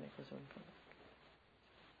can go and make wuzu and come back.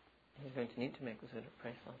 He's going to need to make wuzu to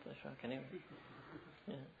pray Salat al-Ishraq anyway.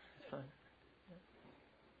 Yeah, it's fine. Yeah.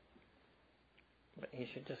 But he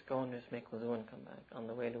should just go and just make wuzu and come back. On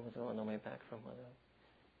the way to wuzu, on the way back from wuzu.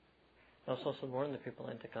 I also warn the people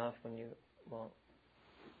in Itikaf when you,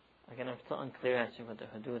 again, I'm still unclear actually what the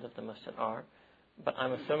hudud of the masjid are, but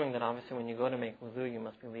I'm assuming that obviously when you go to make wuzu, you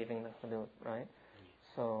must be leaving the hudud, right?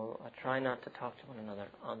 So try not to talk to one another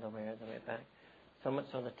on the way or the way back. So much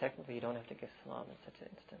so that technically you don't have to give salam in such an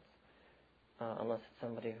instance. Unless it's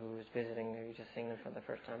somebody who's visiting or you're just seeing them for the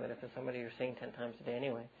first time. But if it's somebody you're seeing 10 times a day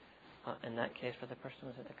anyway, in that case for the person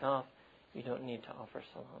who's at the itikaf, you don't need to offer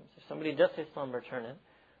salams. If somebody does say salam, return it,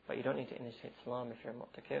 but you don't need to initiate salam if you're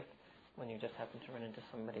mu'takif, when you just happen to run into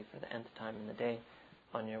somebody for the nth time in the day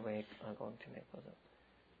on your way going to make wudu.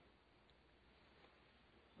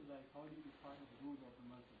 So like, how do you define the hudud of the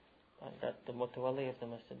masjid? That the mutawalli of the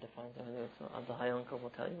masjid defines the hudud. So the high uncle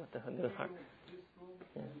will tell you what the hudud are. This room,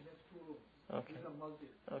 Yeah. and just 2 rooms. Okay. This is a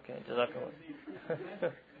masjid. Okay, Jazakallah. Who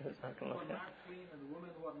Jazakallah. are not clean and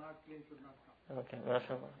women who are not clean should not come. Okay,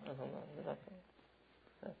 mashallah. Alhamdulillah. Jazakallah.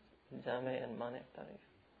 That's Jami and Mani' Tarif.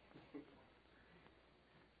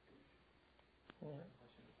 Yeah.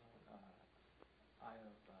 Question about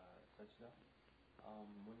ayah of sajda.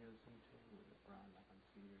 When you're listening to the Quran, like on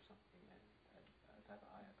CD or something, and a type of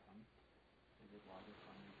ayah comes, is it wajib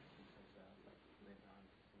for me to see sajda like later on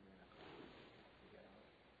when you're in a class to get out?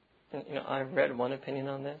 You know, I've read one opinion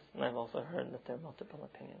on this, and I've also heard that there are multiple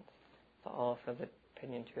opinions. So I'll offer the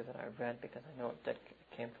opinion too that I've read because I know that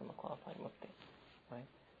came from a qualified mufti, right?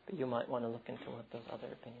 But you might want to look into what those other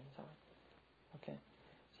opinions are. Okay?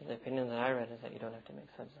 So the opinion that I read is that you don't have to make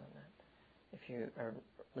sajda on that. If you are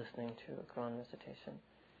listening to a Quran recitation,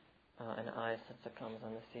 an ayah sajda comes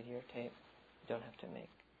on the CD or tape, you don't have to make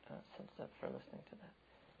sajda for listening to that.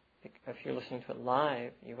 If you're listening to it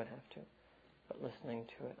live, you would have to. But listening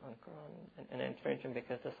to it on Quran, and it's very interesting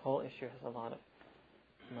because this whole issue has a lot of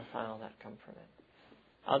masail that come from it.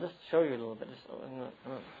 I'll just show you a little bit,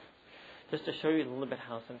 just to show you a little bit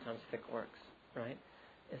how sometimes fiqh works, right?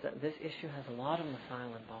 Is that this issue has a lot of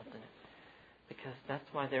masail involved in it. Because that's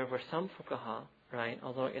why there were some fuqaha, right,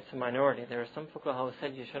 although it's a minority, there are some fuqaha who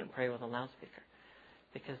said you shouldn't pray with a loudspeaker.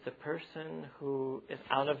 Because the person who is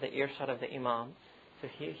out of the earshot of the imam, so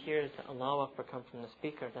he hears the Allahu Akbar come from the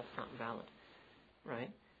speaker, that's not valid.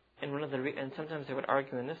 Right? And and sometimes they would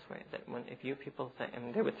argue in this way, that if you people say,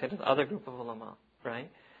 and they would say to the other group of ulama, right?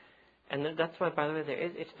 And that's why, by the way, there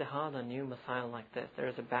is ijtihad on new masail like this. There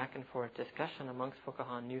is a back and forth discussion amongst fuqaha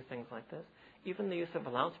on new things like this. Even the use of a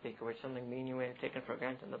loudspeaker, which is something me and you may have taken for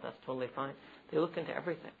granted, that's totally fine. They look into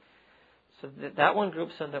everything. So that one group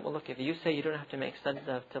said that, well, look, if you say you don't have to make sajda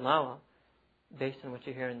of tilawa based on what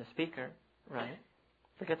you hear in the speaker, right?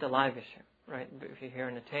 Forget the live issue, right? But if you hear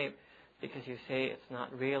in the tape, because you say it's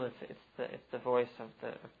not real, it's the voice of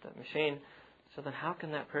the machine. So then how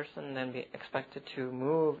can that person then be expected to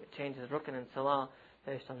move, change his rukn and salah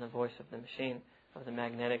based on the voice of the machine, of the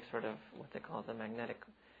magnetic sort of, what they call the magnetic,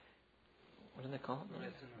 what do they call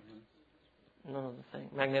it? No, the thing.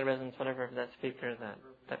 Magnetic resonance, whatever, that speaker,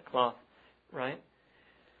 that cloth, right?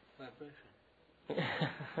 Vibration.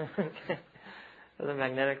 Okay. So the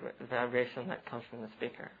magnetic vibration that comes from the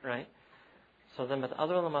speaker, right? So then, but the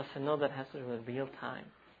other ulama said, no, that has to do with real time.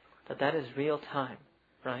 That is real time,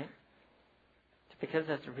 right? Because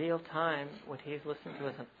that's real time, what he's listening to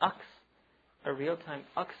is an aqs, a real time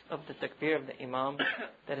aqs of the takbir of the imam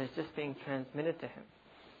that is just being transmitted to him.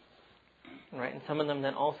 Right? And some of them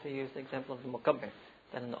then also use the example of the mukabbir,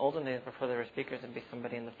 that in the olden days before there were speakers, it'd be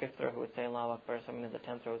somebody in the 5th row who would say Allahu Akbar, somebody in the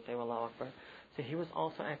 10th row would say Allahu Akbar. So he was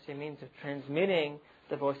also actually a means of transmitting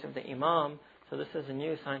the voice of the imam. So this is a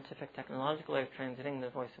new scientific technological way of transmitting the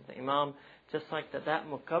voice of the imam. Just like that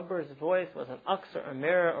mukabbir's voice was an aqs or a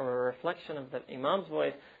mirror or a reflection of the imam's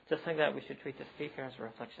voice, just like that we should treat the speaker as a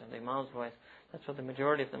reflection of the imam's voice. That's what the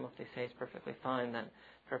majority of the mufti say is perfectly fine, that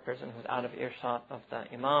for a person who's out of earshot of the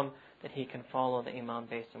imam, that he can follow the imam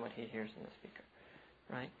based on what he hears in the speaker.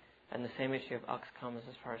 Right? And the same issue of aqs comes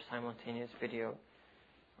as far as simultaneous video,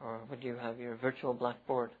 or would you have your virtual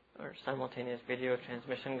blackboard, or simultaneous video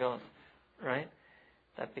transmission goes. Right?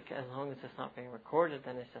 That because as long as it's not being recorded,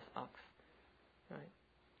 then it's just aqs. Right?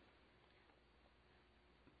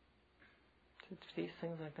 So these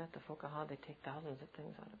things like that, the fuqaha, they take thousands of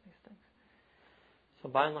things out of these things. So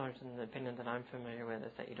by and large, in the opinion that I'm familiar with,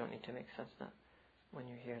 is that you don't need to make sajda when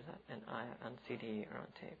you hear that an ayah on CD or on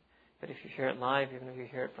tape. But if you hear it live, even if you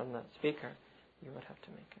hear it from the speaker, you would have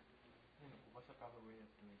to make it. What's the proper way of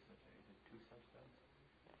doing sajda? Is it 2 sajdas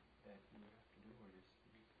that you would have to do, or just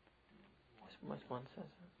do one? Just one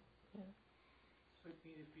sajda. Yeah. So it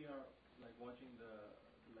means if we are like watching the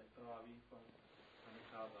Tarawih from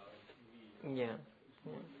Kaaba or TV, Yeah.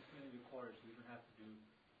 it's mainly recorded, so you don't have to do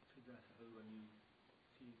sajda when you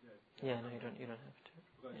see that. Yeah, no, you don't have to.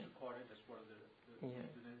 Because it's recorded, that's part of the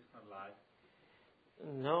it's not live.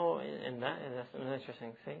 No, and that's an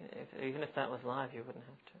interesting thing. Even if that was live, you wouldn't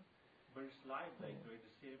have to. But it's live, like it's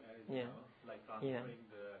the same as like transferring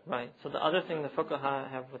the. Right. So the other thing, the fuqaha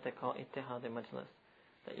have what they call ittihad majlis,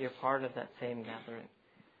 that you're part of that same gathering.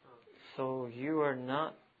 So you are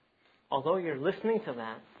not, although you're listening to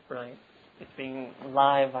that, right? It's being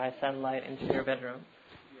live via satellite into your bedroom.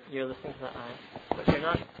 You're listening to the ayah, but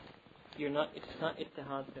it's not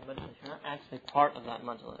ittihad bil majlis. You're not actually part of that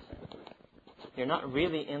majlis. You're not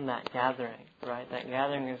really in that gathering, right? That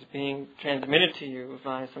gathering is being transmitted to you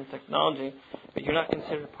via some technology, but you're not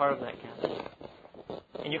considered part of that gathering.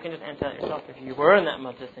 And you can just answer that yourself. If you were in that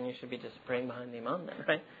majlis, then you should be just praying behind the imam then,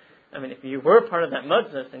 right? I mean, if you were part of that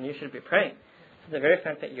majlis, then you should be praying. So the very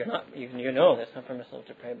fact that you're not, you know it's not permissible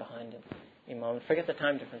to pray behind an imam. Forget the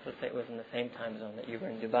time difference. Let's say it was in the same time zone that you were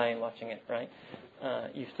in Dubai and watching it, right?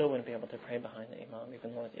 You still wouldn't be able to pray behind the imam,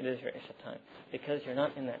 even though it is your Isha time, because you're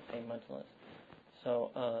not in that same majlis.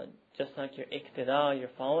 So, just like your iqtida,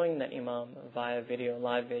 you're following that imam via video,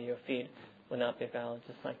 live video feed, would not be valid.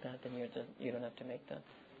 Just like that, then you don't have to make the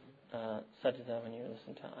sajda when you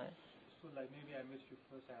listen to ayah. So, like maybe I missed your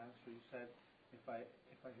first answer. You said if I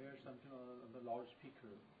hear something on the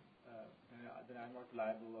loudspeaker, then I'm not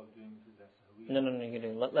liable of doing the sahwi. No, you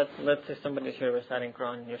do. Let's say somebody's here reciting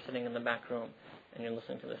Quran, and you're sitting in the back room, and you're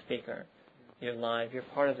listening to the speaker. You're live. You're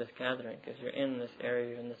part of this gathering because you're in this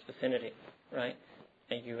area, you're in this vicinity, right?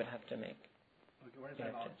 And you would have to make. Okay, what if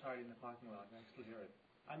I'm outside in the parking lot and I still hear it?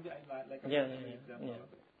 Like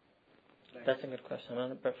that's a good question.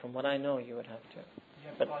 But from what I know, you would have to.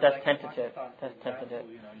 Yeah, but that's tentative. That's tentative.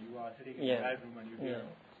 You are sitting in the bedroom and you hear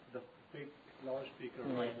the big loudspeaker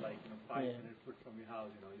right 5 minutes foot from your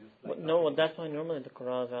house. That's why normally the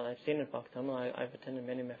Qur'an, I've seen in Pakistan, I've attended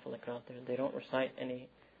many mehfil out there. They don't recite any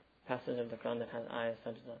passage of the Quran that has ayah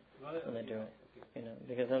sajda when they do it.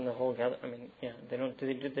 Because then the whole gather. They don't.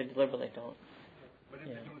 They deliberately don't. But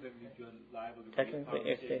if they do, then you're liable to. Technically,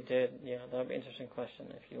 if they did, that would be an interesting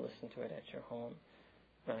question. If you listen to it at your home,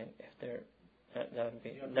 right? If they're, that would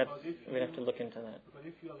be. We'd have to look into that.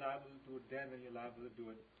 Because if you're liable to do it then you're liable to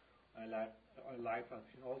do it on live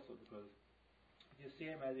function also. Because it's the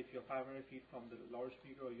same as if you're 500 feet from the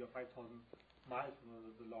loudspeaker or you're 5,000 miles from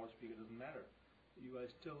the loudspeaker. Doesn't matter. You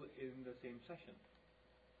are still in the same session,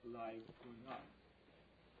 live going on.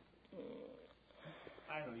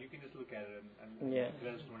 I don't know, you can just look at it and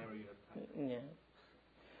rest whenever you have time. Yeah.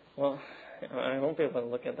 Well, I won't be able to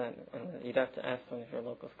look at that. You'd have to ask one of your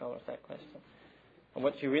local scholars that question. And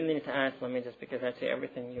what you really need to ask, because actually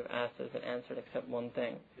everything you've asked has been answered except one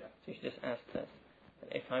thing. Yeah. So you should just ask this.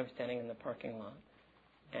 If I'm standing in the parking lot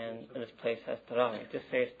and this place has tarawih, just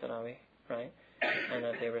say it's tarawih, right? And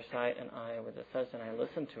that they recite an ayah with the sajda and I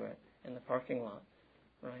listen to it in the parking lot,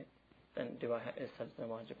 right? Then is sajda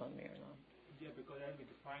wajib on me or not? Yeah, because as we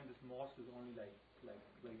define this mosque is only like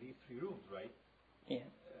these 3 rooms, right? Yeah.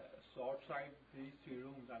 So outside these 3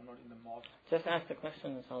 rooms, I'm not in the mosque. Just ask the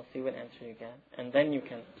question and I'll see what answer you get. And then you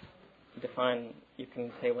can define, you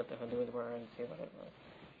can say what the hudud were and see what it was.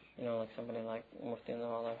 Like somebody like Mufti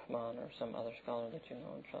Nawal Rahman or some other scholar that you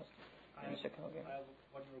know and trust in Chicago. I have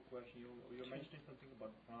one more question. You're mentioning something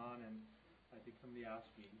about Quran, and I think somebody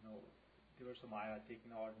asked me, there were some ayah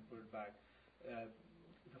taken out and put it back.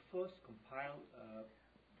 The first compiled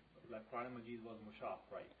Quran Majid was Mushaf,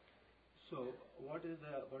 right? So what is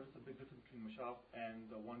the big difference between Mushaf and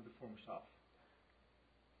the one before Mushaf?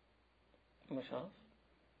 Mushaf?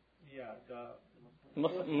 Yeah, the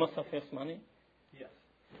Musaf Usmani? Yes.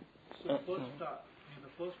 So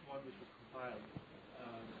the first one which was compiled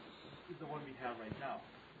is the one we have right now.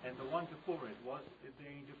 And the one before it, is there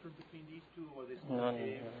any difference between these two, or is it the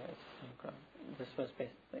same? No. This was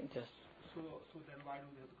basically just... So then why do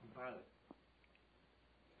we have to compile it?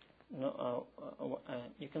 No,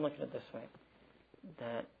 you can look at it this way.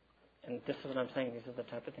 And this is what I'm saying, these are the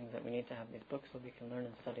type of things that we need to have these books so we can learn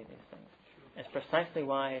and study these things. Sure. It's precisely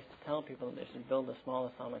why I tell people that they should build a small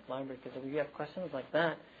Islamic library, because if you have questions like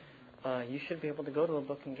that, you should be able to go to a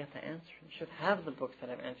book and get the answer. You should have the books that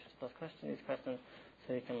have answers to these questions,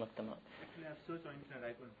 so you can look them up. Actually, I've searched on internet,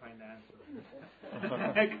 I couldn't find the answer.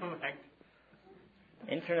 I come back.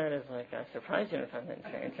 Internet is like, I'm surprised you didn't find the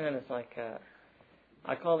internet. Internet is like,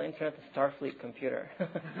 I call the internet the Starfleet computer.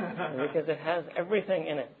 Because it has everything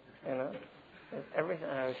in it, It's everything.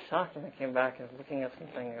 I was shocked when I came back and was looking at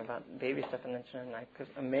something about baby stuff on the internet, and I was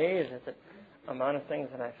amazed at the amount of things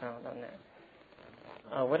that I found on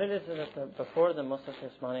there. What it is that before the Musaf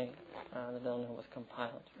Usmani, the Dalna was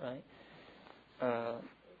compiled, right?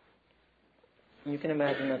 You can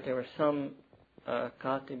imagine that there were some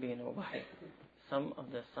Katibin or Wahi, some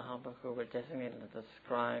of the Sahaba who were designated as the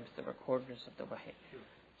scribes, the recorders of the Wahi.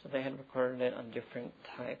 So they had recorded it on different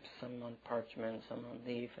types, some on parchment, some on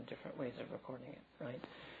leaf, and different ways of recording it, right?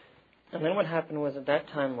 And then what happened was at that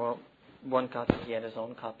time, one Katib, he had his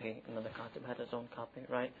own copy, another Katib had his own copy,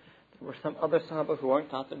 right? There were some other Sahaba who weren't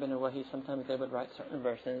Katib in a Wahi, sometimes they would write certain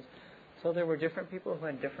verses. So there were different people who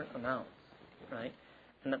had different amounts, right?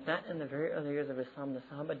 And that in the very early years of Islam, the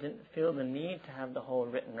Sahaba didn't feel the need to have the whole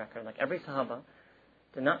written record. Like every Sahaba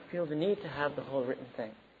did not feel the need to have the whole written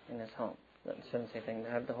thing in his home. I shouldn't say thing, to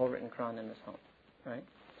have the whole written Quran in his home. Right?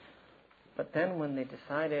 But then when they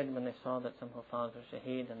decided, when they saw that some Hufaz were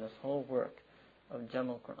Shaheed, and this whole work of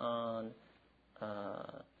Jamal Quran,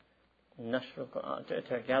 Nashr al-Quran,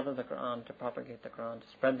 to gather the Quran, to propagate the Quran, to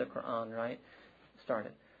spread the Quran, right,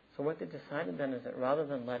 started. So what they decided then is that rather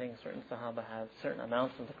than letting certain Sahaba have certain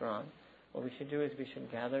amounts of the Quran, what we should do is we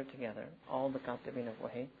should gather together all the Katibin of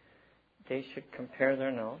Wahi. They should compare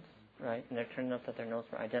their notes, right, and it turned out that their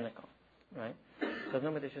notes were identical, right? So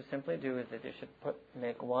then what they should simply do is that they should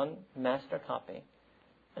make one master copy,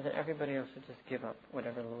 and then everybody else should just give up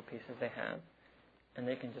whatever little pieces they have, and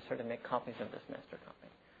they can just sort of make copies of this master copy.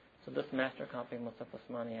 So this master copy, Musaf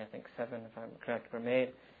Usmani, I think 7, if I'm correct, were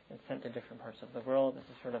made and sent to different parts of the world. This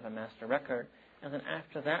is sort of a master record. And then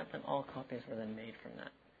after that, then all copies were then made from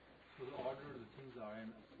that. So the order the things are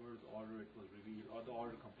in, where the order it was revealed, or the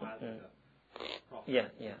order compiled with the Prophet.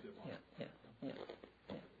 Yeah.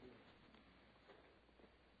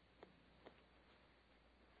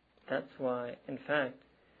 That's why, in fact,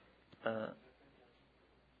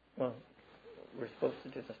 we're supposed to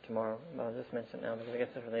do this tomorrow, but I'll just mention it now because I guess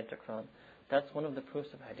it's related to Quran. That's one of the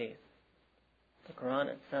proofs of Hadith. The Quran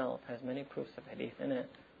itself has many proofs of Hadith in it.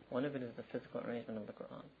 One of it is the physical arrangement of the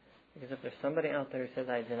Quran. Because if there's somebody out there who says,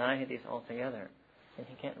 I deny Hadith altogether, then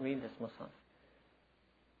he can't read this Musaf.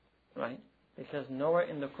 Right? Because nowhere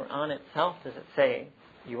in the Quran itself does it say,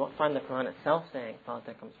 you won't find the Quran itself saying,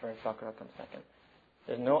 Fatiha comes first, Baqarah comes second.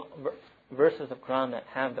 There's no verses of Quran that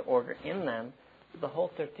have the order in them. The whole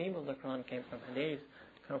tertib of the Quran came from Hadith,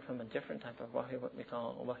 come from a different type of wahi, what we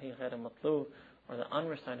call wahi ghair matlu, or the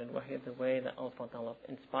unrecited wahi, the way that Allah subhanahu wa ta'ala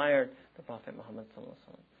inspired the Prophet Muhammad sallallahu alaihi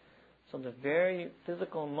wasallam. So the very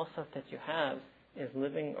physical mushaf that you have is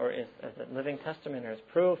living, or is as a living testament, or is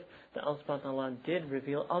proof that Allah subhanahu wa ta'ala did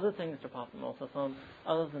reveal other things to Prophet Muhammad sallallahu alaihi wasallam,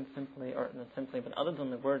 other than simply, but other than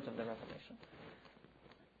the words of the revelation.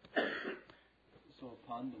 So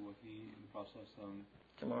upon the wahi, in the process,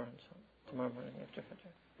 tomorrow, inshallah. Tomorrow morning after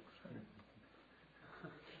Fajr.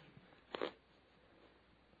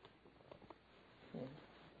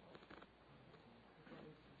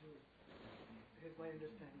 Here's my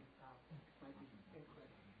understanding. Might be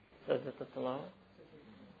incorrect. Does it the tilawah?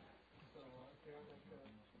 So there are like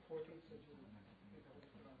 14 sujood in the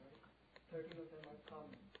Quran, right? 13 of them are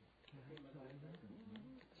common.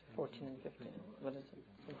 14 and 15. What is it?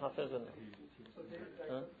 Hafiz will know. So there's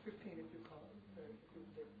like 15 if you count. If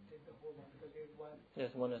you take the whole one, because there's one. Yes,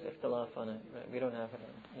 one is ikhtilaf on it. Right. We don't have it.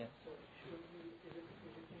 Yeah. So should we? Is it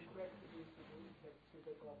incorrect to do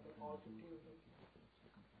like all 15 of them?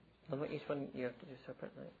 No, each one you have to do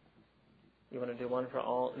separately. You want to do one for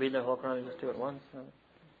all? Read the whole Quran and just do it once? No.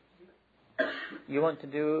 You want to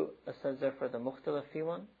do a sajda for the mukhtalaf fi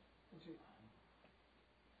one?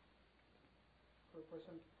 For a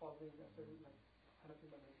person following a certain like Hanafi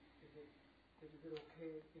madhab, is it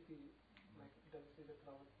okay if he like does say the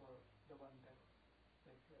tilawat for the one that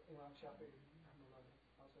like Imam Shafi'i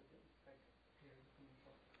also did, like here is coming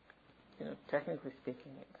from? You know, technically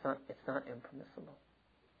speaking, it's not impermissible.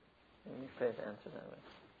 Let me phrase the answer that way.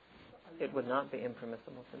 It would not be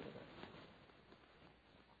impermissible to do that.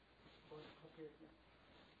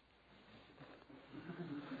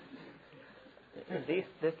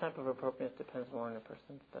 This type of appropriateness depends more on a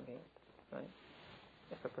person's tabi'at, right?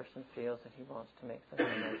 If a person feels that he wants to make something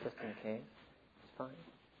like just in case, it's fine.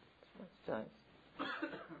 It's jais.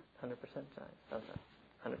 100% jais. How's that?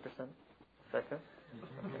 100%? Second?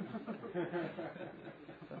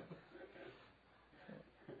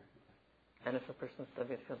 And if a person's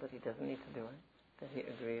tabi'at feels that he doesn't need to do it, that he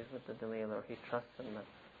agrees with the dalil, or he trusts in the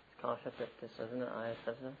scholarship that this isn't an ayah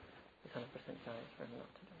sajda, it's 100% jais for him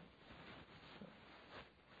not to do it.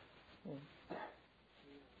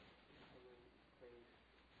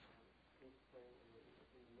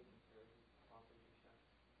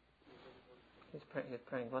 He's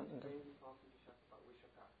praying what?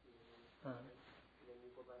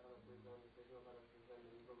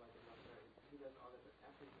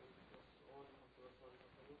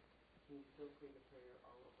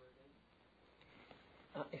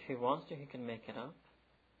 If he wants to, he can make it up.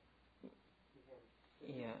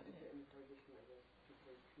 Yeah.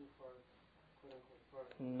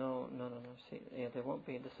 No. See, yeah, there won't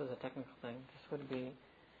be. This is a technical thing. This would be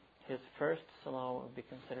his first salah would be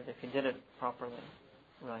considered if he did it properly,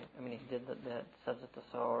 right? I mean, he did the sajdat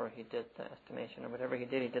tasaw, or he did the estimation, or whatever he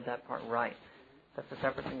did that part right. That's a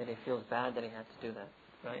separate thing that he feels bad that he had to do that,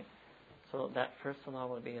 right? So that first salah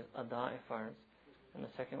would be his ada' farz, and the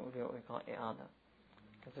second would be what we call i'ada.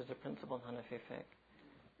 Because there's a principle in Hanafi fiqh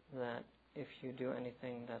that if you do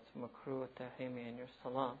anything that's makruh tahrimi in your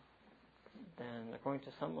salah, then according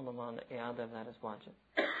to some ulama, the i'ada of that is wajib.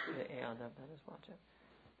 The i'ada of that is wajib.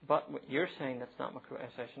 But what you're saying that's not makruh, I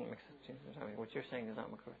shouldn't mix it. What you're saying is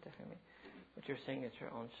not makruh tahrimi. What you're saying is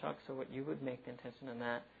your own shak. So what you would make the intention in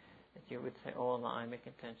that is you would say, oh Allah, I make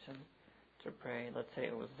intention to pray, let's say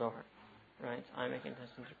it was Zohar, right? I make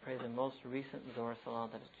intention to pray the most recent Zohar salah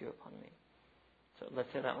that is due upon me. So let's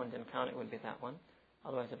say that one didn't count, it would be that one.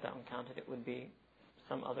 Otherwise, if that one counted, it would be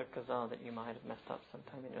some other qaza that you might have messed up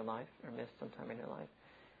sometime in your life, or missed sometime in your life.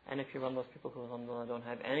 And if you're one of those people who, alhamdulillah, don't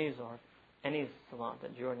have any Zohar, any salah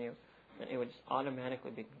that drew on you, then it would just automatically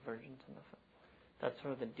be converted into nafil. That's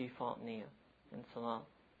sort of the default niyyah in salah,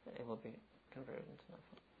 that it will be converted into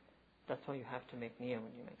nafil. That's why you have to make niyyah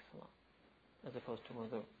when you make salah, as opposed to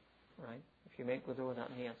wudu, right? If you make wudu without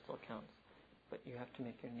niyyah, it still counts. But you have to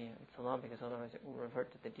make your niyyah in salah, because otherwise it will revert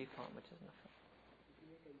to the default, which is nafil.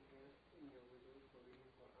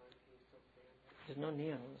 There's no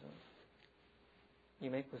niyyah in wudu. You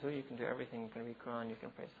make wudu, you can do everything. You can read Quran, you can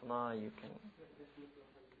pray salah, you can...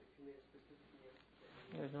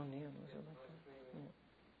 There's no niyyah in wudu like that. Yeah.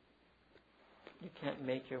 You can't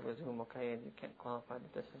make your wudu muqayyad. You can't qualify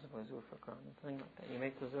that this is a wudu for Quran. Nothing like that. You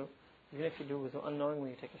make wudu, even if you do wudu unknowingly,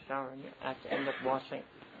 you take a shower and you have to end up washing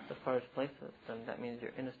the first places, then that means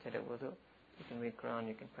you're in a state of wudu. You can read Quran,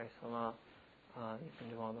 you can pray salah, you can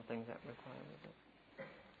do all the things that require wudu.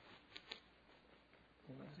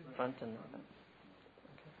 Front and back.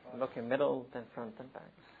 Okay. Look in middle, then front, then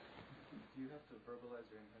back. Do you have to verbalize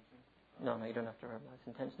your intention? No, you don't have to verbalize.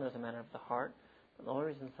 Intention is a matter of the heart. But the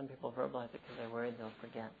only reason some people verbalize it because they're worried they'll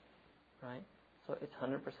forget, right? So it's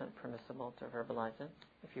 100% permissible to verbalize it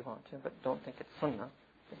if you want to, but don't think it's sunnah.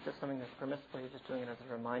 It's just something that's permissible. You're just doing it as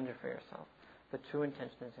a reminder for yourself. The true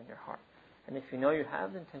intention is in your heart. And if you know you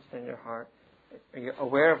have the intention in your heart, or you're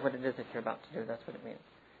aware of what it is that you're about to do, that's what it means.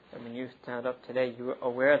 And when you stand up today, you were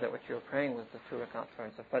aware that what you were praying was the 2 rakat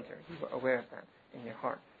prayers of Fajr. You were aware of that in your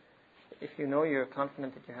heart. If you know you're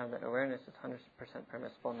confident that you have that awareness, it's 100%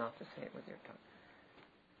 permissible not to say it with your tongue.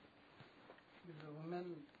 If a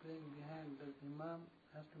woman praying behind, the imam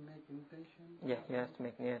has to make intention? Yes, he has to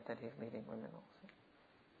make niyat that he's leading women also.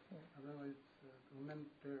 Yeah. Otherwise, the women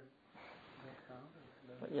prayer does count?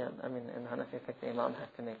 But yeah, in Hanafi fiqh, the imam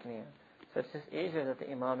has to make niyat. So it's just easier that the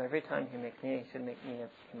imam, every time he makes niyat, he should make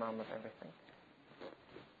niyat imam of everything.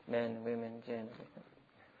 Men, women, jinn, everything.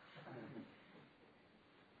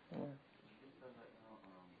 Yeah.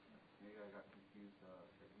 Maybe I got confused.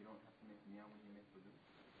 You don't have to make niyat when you make wudu?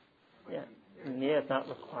 Yeah, niyat is not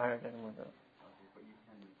required in wudu. Okay, but you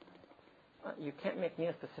can make niyat. You can't make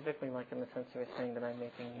niyat specifically like in the sense you were saying that I'm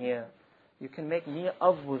making niyat. You can make niyat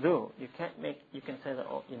of wudu. You can say that,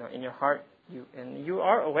 in your heart, you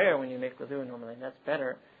are aware when you make wudu normally, and that's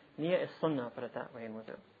better. Niyat is sunnah, put it that way in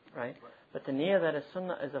wudu, right? But the niyat that is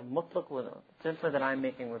sunnah is of mutlaq wudu. Simply that I'm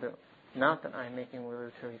making wudu. Not that I'm making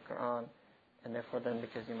wudu to read Quran, and therefore then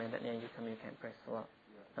because you made that niyat, you can't pray salah.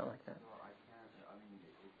 Not like that. No, I can't.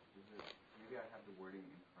 Maybe I have the wording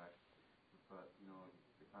incorrect, but,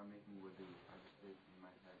 if I'm making wudu, I just say in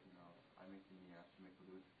my head, I make the niyat to make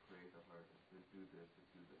wudu, to pray the heart, to do this, to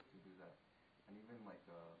do this, to do that. And even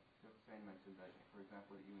Sheikh Hussain mentioned that, for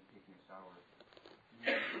example, even taking a shower, you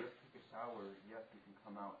just take a shower, yes, you can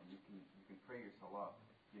come out and you can pray your salah.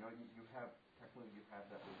 You have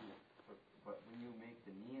that wudu. But when you make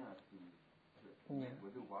the niyat to make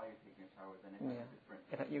wudu while you're taking a shower, then it's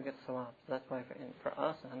different. You get salah. So that's why for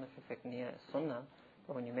us, Hanafi fiqh, niyat is sunnah.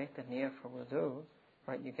 But when you make the niyat for wudu,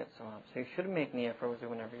 right, you get salah. So you should make niyat for wudu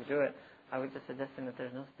whenever you do it. I would just suggest that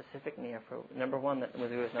there's no specific niyat for, number one, that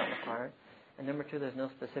wudu is not required. And number two, there's no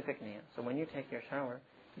specific niyat. So when you take your shower,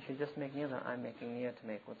 you should just make niyat that I'm making niyat to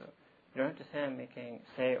make wudu. You don't have to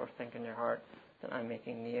say or think in your heart that I'm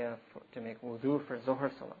making niyat to make wudu for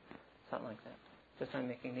Zohar salah. It's not like that. Just I'm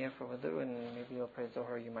making niyat for wudu, and maybe you'll pray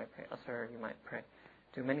Zohar, you might pray Asr, you might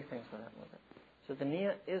do many things with that wudu. So the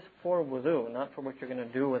niyat is for wudu, not for what you're going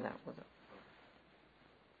to do with that wudu.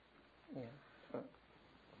 Yeah.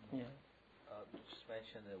 Yeah. You just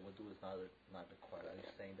mentioned that wudu is not required. Are you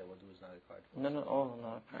saying that wudu is not required? No,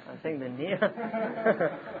 not required. I'm saying the niyat.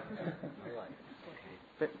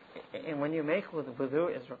 But and when you make wudu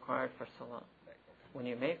is required for salah. When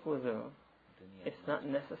you make wudu, it's not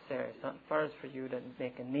necessary. It's not farz for you to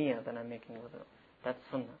make a niyyah that I'm making wudu. That's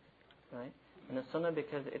sunnah, right? And it's sunnah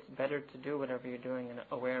because it's better to do whatever you're doing in an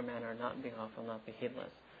aware manner, not be ghafil, not be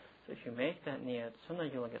heedless. So if you make that niyyah, it's sunnah,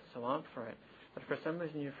 you'll get sawab for it. But for some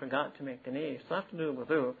reason you forgot to make the niyyah. You still have to do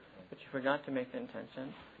wudu, but you forgot to make the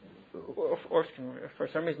intention. Or for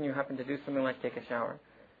some reason you happen to do something like take a shower,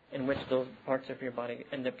 in which those parts of your body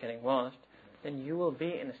end up getting washed, then you will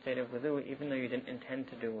be in a state of wudu even though you didn't intend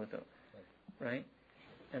to do wudu. Right?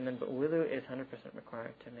 And then, but wudu is 100%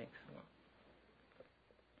 required to make salah.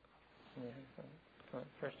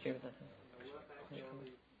 First you then. What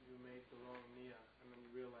actually you made the wrong niyyah and then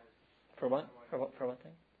you realized? For what? For what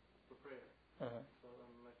thing? For prayer. Uh-huh. So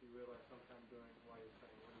like you realize sometime during while you're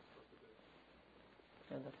praying, what are you supposed to do?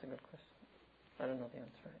 Yeah, that's a good question. I don't know the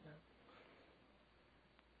answer right now.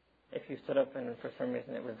 If you stood up and for some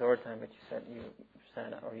reason it was Zohar time, but you said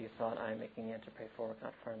or you thought I'm making niyya to pray 4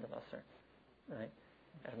 rakat for the Asr, right?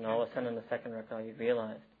 And all of a sudden in the second rakah you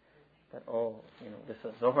realized that this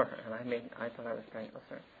is Zohar, and I thought I was praying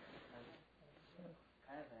Asr.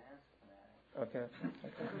 I have an answer for that. Okay.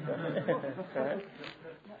 Go ahead.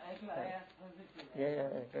 No, actually, I asked Hazrat.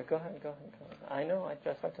 Yeah. Go ahead. I know. I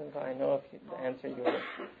just want to know. I know if the answer you were.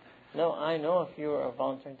 No, I know if you were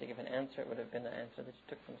volunteering to give an answer, it would have been an answer that you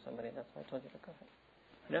took from somebody. That's why I told you to go ahead.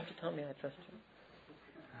 You don't have to tell me. I trust you.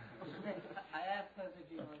 I asked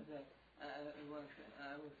Hazrat once that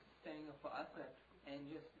I was staying up for Asr and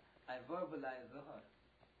I verbalized Zuhur.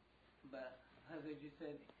 But Hazrat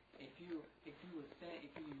said if you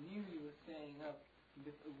knew you were staying up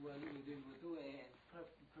while you were doing wudu and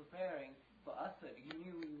preparing for Asr, you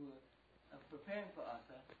knew you were preparing for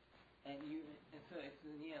Asr, and so it's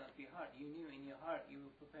the niyyah of your heart. You knew in your heart you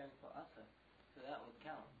were preparing for Asr, so that would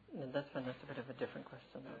count. No, that's fine. That's a bit of a different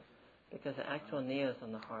question, though, because the actual niyyah is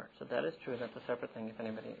on the heart. So that is true. That's a separate thing. If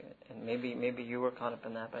anybody, and maybe you were caught up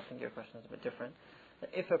in that, but I think your question is a bit different. That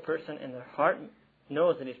if a person in their heart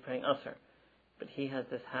knows that he's praying Asr, but he has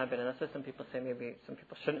this habit, and that's why some people say maybe some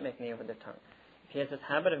people shouldn't make niyyah with their tongue. If he has this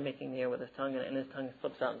habit of making niyyah with his tongue, and in his tongue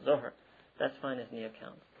slips out Zohar, that's fine, his niyyah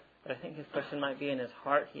counts. But I think his question might be in his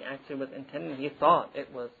heart, he actually was intending, he thought it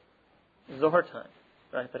was Zohar time,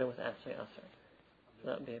 right? But it was actually Asr. So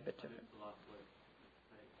that would be a bit different.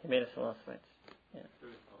 He made a salah switch. Yeah.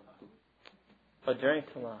 Oh, during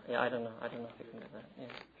salah. Yeah, I don't know if you can do that.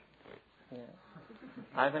 Yeah.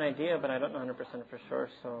 I have an idea, but I don't know 100% for sure.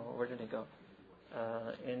 So where did he go?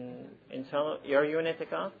 Inshallah, are you in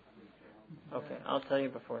itikaf? Okay, I'll tell you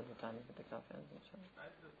before the time of itikaf ends. Inshallah.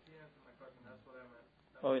 He answered my question. That's what I meant.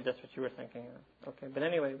 Oh, that's what you were thinking of. Okay, but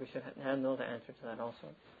anyway, we should know the answer to that also.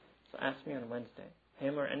 So ask me on Wednesday.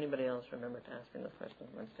 Him or anybody else, remember to ask me those questions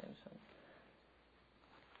on Wednesday, inshallah.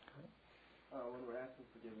 When we're asking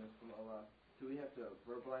forgiveness from Allah, do we have to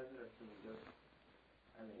verbalize it, or can we just,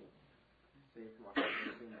 say from our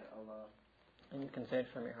heart, that Allah... And you can say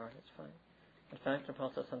it from your heart, it's fine. In fact, the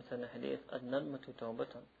Prophet said in the hadith, Ad-nadmatu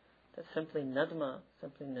tawbatan, that simply nadma,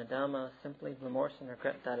 simply nadama, simply remorse and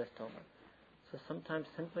regret, that is tawbah. So sometimes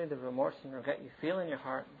simply the remorse and regret you feel in your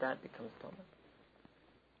heart, that becomes tawbah.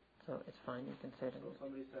 So it's fine, you can say it. So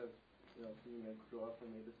somebody says, can you make dua for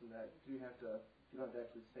me, this and that, you don't have to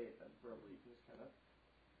actually say it then verbally, you can just kind of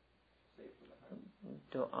say it from the heart.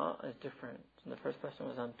 Dua is different. So the first question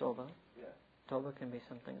was on tawbah. Yeah. Tawbah can be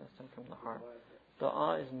something that's done from the heart.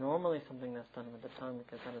 Dua is normally something that's done with the tongue,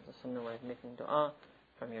 because that is the sunnah way of making dua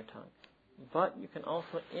from your tongue. But you can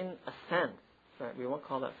also, in a sense, right, we won't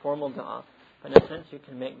call that formal dua, but in a sense you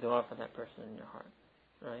can make dua for that person in your heart.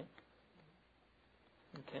 Right?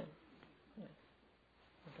 Okay? Yeah.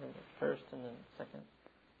 Okay, first and then second.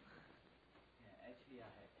 Yeah, actually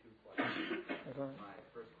I had 2 questions. My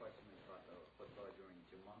first question is about the khutbah during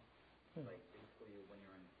Jummah. Like basically when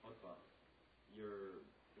you're in khutbah, you're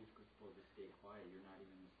basically supposed to stay quiet. You're not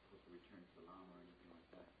even supposed to return salam or anything like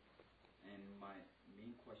that. And my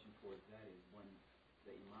main question towards that is when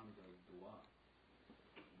the imam does dua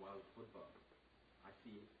while khutbah, I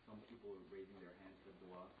see some people raising their hands for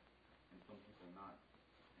dua and some people not.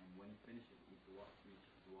 And when he finishes each dua,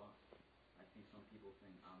 I see some people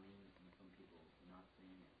saying Ameen and some people not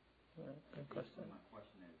saying it. Right, good question. My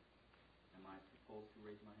question is, am I supposed to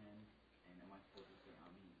raise my hand and am I supposed to say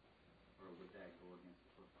Ameen? Or would that go against the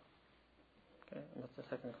khutbah? Okay, and what's the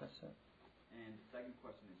second question? And the second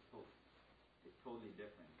question is totally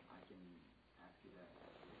different. I can ask you that.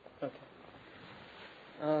 Okay.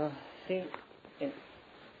 See, in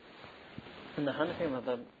the Hanafi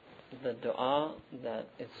madhab, the dua that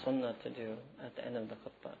is sunnah to do at the end of the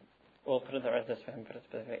khutbah, we'll put it this way and put it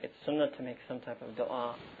specifically. It's sunnah to make some type of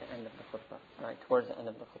dua at the end of the khutbah, right? Towards the end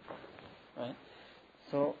of the khutbah, right?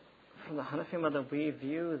 So, from the Hanafi madhab, we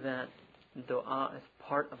view that dua as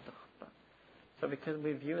part of the khutbah. So because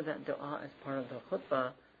we view that dua as part of the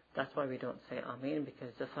khutbah, that's why we don't say Ameen,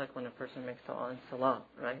 because just like when a person makes dua in salah,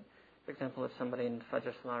 right? For example, if somebody in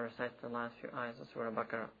Fajr Salah recites the last few ayahs of Surah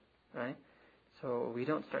Baqarah, right? So we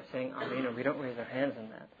don't start saying Ameen, or we don't raise our hands in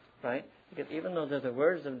that, right? Because even though they're the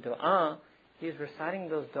words of dua, he's reciting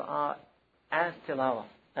those dua as tilawah,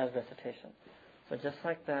 as recitation. So just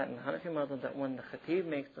like that, in Hanafi madhab, that when the khatib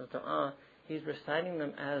makes the dua, he's reciting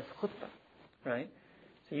them as khutbah, right?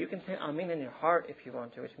 So you can say Ameen in your heart if you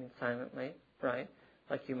want to, which means silently, right?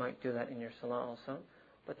 Like you might do that in your salah also.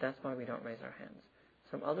 But that's why we don't raise our hands.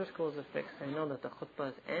 Some other schools of fiqh say no, that the khutbah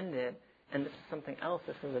is ended, and this is something else.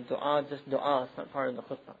 This is a dua, just dua. It's not part of the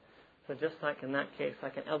khutbah. So just like in that case,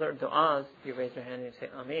 like in other du'as, you raise your hand and you say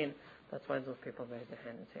Ameen. That's why those people raise their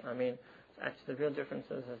hand and say Ameen. So actually the real difference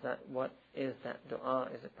is that what is that dua?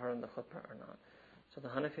 Is it part of the khutbah or not? So the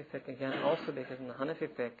Hanafi fiqh, again, also because in the Hanafi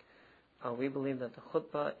fiqh, we believe that the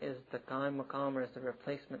khutbah is the qaim maqam, or is the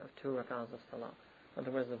replacement of 2 rak'ahs of salah. In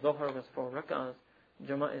other words, the dhuhr was 4 rak'ahs,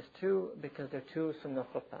 Jummah is 2 because they're 2 sunnah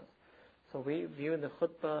khutbahs. So we view the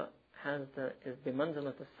khutbah is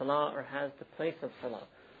bimanzilat of salah, or has the place of salah.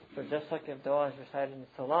 So just like if dua is recited in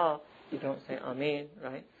salah, you don't say Ameen,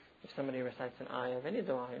 right? If somebody recites an ayah of any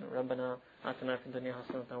dua, Rabbana atina fid dunya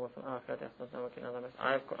hasanatan wa fil akhirati hasanatan wa qina adhaban nar,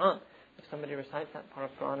 ayah of Quran. If somebody recites that part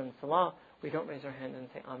of Quran in salah, we don't raise our hand and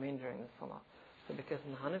say Ameen during the salah. So because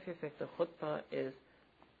in the Hanafi fiqh, the khutbah is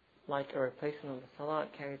like a replacement of the salah, it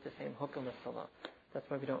carries the same hukum as salah. That's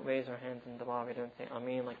why we don't raise our hands in dua, we don't say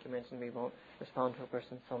Ameen, like you mentioned, we won't respond to a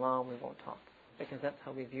person's salam, we won't talk. Because that's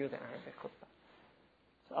how we view the Arabic khutbah.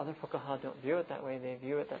 So other fuqaha don't view it that way, they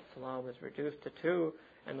view it that salah was reduced to 2,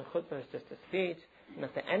 and the khutbah is just a speech, and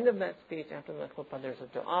at the end of that speech, after the khutbah, there's a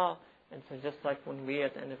dua, and so just like when we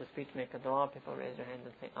at the end of the speech make a dua, people raise their hands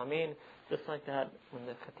and say Ameen, just like that, when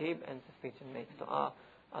the khatib ends the speech and makes dua,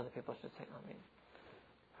 other people should say Ameen.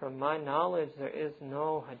 From my knowledge, there is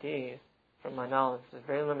no hadith. From my knowledge, it's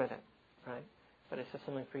very limited, right? But it's just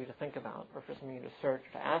something for you to think about, or for something you to search,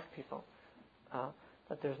 or to ask people.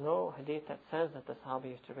 That there's no hadith that says that the Sahaba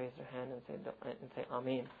used to raise their hand and say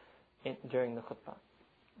Ameen during the khutbah,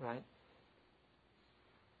 right?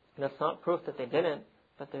 And that's not proof that they didn't,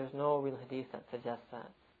 but there's no real hadith that suggests that.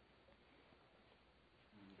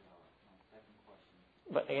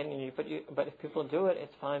 But again, but if people do it,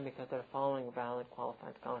 it's fine because they're following valid,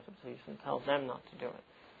 qualified scholarship, so you shouldn't tell them not to do it.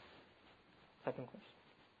 Second question.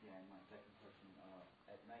 Yeah, and my second question,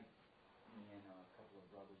 at night, me and a couple of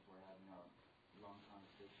brothers were having a long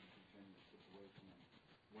conversation concerning the situation, and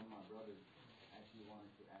one of my brothers actually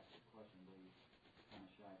wanted to ask a question, but he's kind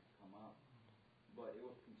of shy to come up. But it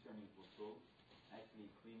was concerning wudu,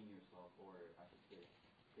 actually cleaning yourself, or I should say,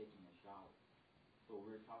 taking a shower. So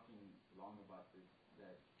we were talking long about this,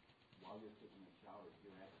 that while you're taking a shower,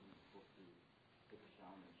 you're actually supposed to take a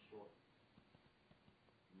shower in shorts,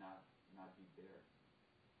 not be bare.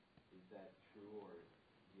 Is that true, or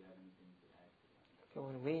do you have anything to add to that? Okay,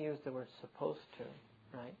 when we use the word supposed to,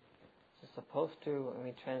 right? So supposed to, when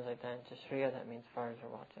we translate that into Sharia, that means farz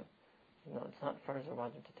or wajib. No, it's not farz or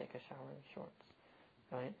wajib to take a shower in shorts,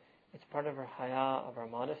 right? It's part of our haya, of our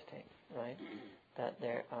modesty, right? That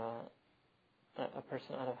that a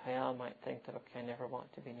person out of haya might think that, okay, I never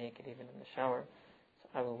want to be naked even in the shower, so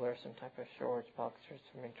I will wear some type of shorts, boxers,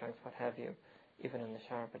 swimming trunks, what have you, even in the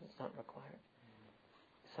shower, but it's not required.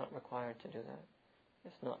 It's not required to do that.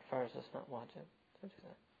 It's not farz, it's not wajib to do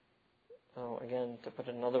that. So again, to put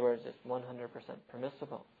it in other words, it's 100%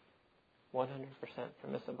 permissible. 100%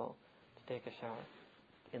 permissible to take a shower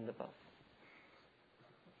in the bath.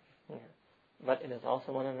 Yeah. But it is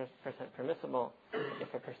also 100% permissible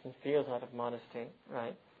if a person feels out of modesty,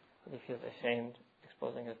 right? If he feels ashamed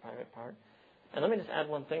exposing his private part. And let me just add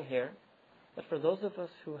one thing here. That for those of us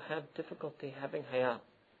who have difficulty having haya,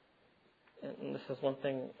 and this is one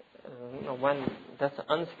thing, that's an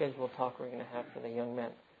unscheduled talk we're going to have for the young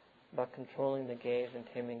men about controlling the gaze and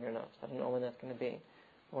taming your nafs. I don't know when that's going to be.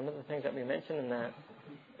 One of the things that we mentioned in that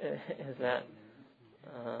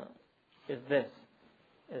is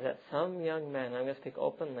that some young men, I'm going to speak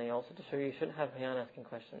openly also to show you should have haya asking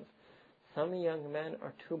questions. Some young men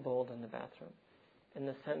are too bold in the bathroom, in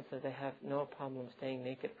the sense that they have no problem staying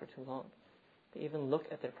naked for too long. They even look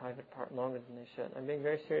at their private part longer than they should. I'm being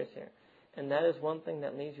very serious here. And that is one thing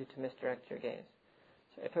that leads you to misdirect your gaze.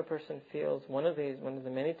 So if a person feels one of the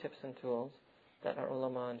many tips and tools that our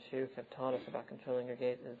ulama and shuyukh have taught us about controlling your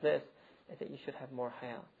gaze is that you should have more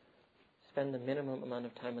haya. Spend the minimum amount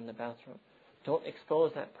of time in the bathroom. Don't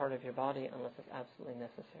expose that part of your body unless it's absolutely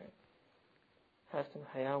necessary. Have some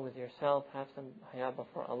haya with yourself, have some haya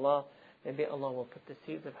before Allah. Maybe Allah will put the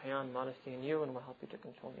seeds of haya and modesty in you and will help you to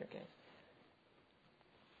control your gaze.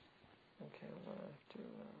 Okay, we'll do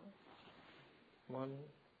 1,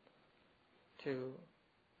 2,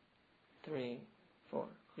 3, 4.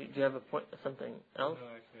 Do you have a point, something else? No,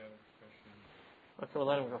 actually I have a question. Okay, we'll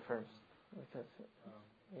let him go first because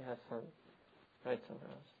he has some right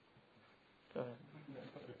somewhere else. Go ahead.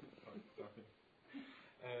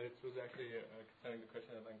 It was actually concerning the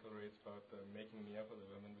question that Uncle raised about making niyah for the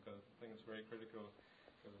women, because I think it's very critical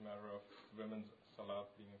as a matter of women's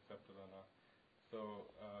salat being accepted or not.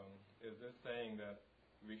 So is this saying that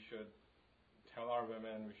we should tell our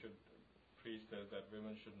women, we should preach that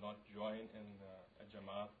women should not join in a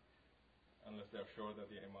jamaat unless they're sure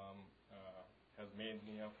that the imam has made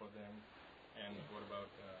niyah for them? And what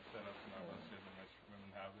about setups in our masjid in which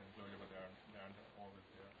women have been included, but they aren't always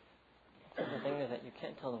there? So the thing is that you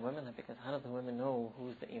can't tell the women that, because how do the women know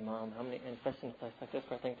who's the imam? How many, and especially in a place like this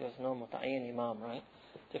where I think there's no muta'ayyin imam, right?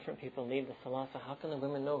 Different people lead the salah, so how can the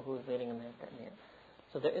women know who's leading a man that niyah?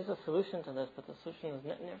 So there is a solution to this, but the solution is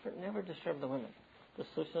never disturb the women. The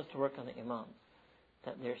solution is to work on the imams.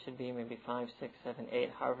 That there should be maybe 5, 6, 7, 8,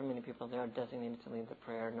 however many people there are designated to lead the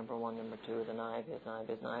prayer. Number 1, number 2, the naib is naib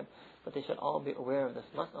is naib. But they should all be aware of this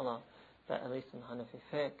mas'ala, that at least in Hanafi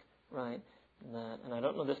fiqh, right, that, and I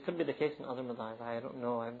don't know, this could be the case in other madhab. I don't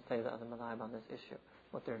know, I haven't studied the other madhab on this issue,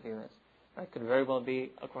 what their view is. It could very well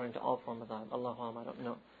be according to all 4 madhab. Allahu A'lam, I don't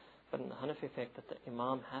know. But in the Hanafi fiqh, that the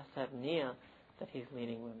imam has to have niyyah that he's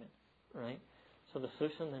leading women, right? So the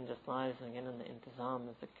solution then just lies again in the intizam,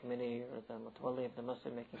 as the committee or the mutawalli of the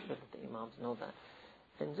masjid, making sure that the imams know that.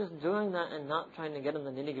 And just doing that and not trying to get in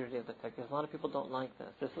the nitty-gritty of the fiqh, because a lot of people don't like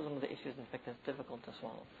this. This is one of the issues in fiqh that's difficult to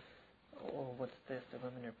swallow. Oh, what's this? The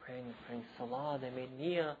women are praying salah, they made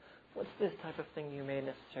niyyah. What's this type of thing you made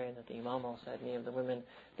necessary, that the imam also had niyyah of the women?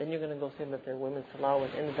 Then you're going to go say that their women's salah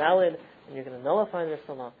was invalid, and you're going to nullify their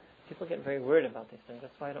salah. People get very worried about these things.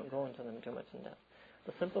 That's why I don't go into them too much in depth.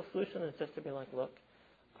 The simple solution is just to be like, look,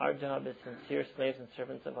 our job as sincere slaves and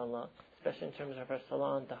servants of Allah, especially in terms of our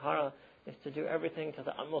salah and tahara, is to do everything to the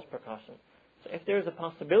utmost precaution. So if there is a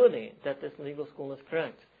possibility that this legal school is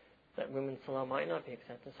correct, that women's salah might not be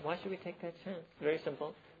accepted, so why should we take that chance? Very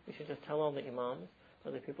simple. We should just tell all the imams, or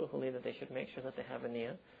the people who lead, that they should make sure that they have a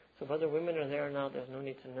niyyah. So whether women are there or not, there's no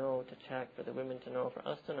need to know, to check, for the women to know, for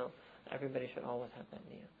us to know. Everybody should always have that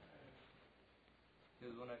niyyah.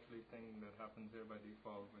 There's one actually thing that happens here by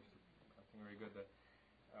default, which is I think very good, that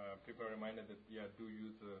people are reminded that do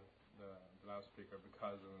use the loudspeaker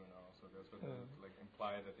because of women also. That's what it's like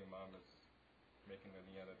implied that the imam is making the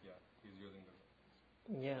niyyah that he's using the.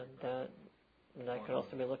 Yeah, that could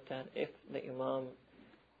also be looked at if the imam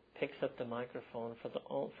picks up the microphone for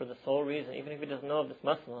the sole reason, even if he doesn't know of this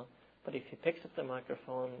mas'ala, but if he picks up the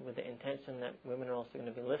microphone with the intention that women are also going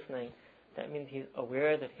to be listening, that means he's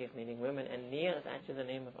aware that he's leading women, and niyyah is actually the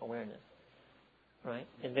name of awareness, right?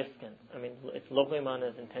 In this sense, I mean, it's locally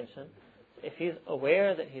ma'na as intention. If he's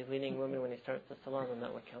aware that he's leading women when he starts the salah, then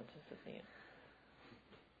that would count as his niyyah.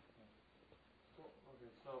 Okay,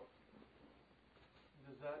 so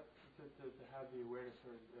does that to have the awareness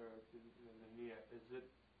or the niyyah, does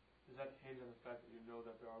that hinge on the fact that you know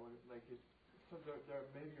that there are women, like so there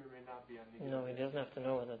maybe or may not be a niyyah? No, he doesn't have to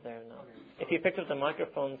know whether they're or not. Okay, if he picked up the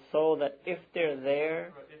microphone so that if they're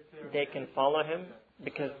there, they can follow him,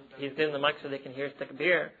 because he's doing the mic so they can hear his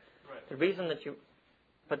takbir. Right. The reason that you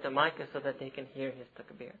put the mic is so that they can hear his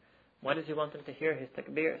takbir. Why does he want them to hear his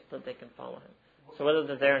takbir? So that they can follow him. So whether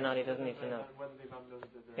they're there or not, he doesn't need to know. Whether the imam knows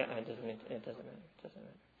that they're Yeah, it doesn't matter. It doesn't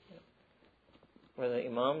matter. Yeah. Whether the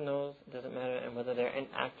imam knows, it doesn't matter, and whether they're in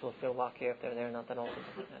actual fil waqi, if they're there or not, that also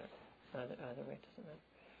doesn't matter. Either way, it doesn't matter.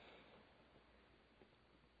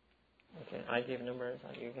 Okay, I gave numbers.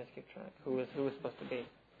 You guys keep track. Who was supposed to be?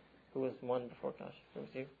 Who was one before Kash? Who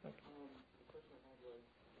was you? Okay. The question I had was,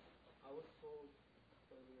 I was told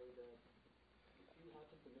earlier that if you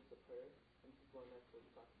happen to miss a prayer, and this is going back to what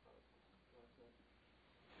we talked about last night,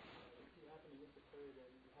 if you happen to miss a prayer,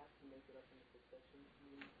 then you have to make it up in the succession,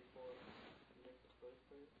 even before you make the first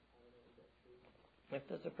prayer. I don't know if that's true. If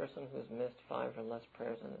there's a person who's missed 5 or less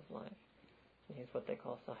prayers in his life, and he's what they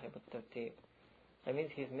call sahib al-tartib, that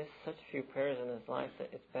means he's missed such few prayers in his life that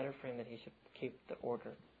it's better for him that he should keep the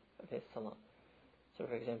order of his salah. So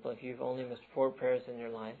for example, if you've only missed 4 prayers in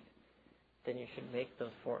your life, then you should make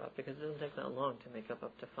those 4 up, because it doesn't take that long to make up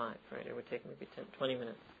to 5, right? It would take maybe 20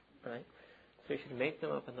 minutes, right? So you should make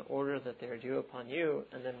them up in the order that they are due upon you,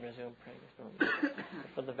 and then resume praying as normal.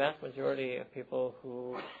 For the vast majority of people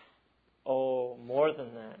who owe more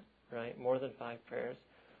than that, right, more than 5 prayers,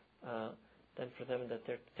 then for them that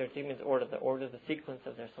their tartib means order. The order, the sequence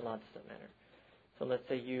of their salah doesn't matter. So let's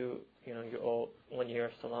say you owe 1 year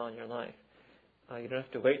of salah in your life. You don't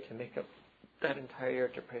have to wait to make up that entire year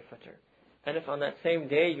to pray Fajr. And if on that same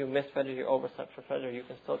day you miss Fajr, you overslept for Fajr, you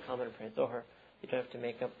can still come and pray Zohar. You don't have to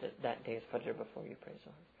make up that day's Fajr before you pray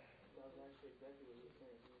Zohar.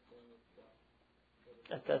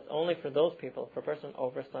 That's only for those people. For a person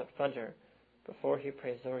overslept Fajr, before he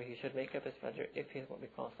prays Zuhr, he should make up his Fajr if he's what we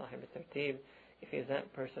call Sahib al-Tartib, if he's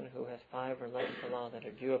that person who has 5 or less salah that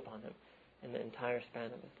are due upon him in the entire span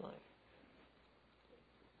of his life.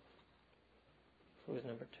 Who is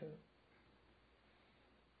number 2?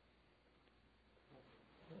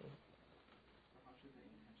 How should the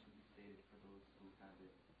intention be stated for those who have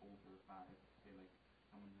it over 5? Say like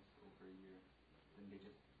someone is over a year, then they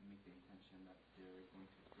just make the intention that they're going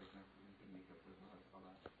to, for example, when they make up the Zuhr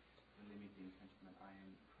Salah, then they make the intention that I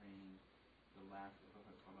am praying the last Zuhr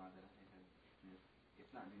Salah that I have missed.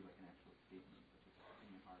 It's not really like an actual statement, but just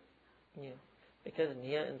in your heart. Yeah, because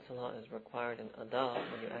Niyyah in Salah is required in Ada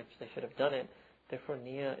when you actually should have done it. Therefore,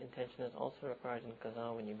 Niyyah intention is also required in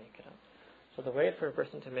Qaza when you make it up. So the way for a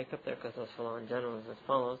person to make up their Qaza Salah in general is as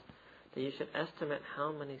follows: that you should estimate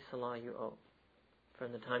how many Salah you owe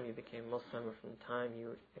from the time you became Muslim, or from the time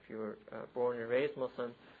if you were born and raised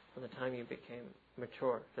Muslim, from the time you became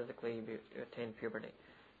mature physically, you attained puberty.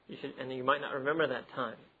 And you might not remember that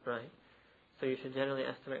time, right? So you should generally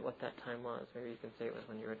estimate what that time was. Maybe you can say it was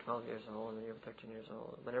when you were 12 years old, and then you were 13 years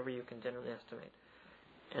old, whatever you can generally estimate.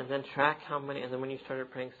 And then track how many, and then when you started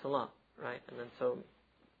praying Salah, right? And then so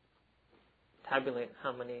tabulate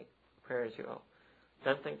how many prayers you owe.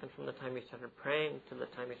 Then think that from the time you started praying to the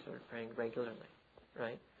time you started praying regularly,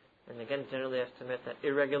 right? And again, generally estimate that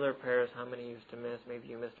irregular prayers, how many you used to miss. Maybe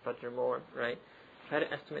you missed Fajr more, right? Try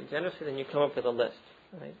to estimate generously, then you come up with a list,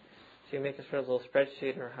 right? So you make a sort of little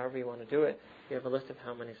spreadsheet, or however you want to do it. You have a list of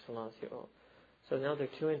how many salahs you owe. So now there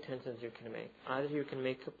are 2 intentions you can make. Either you can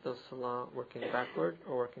make up those salah working backward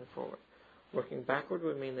or working forward. Working backward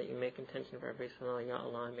would mean that you make intention for every salah, Ya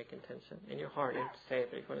Allah, I make intention. In your heart, you have to say it,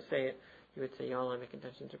 but if you want to say it, you would say, Ya Allah, I make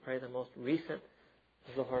intention to pray the most recent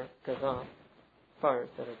Zuhr, Qaza, Farz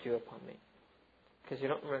that are due upon me. Because you're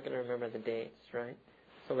not going to remember the dates, right?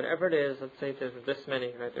 So whatever it is, let's say there's this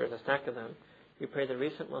many, right? There's a stack of them. You pray the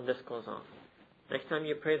recent one, this goes off. Next time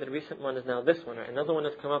you pray the recent one is now this one, right? Another one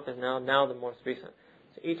has come up is now the most recent.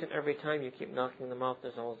 So each and every time you keep knocking them off,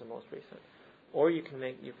 there's always the most recent. Or you can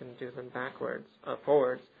do them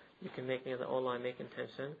forwards. You can make the Allah, I make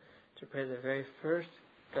intention to pray the very first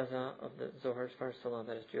Qaza of the Zuhr's first Salah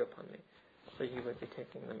that is due upon me. So you would be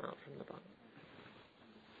taking them out from the bottom.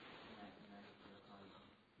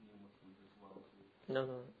 No.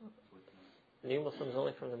 New Muslims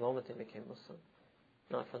only from the moment they became Muslim,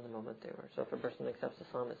 not from the moment they were. So if a person accepts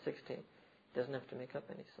Islam at 60, he doesn't have to make up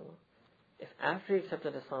any Salah. If after he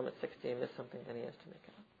accepted Islam at 60 he missed something, then he has to make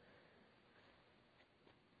it up.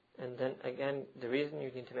 And then again, the reason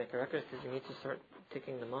you need to make a record is because you need to start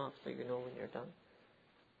ticking them off so you know when you're done.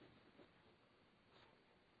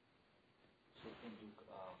 So you can do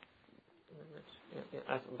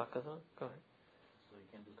Ask about Qaza? Go ahead. So you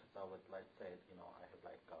can do Qaza with, let's say, I have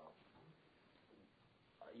like a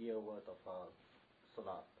year worth of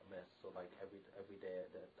Salah miss. So like every day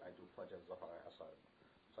that I do Fajr, Zuhr, Asr.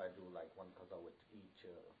 So I do like one Qaza with each.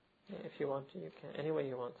 Yeah, if you want to, you can. Any way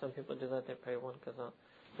you want. Some people do that, they pray one Qaza.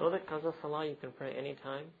 Know that Qaza Salah you can pray any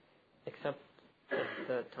time except at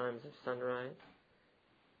the times of sunrise,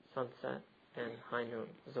 sunset, and high noon,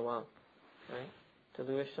 Zawal. Right?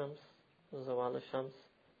 Tulu Shams, Zawal Shams,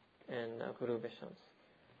 and Ghurub Shams.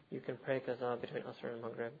 You can pray Qaza between Asr and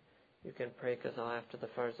Maghrib. You can pray Qaza after the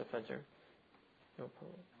Farz of Fajr. No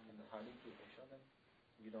problem. And how do you do Isha then?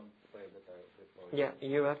 You don't pray with her before? Yeah,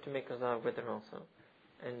 you have to make Qaza with her also.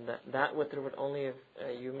 And that witr would only if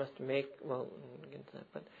you must make, well, we'll get into that,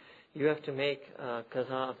 but you have to make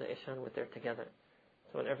Qaza of the Isha and witr together.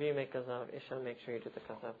 So whenever you make Qaza of Isha, make sure you do the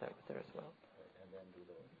Qaza of that witr as well. And then do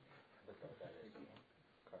the that is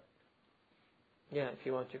correct. Yeah, if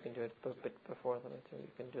you want, you can do it before the witr.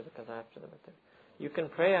 You can do the Qaza after the witr. You can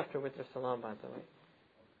pray after witr salah, by the way.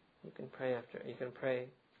 You can pray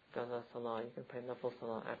Qaza salah, you can pray Nafil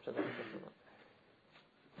salah after the witr salah.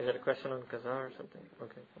 Is that a question on Qaza or something?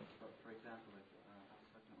 Okay. So, for example, like, I was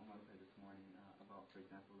talking to Umar this morning about, for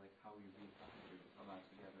example, like how we read Salah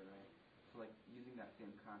together, right? So, like, using that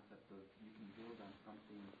same concept of you can build on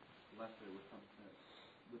something lesser with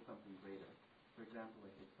something greater. For example,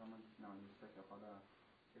 like if someone's now in the second Qada,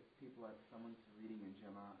 if someone's reading in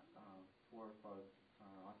Jama 4 Fard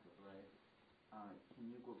Asr, right? Can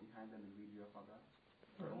you go behind them and read your Qada?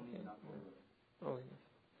 Or only Nafil? Only Nafil.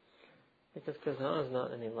 Because Qaza is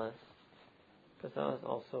not any less. Qaza is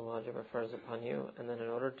also wajib or farz upon you, and then in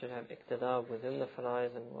order to have iqtida within the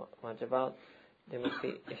faraiz and wajibat, there must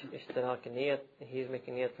be ishtirak in niyat. He's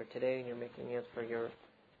making niyat for today, and you're making niyat for your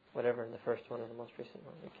whatever, the first one or the most recent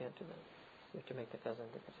one. You can't do that. You have to make the Qaza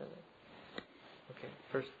independently. Okay,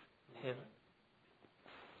 first him.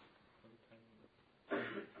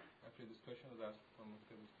 If actually this question was asked from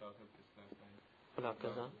Mufti Mustaq this last night. About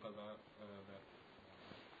Qaza?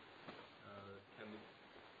 Can they,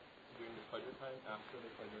 during the Fajr time, after the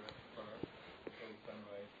Fajr Salah, before the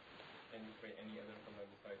sunrise, can you pray any other Salah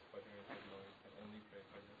besides Fajr? He said no, you can only pray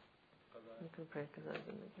Fajr. You can pray Qaza.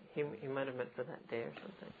 He might have meant for that day or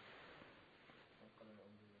something.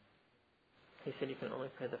 He said you can only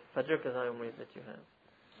pray the Fajr Qaza umri that you have.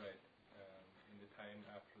 Right. In the time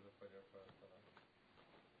after the Fajr for Salah.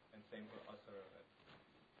 And same for Asr.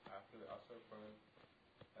 After the Asr for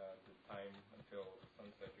the time until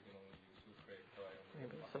sunset, you can only use to pray Qaza umri.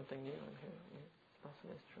 Maybe something new in here. Yeah, it's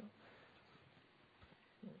possible, it's true.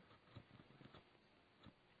 Yeah.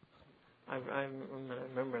 I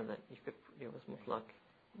remember that it was mutlaq,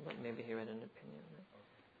 but maybe he read an opinion. Right?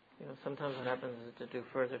 You know, sometimes what happens is to do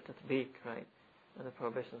further tatbiq, right, and the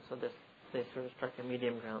prohibition. So they sort of strike a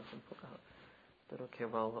medium ground from fuqaha. That okay,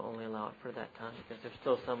 well, we'll only allow it for that time because there's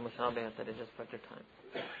still some mushabihat that is just Fajr time.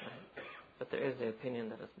 Right? But there is the opinion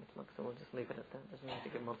that it's mutlaq, so we'll just leave it at that. There's no need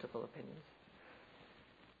to give multiple opinions.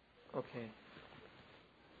 Okay.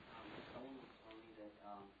 Someone told me that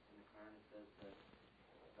in the Quran it says that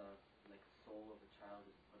the soul of a child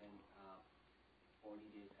is put in 40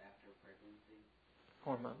 days after pregnancy.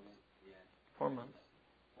 4 months. Yeah. 4 months.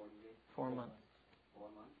 40 days? 4 months. 4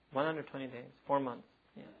 months? 120 days. 4 months.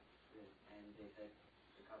 Yeah. And they said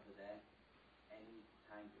because of that, any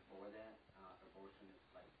time before that, abortion is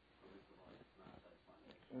like permissible and it's not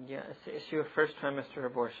satisfying. Yeah, it's the issue of first trimester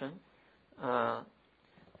abortion.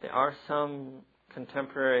 There are some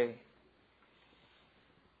contemporary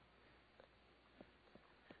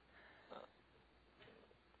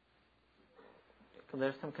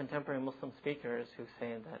Muslim speakers who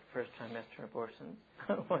say that first trimester abortions.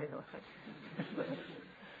 Why not?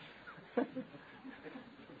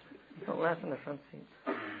 Don't laugh in the front seat.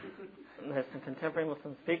 There's some contemporary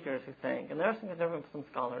Muslim speakers who think, and there are some contemporary Muslim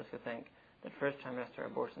scholars who think that first trimester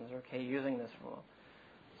abortions are okay using this rule.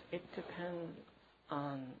 So it depends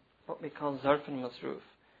on what we call zarf and masruf.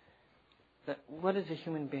 That what is a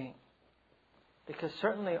human being? Because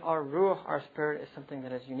certainly our ruh, our spirit, is something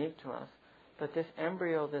that is unique to us. But this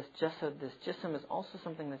embryo, this jasad, this jism is also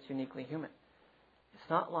something that's uniquely human. It's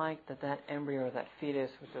not like that embryo or that fetus,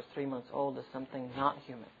 which was 3 months old, is something not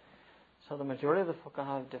human. So the majority of the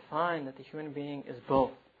fuqaha have defined that the human being is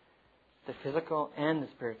both, the physical and the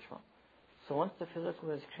spiritual. So once the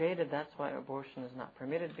physical is created, that's why abortion is not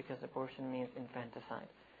permitted, because abortion means infanticide.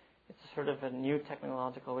 It's sort of a new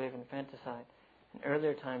technological way of infanticide. In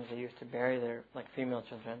earlier times, they used to bury their, like female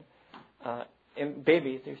children,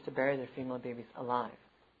 babies, they used to bury their female babies alive,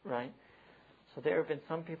 right? So there have been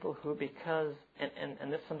some people who, because,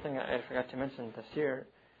 and this is something I forgot to mention in tafsir,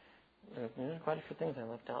 there's quite a few things I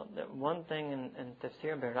left out. That one thing in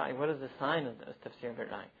tafsir bil-ra'i, what is the sign of this tafsir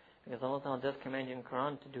bil-ra'i? Because Allah Ta'ala does command you in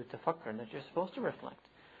Quran to do tafakkur, that you're supposed to reflect.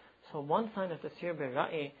 So one sign of tafsir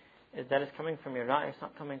bil-ra'i is that it's coming from your ra'i, it's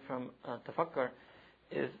not coming from tafakkur,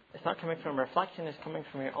 it's not coming from reflection, it's coming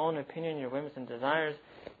from your own opinion, your whims and desires,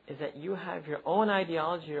 is that you have your own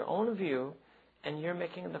ideology, your own view, and you're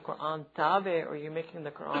making the Quran tabi, or you're making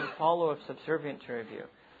the Quran follow, subservient to your view.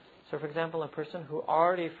 So for example, a person who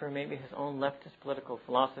already, for maybe his own leftist political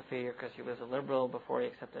philosophy, or because he was a liberal before he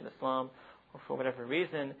accepted Islam, or for whatever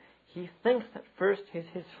reason, he thinks that first his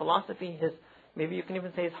philosophy, maybe you can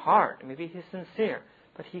even say his heart, maybe he's sincere,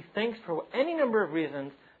 but he thinks for any number of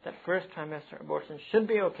reasons that first trimester abortion should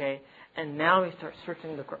be okay, and now he starts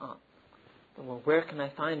searching the Quran. Well, where can I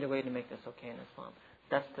find a way to make this okay in Islam?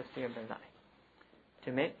 That's tafsir bil-ra'i.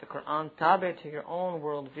 To make the Quran tabi to your own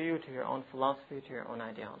worldview, to your own philosophy, to your own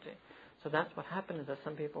ideology. So that's what happened, is that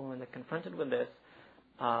some people, when they're confronted with this,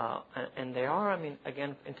 and they are,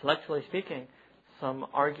 again, intellectually speaking, some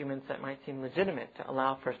arguments that might seem legitimate to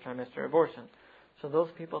allow first trimester abortion. So those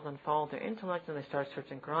people then follow their intellect and they start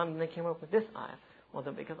searching Quran, and they came up with this ayah. Well,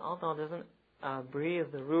 then because Allah doesn't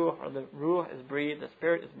breathe the ruh, or the ruh is breathed, the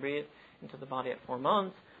spirit is breathed into the body at 4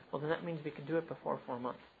 months, well then that means we can do it before 4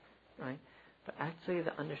 months, right? But actually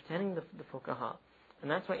the understanding of the fuqaha,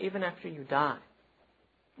 and that's why even after you die,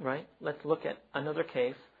 right? Let's look at another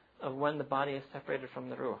case of when the body is separated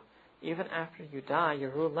from the ruh. Even after you die,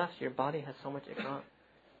 your ruh left, your body has so much ikram.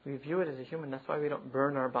 We view it as a human, that's why we don't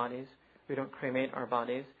burn our bodies, we don't cremate our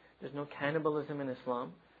bodies. There's no cannibalism in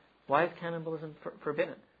Islam. Why is cannibalism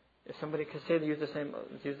forbidden? If somebody could say they use the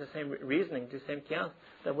same reasoning, do the same qiyas,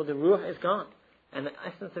 that well the ruh is gone, and the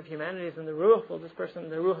essence of humanity is in the ruh. Well, this person,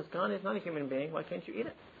 the ruh is gone, he's not a human being. Why can't you eat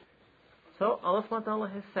it? So Allah subhanahu wa ta'ala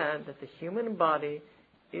has said that the human body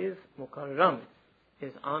is mukarram,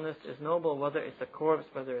 is honest, is noble, whether it's a corpse,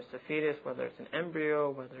 whether it's a fetus, whether it's an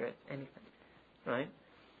embryo, whether it's anything, right?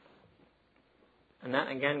 And that,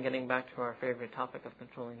 again, getting back to our favorite topic of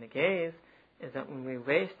controlling the gaze, is that when we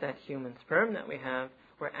waste that human sperm that we have,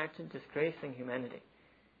 we're actually disgracing humanity.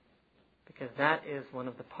 Because that is one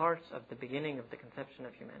of the parts of the beginning of the conception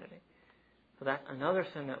of humanity. So that's another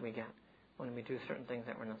sin that we get when we do certain things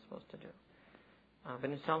that we're not supposed to do.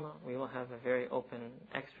 But inshallah, we will have a very open,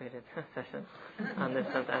 X-rated session on this,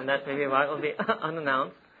 and that maybe why it will be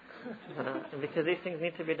unannounced. But, because these things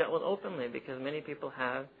need to be dealt with openly, because many people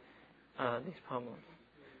have these problems.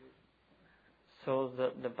 So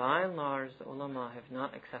the by and large, the ulama have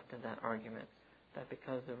not accepted that argument, that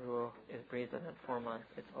because the ruh is breathed in at 4 months,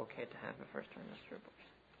 it's okay to have a first trimester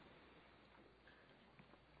abortion.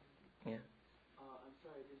 Yeah. I'm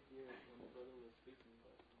sorry, I didn't hear when the brother was speaking,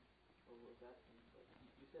 but or was asking. But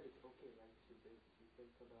you said it's okay, right, to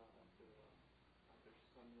say qada after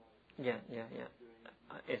sunrise. Yeah.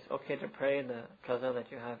 It's okay to pray the qada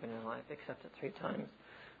that you have in your life, except at 3 times.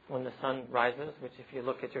 When the sun rises, which if you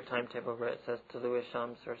look at your timetable where it says Tulu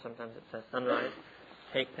Shams, or sometimes it says sunrise,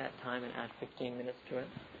 take that time and add 15 minutes to it,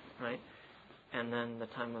 right? And then the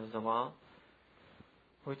time of zawal,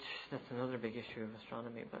 which that's another big issue of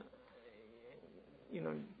astronomy, but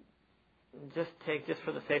just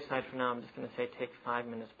for the safe side for now, I'm just going to say take 5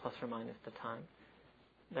 minutes plus or minus the time.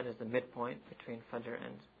 That is the midpoint between Fajr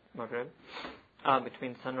and Maghrib,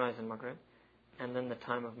 between sunrise and Maghrib, and then the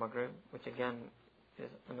time of Maghrib, which again is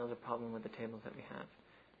another problem with the tables that we have,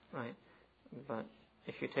 right? But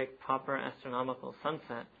if you take proper astronomical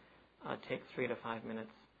sunset, take 3 to 5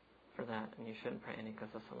 minutes for that, and you shouldn't pray any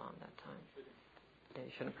qaza salam that time. Yeah,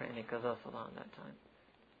 you shouldn't pray any qaza salam that time.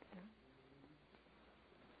 Yeah.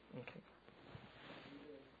 Okay.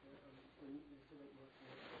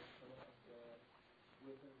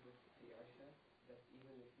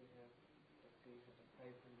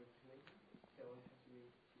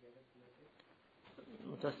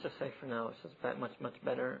 Let's just say for now, it's just much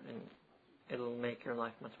better, and it'll make your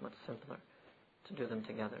life much simpler to do them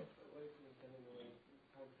together.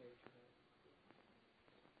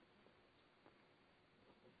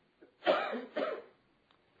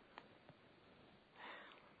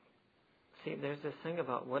 See, there's this thing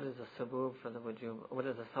about what is the sabab for the wujub, what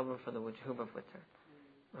is the sabab for the wujub of witr,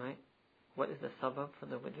 right? What is the sabab for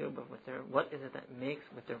the wujub of witr? What is it that makes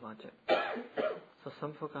witr wajib? So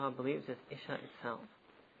some fuqaha believes it's Isha itself.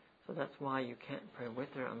 So that's why you can't pray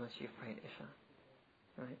witr unless you've prayed Isha,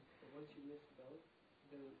 right? Once you missed both,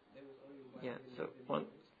 there was only one. Yeah. So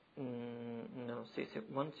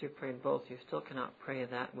once you've prayed both, you still cannot pray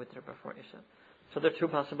that witr before Isha. So there are 2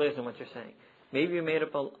 possibilities in what you're saying. Maybe you made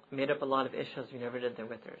up a lot of Ishas, you never did their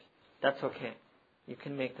witrs. That's okay. You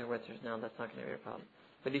can make their witrs now. That's not going to be a problem.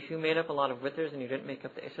 But if you made up a lot of witrs and you didn't make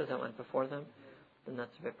up the Ishas that went before them, then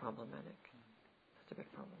that's a bit problematic. That's a big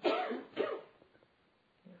problem.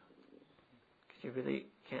 Because you really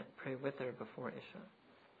can't pray witr before Isha,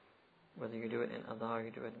 whether you do it in Adha or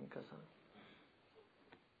you do it in Qaza.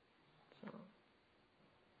 So.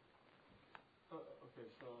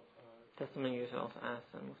 That's something you should also ask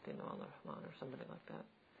Mufti Nawal Rahman or somebody like that.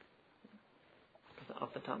 Because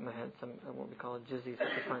off the top of my head, some what we call a jizzi, such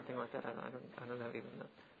a fine thing like that. I don't have even the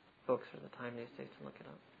books or the time these days to look it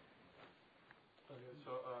up. Okay,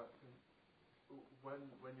 so when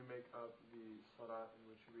you make up the salat in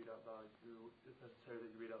which you read out loud, it's necessary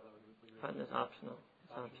that you read out loud when you read. It's optional.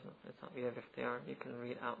 It's not. You have ikhtiyar. You can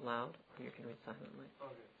read out loud or you can read silently.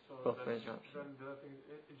 Okay, so both ways are optional. Then the other thing,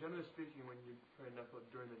 generally speaking, when you pray nafil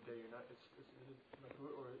during the day, you're not. Is it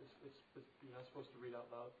makruh, or you're not supposed to read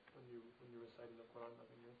out loud when you're reciting the Quran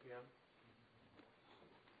in your qiyam?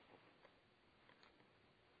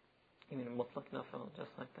 You mean mutlaq nafil,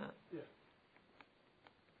 just like that? Yeah.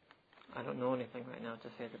 I don't know anything right now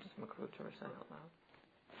to say that it's makruh to recite out loud.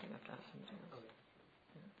 You have to ask somebody else. Okay.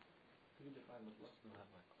 Can you define mutlaq?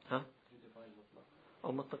 Huh? Can you define mutlaq?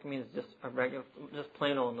 Oh, mutlaq means just a regular, just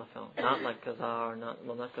plain old nafil, not like qaza or not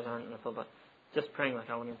qaza and nafil, but just praying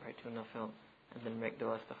like I want to pray 2 nafil and then make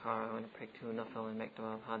dua istikhara. I want to pray 2 nafil and make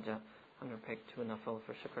dua of hajjah. I'm going to pray 2 nafil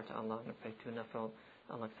for shukr to Allah. I'm going to pray 2 nafil.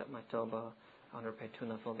 I'll accept my tawbah. I want to pray 2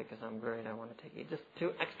 nafil because I'm worried. I want to take it. Just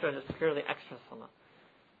 2 extra, just purely extra salah.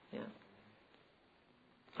 Yeah.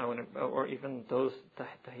 I want to, or even those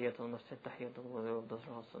tahiyatul masjid, tahiyatul wudu, those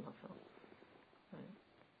are also nafil. Right.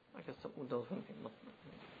 I guess those wouldn't be mutlaq.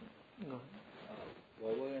 Go ahead.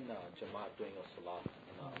 Well, we're in Jamaat doing a salah,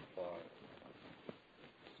 for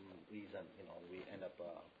some reason, we end up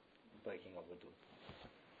breaking a wudu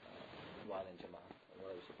while in Jamaat.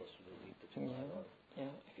 What are we supposed to do? Leave the Jamaat?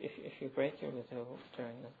 Yeah. If you break your wudu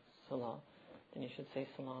during the salah, then you should say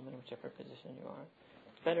salam in whichever position you are.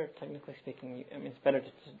 It's better, technically speaking, it's better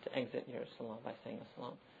to exit your salah by saying a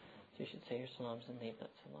salam. So you should say your salams and leave that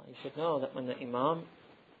salah. You should know that when the imam,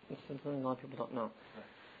 this is something a lot of people don't know,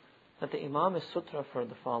 that the imam is sutra for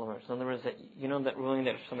the followers. In other words, that you know that ruling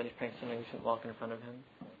that if somebody's praying sunnah, you shouldn't walk in front of him,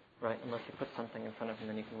 right? Unless you put something in front of him,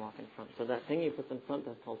 then you can walk in front. So that thing you put in front,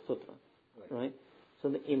 that's called sutra, right? So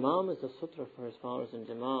the imam is a sutra for his followers in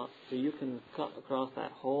Jama'ah, so you can cut across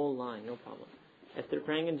that whole line, no problem. If they're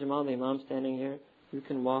praying in Jama'ah, the imam's standing here, you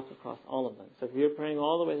can walk across all of them. So if you're praying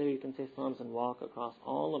all the way there, you can say salams and walk across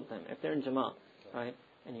all of them. If they're in Jama'ah, right?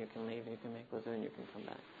 And you can leave, and you can make wuzu, and you can come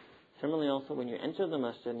back. Similarly, also, when you enter the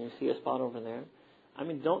masjid and you see a spot over there, I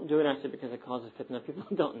mean, don't do it actually because it causes fitna. People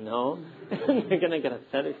don't know. They're going to get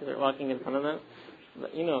upset if you're walking in front of them.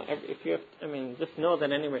 But, you know, if you have, just know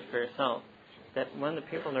that anyway for yourself, that when the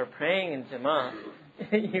people are praying in Jama'ah,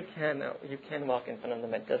 you can walk in front of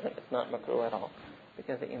them. It's not makruh at all,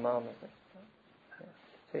 because the imam is there. Yeah.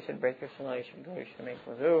 So you should break your salah, you should go, you should make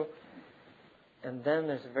wuzu. And then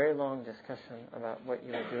there's a very long discussion about what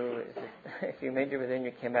you would do if you made your wuzu and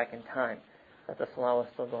you came back in time, that the salah was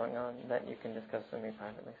still going on, that you can discuss with me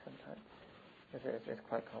privately sometime. It's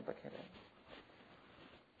quite complicated.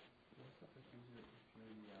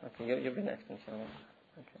 Okay, you'll be next, inshallah.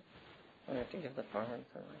 Okay. I have to give the forward.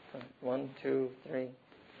 So 1, 2, 3,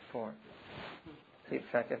 4. Keep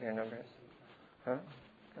track of your numbers. Huh?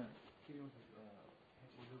 Go ahead. If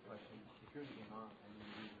you're the imam and you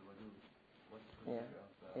do the wudu, what's the procedure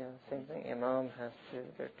of Yeah, same thing. Imam has to,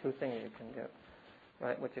 there are two things you can do.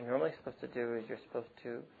 Right? What you're normally supposed to do is you're supposed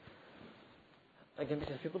to, again,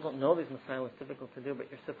 because people don't know these masail, it's difficult to do, but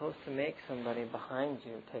you're supposed to make somebody behind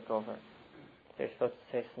you take over. You're supposed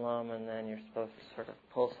to say salam, and then you're supposed to sort of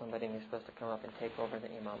pull somebody, and you're supposed to come up and take over the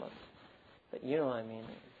imamah. But you know what I mean.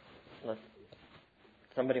 Look,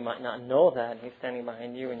 somebody might not know that, and he's standing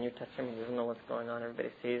behind you, and you touch him, he doesn't know what's going on. Everybody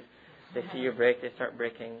sees, they see you break, they start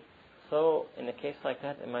breaking. So, in a case like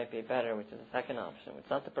that, it might be better, which is the second option. It's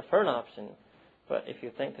not the preferred option, but if you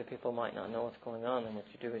think that people might not know what's going on, then what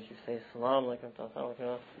you do is you say salam,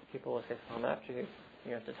 people will say salam after you.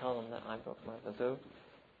 You have to tell them that I broke my wudu.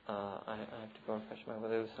 I have to go and fetch my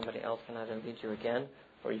wudu. Somebody else can either lead you again,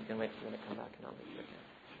 or you can wait for me to come back and I'll lead you again.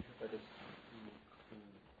 But it's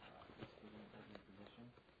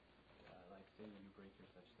position. Like say you break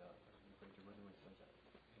your sajda, you break your wudu with sajda,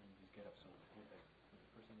 and you just get up. So with the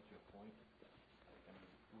person that you appoint,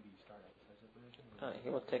 who do you start at the sajda position?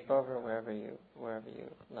 He will take over wherever you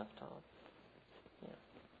left off. Yeah.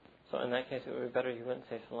 So in that case, it would be better you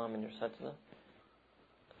wouldn't say salam in your sajda.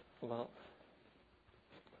 Well.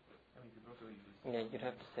 Yeah, you'd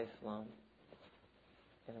have to say salam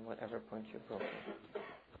in whatever point you broke it.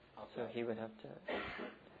 So he would have to.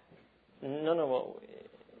 No.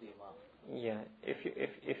 Yeah,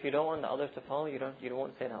 if you don't want the others to follow, you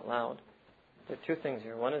won't say it out loud. There are two things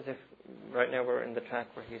here. One is if right now we're in the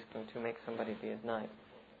track where he's going to make somebody be his naib.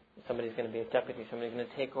 Somebody's going to be a deputy. Somebody's going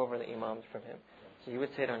to take over the imams from him. So you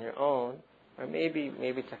would say it on your own, or maybe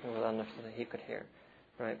checking with Allah so that he could hear,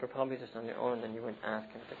 right? But probably just on your own, and then you wouldn't ask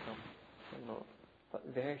him to come. No. But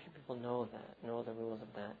very few people know the rules of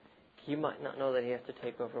that. He might not know that he has to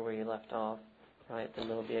take over where you left off, right? Then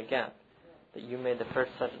there'll be a gap. That you made the first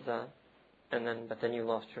sajda, but then you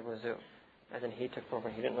lost your wuzu. And then he took over,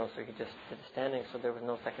 he didn't know, so he just did standing, so there was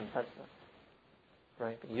no second sajda.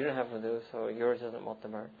 Right? But you didn't have wuzu, so yours isn't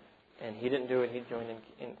mu'tabar. And he didn't do it, he joined in,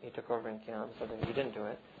 he took over in qiyam, so then he didn't do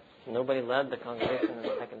it. So nobody led the congregation in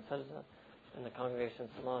the second sajda. And the congregation's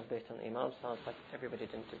salah is based on the imam's salah, but everybody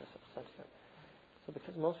didn't do the sajda. So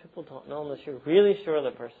because most people don't know, unless you're really sure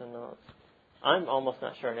the person knows. I'm almost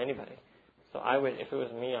not sure on anybody. So I would, if it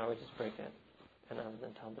was me, I would just break it. And I would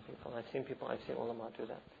then tell the people. I've seen ulama do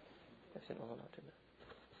that.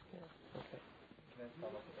 Yeah, okay.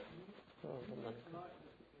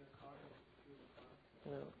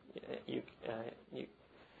 No,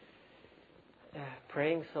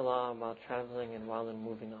 praying salah while traveling and while in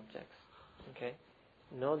moving objects. Okay?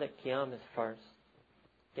 Know that qiyam is first.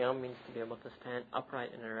 Qiyam means to be able to stand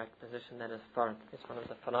upright in an erect position. That is fard. It's one of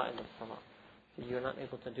the fara'id of salah. So you're not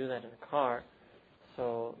able to do that in a car,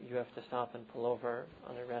 so you have to stop and pull over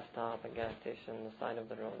on a rest stop, a gas station, the side of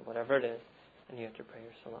the road, whatever it is, and you have to pray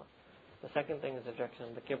your salah. The second thing is the direction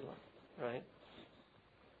of the qibla, right?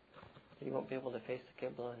 You won't be able to face the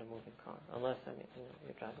qibla in a moving car, unless,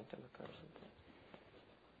 you're driving to Makkah or something.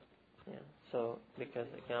 Yeah, so, because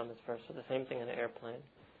the qiyam is first. So the same thing in an airplane.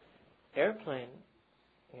 Airplane,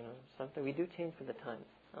 something we do change for the times.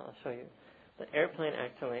 I'll show you. The airplane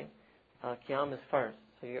actually, qiyam is first.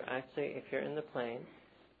 So you're actually, if you're in the plane,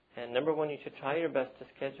 and number one, you should try your best to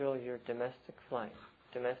schedule your domestic flight.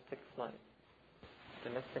 You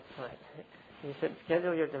should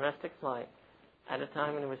schedule your domestic flight at a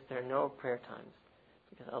time in which there are no prayer times,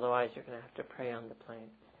 because otherwise you're going to have to pray on the plane.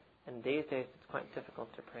 And these days it's quite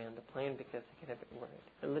difficult to pray on the plane because they get a bit worried.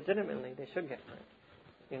 And legitimately, they should get worried.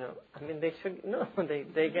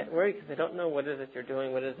 They get worried because they don't know what it is that you're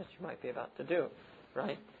doing, what it is that you might be about to do,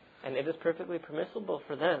 right? And it is perfectly permissible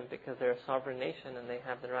for them because they're a sovereign nation and they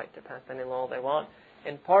have the right to pass any law they want.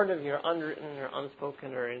 And part of your unwritten or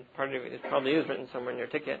unspoken, or part of it probably is written somewhere in your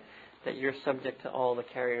ticket, that you're subject to all the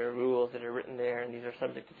carrier rules that are written there, and these are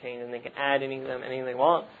subject to change, and they can add anything they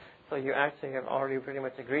want. So you actually have already pretty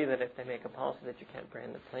much agreed that if they make a policy that you can't pray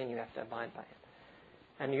on the plane, you have to abide by it.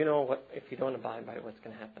 And you know what? If you don't abide by it, what's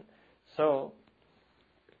going to happen? So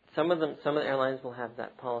some of the airlines will have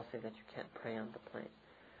that policy that you can't pray on the plane.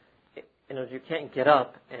 You can't get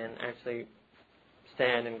up and actually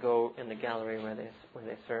stand and go in the gallery where they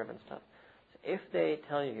serve and stuff. So if they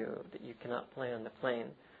tell you that you cannot pray on the plane,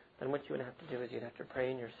 then what you would have to do is you'd have to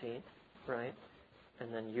pray in your seat, right?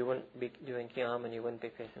 And then you wouldn't be doing qiyam and you wouldn't be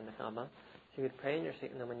facing the Kaaba. So you would pray in your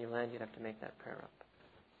seat, and then when you land, you'd have to make that prayer up.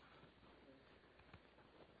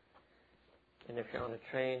 And if you're on a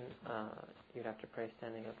train, you'd have to pray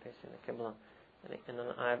standing up facing the Qibla. And then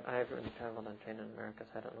I've really traveled on train in America,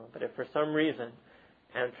 so I don't know. But if for some reason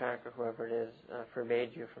Amtrak or whoever it is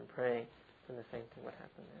forbade you from praying, then the same thing would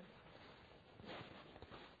happen there.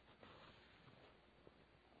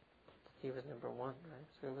 Steve was number 1, right?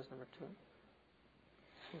 Steve was number 2.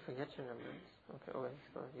 You forget your numbers. Okay, go ahead.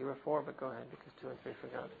 You were 4, but go ahead because 2 and 3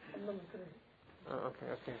 forgot. Number 3. Oh, okay,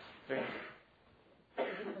 3. Is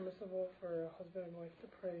it permissible for a husband and wife to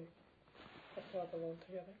pray a salat alone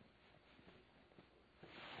together?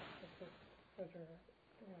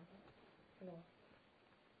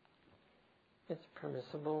 It's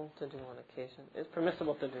permissible to do on occasion. It's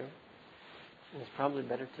permissible to do. And it's probably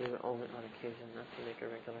better to do it only on occasion, not to make a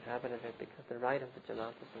regular habit of it, because the right of the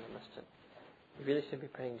Jamaat is in the masjid. You really should be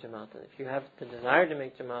praying Jamaat. If you have the desire to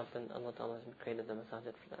make Jamaat, then Allah Ta'ala has created the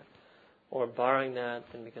masajid for that. Or barring that,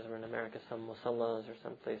 then because we're in America, some musallas or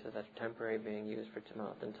some places that are temporary being used for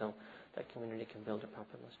Jamaat until that community can build a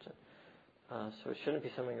proper masjid. So it shouldn't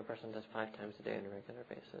be something a person does 5 times a day on a regular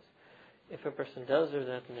basis. If a person does do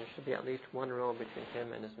that, then there should be at least one row between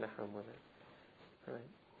him and his mahram women.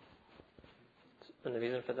 Right? And the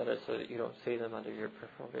reason for that is so that you don't see them out of your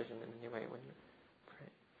peripheral vision in any way when you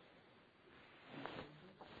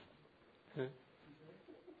pray.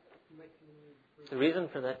 The reason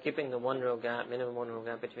for that, keeping the minimum one row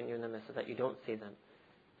gap between you and them, is so that you don't see them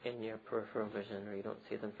in your peripheral vision, or you don't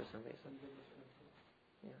see them for some reason.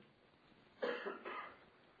 Yeah.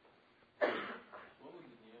 What would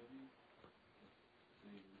the niyah be?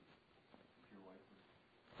 If your wife was...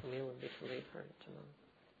 The niyah would be to lead her to Imam.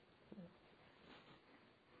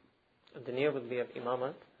 The niyah would be of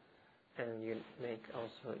imamat, and you'd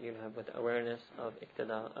have with awareness of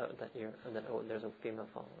iqtida, that there's a female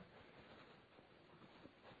follower.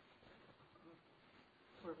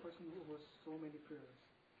 For a person who was so many prayers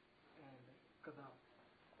and qada,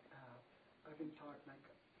 I've been taught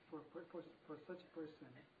for such a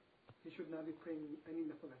person, he should not be praying any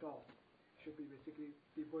nafil at all. He should be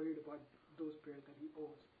worried about those prayers that he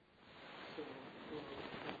owes. So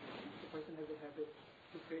the person has a habit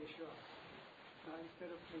to pray ishraq. Now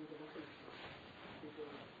instead of praying the nafil ishraq,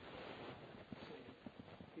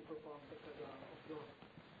 he performs the qada of Dhuhr,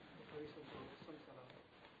 the praise of Dhuhr, some salah.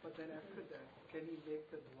 But then after that, can he make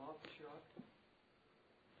the dua of ishraq?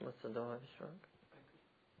 What's the dua of ishraq?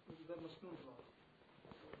 The masnoon dua.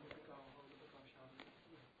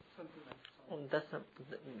 Something like that. Well, that's not,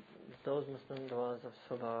 those Muslim du'as of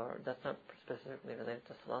Subha, that's not specifically related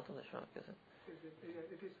to Salat al-Ishraq, is it? It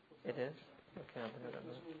is. It is? Okay, I'll bring it up.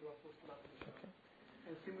 Okay.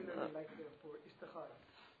 And similarly, for istikhara,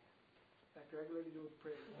 regularly you would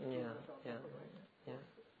pray. Yeah.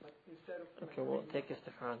 But instead of okay, we'll take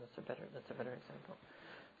istikhara, that's a better example.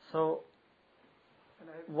 So,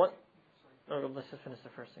 let's just finish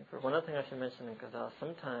the first thing. For one other thing I should mention in Qaza,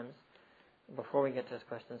 sometimes, before we get to this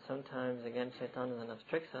question, sometimes, again, Shaitan enough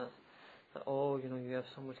tricks us that, you have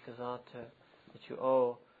so much qaza that you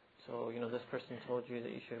owe, so, this person told you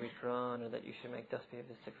that you should read Quran, or that you should make tasbih of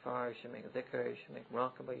istighfar, you should make dhikr, you should make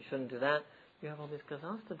muraqabah, you shouldn't do that. You have all these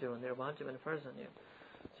qazas to do, and they're wajib and farz on you.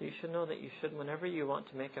 So you should know that you should, whenever you want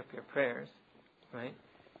to make up your prayers, right,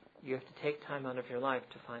 you have to take time out of your life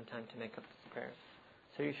to find time to make up these prayers.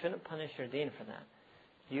 So you shouldn't punish your deen for that.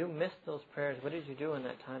 You missed those prayers. What did you do in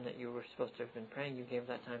that time that you were supposed to have been praying? You gave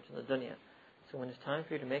that time to the dunya. So when it's time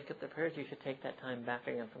for you to make up the prayers, you should take that time back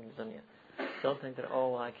again from the dunya. Don't think that,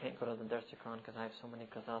 I can't go to the Dars Quran because I have so many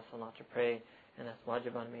qaza salat to pray, and that's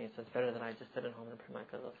wajib on me, so it's better that I just sit at home and pray my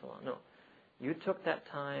qaza salat. No. You took that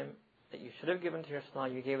time that you should have given to your salah,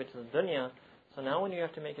 you gave it to the dunya. So now when you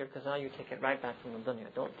have to make your qaza, you take it right back from the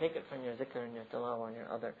dunya. Don't take it from your zikr and your tilawah and your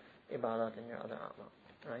other ibadat and your other a'mal.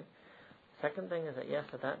 Right? Second thing is that yes,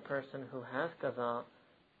 that person who has qaza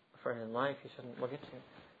for his life, we'll get to,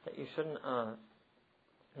 that you shouldn't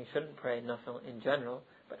pray nafil in general,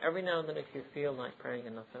 but every now and then if you feel like praying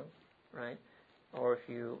a nafil, right? Or if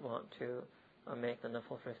you want to make the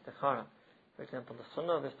nafil for istikhara. For example, the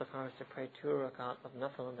sunnah of istikhara is to pray 2 rakat of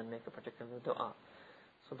nafil and then make a particular dua.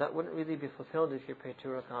 So that wouldn't really be fulfilled if you pray 2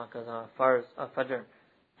 rakat qaza, fajr,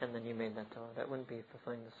 and then you made that dua. That wouldn't be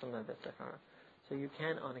fulfilling the sunnah of istikhara. So you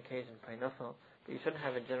can on occasion pray nafil, but you shouldn't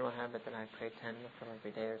have a general habit that I pray 10 nafil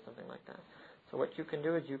every day or something like that. So what you can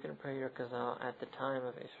do is you can pray your qaza at the time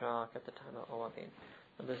of ishraq, at the time of awabin.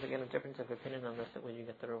 And there's again a difference of opinion on this, that will you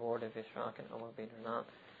get the reward of ishraq and awabin or not.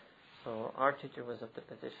 So our teacher was of the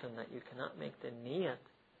position that you cannot make the niyat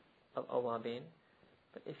of awabin,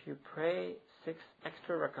 but if you pray 6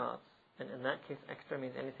 extra rakats, and in that case extra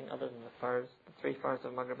means anything other than the farz, the 3 farz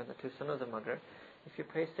of Maghrib and the 2 sunnahs of Maghrib, if you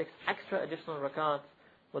pray 6 extra additional rakats,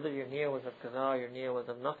 whether your niyyah was of qaza or your niyyah was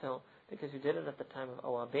of nafil, because you did it at the time of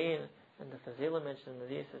awabin, and the Fazila mentioned in the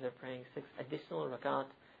hadith that they're praying 6 additional rakat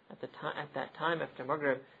at that time after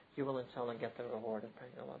Maghrib, you will inshallah get the reward of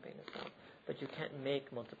praying awabin as well. But you can't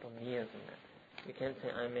make multiple niyyahs in that. You can't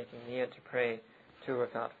say, I'm making niyyah to pray 2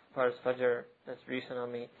 rakat farz fajr, that's recent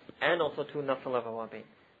on me, and also 2 nafil of awabin.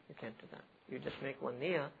 You can't do that. You just make 1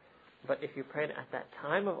 niyyah. But if you prayed at that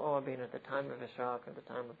time of awabin, at the time of ishraq, or the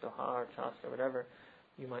time of duha or chas or whatever,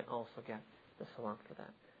 you might also get the sawab for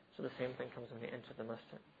that. So the same thing comes when you enter the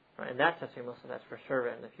masjid. Right? And that's actually most of that's for sure.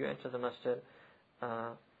 And if you enter the masjid,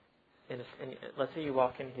 let's say you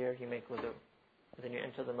walk in here, you make wudu. Then you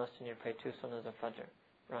enter the masjid and you pray 2 sunnahs of fajr.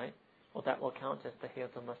 Right? Well, that will count as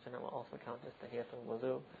tahiyatul masjid, and it will also count as tahiyatul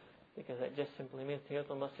wudu. Because it just simply means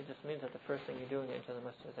tahiyatul masjid just means that the first thing you do when you enter the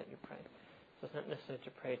masjid is that you pray. So it's not necessary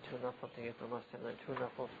to pray 2 nafil tahiyatul masjid and then 2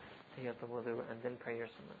 nafil tahiyatul wudu and then pray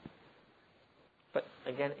your sunnah. But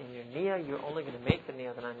again, in your niyyah, you're only going to make the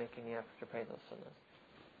niyyah that I'm making niyyah to pray those sunnahs.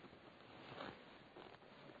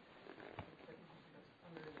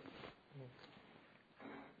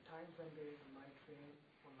 Times when there is light rain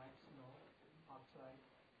or light snow outside,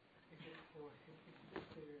 is there a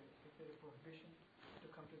prohibition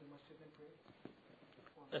to come to the masjid and pray?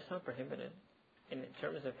 It's not prohibited. In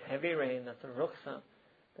terms of heavy rain, that's a rukhsa,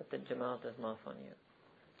 that the jamaat is maaf on you.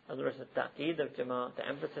 In other words, the ta'qeed of jamaat, the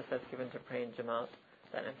emphasis that's given to pray in jamaat,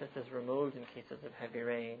 that emphasis is removed in cases of heavy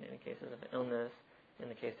rain, in cases of illness,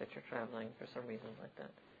 in the case that you're traveling for some reasons like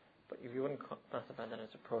that. But you wouldn't classify that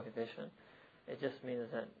as a prohibition. It just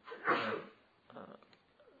means that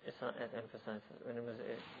it's not as emphasized. When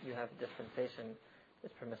you have dispensation,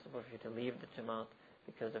 it's permissible for you to leave the jamaat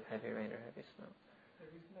because of heavy rain or heavy snow.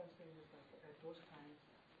 The reason I'm saying is that at those times,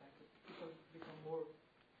 like people become more,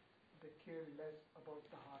 they care less about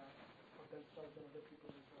tahara for themselves and other people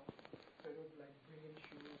as well. So they would like bring in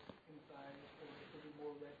shoes inside, or it would be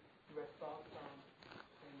more wet socks on,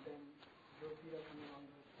 and then your feet are coming on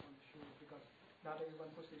the shoes, because not everyone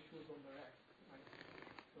puts their shoes on the rack, right?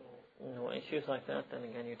 So issues like that, then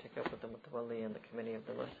again you take up with the mutawalli and the committee of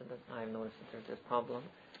the masjid. That I've noticed that there's this problem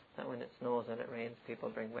that when it snows and it rains, people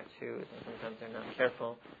bring wet shoes, and sometimes they're not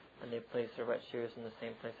careful, and they place their wet shoes in the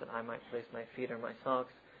same place that I might place my feet or my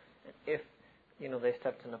socks. And if they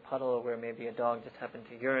stepped in a puddle where maybe a dog just happened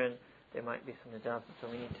to urine, there might be some najasa.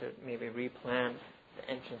 So we need to maybe replan the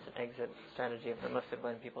entrance and exit strategy of the masjid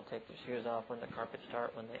when people take their shoes off, when the carpets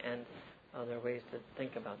start, when they end. There are ways to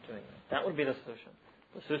think about doing that. That would be the solution.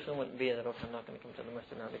 The solution wouldn't be that, okay, I'm not going to come to the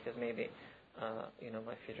masjid now because maybe,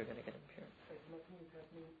 my feet are going to get impure. If nothing is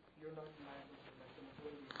happening, you're not liable for that.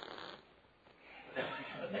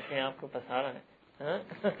 देखें आपको फंसा रहा है.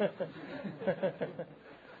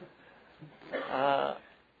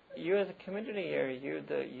 You as a community here,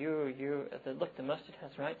 look, the masjid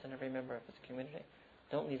has rights on every member of its community.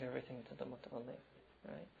 Don't leave everything to the mutawalli,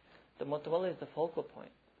 right? The mutawalli is the focal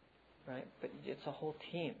point, right? But it's a whole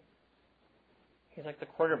team. He's like the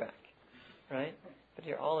quarterback, right? But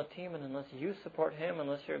you're all a team, and unless you support him,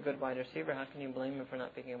 unless you're a good wide receiver, how can you blame him for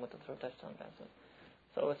not being able to throw touchdown passes?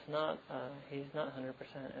 So it's not, he's not 100%,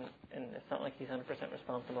 and it's not like he's 100%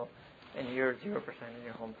 responsible, and you're 0% and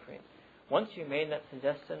you're home free. Once you made that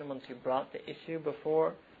suggestion, and once you brought the issue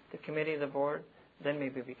before the committee, the board, then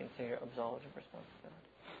maybe we can say you're absolved of responsibility.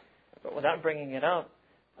 But without bringing it up,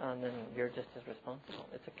 then you're just as responsible.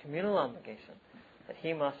 It's a communal obligation that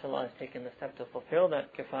he, mashallah, has taken the step to fulfill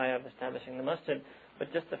that kifaya of establishing the masjid.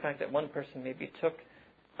 But just the fact that one person maybe took,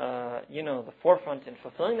 the forefront in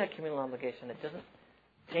fulfilling that communal obligation, it doesn't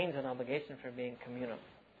change that obligation from being communal.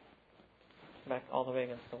 back all the way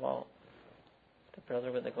against the wall. The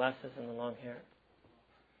brother with the glasses and the long hair.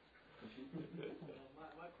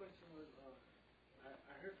 My question was,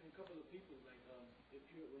 I heard from a couple of people, like,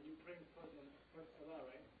 when you pray first salah,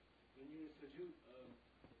 right? When you sujood,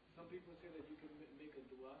 some people say that you can make a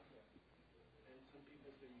dua, and some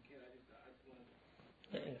people say you can't. I just wanted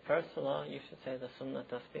to. In first salah, you should say the sunnah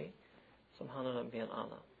tasbih, Subhana Rabbiyal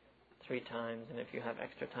A'la, 3 times, and if you have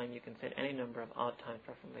extra time, you can say it any number of odd times,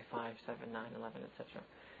 preferably 5, 7, 9, 11, etc.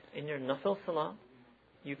 In your nafil salah,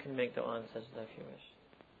 you can make dua and sajda if you wish.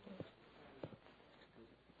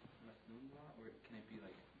 Or can it be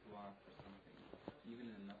like dua for something,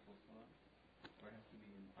 even in a nafil salah? Or it has to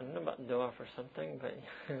be in... I don't know about dua for something, but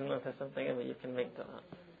not for something, but you can make dua.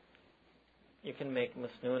 You can make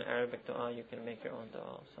masnoon Arabic dua, you can make your own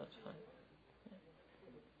dua, so it's fine.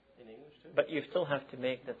 In English too? But you still have to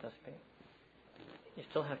make the tasbih. You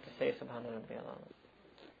still have to say Subhana Rabbiyal A'la.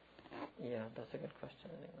 Yeah, that's a good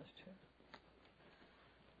question in English too.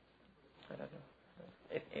 I don't know.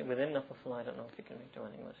 If within nafil salah, I don't know if you can make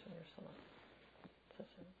dua in English in your salah. So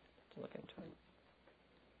to look into it.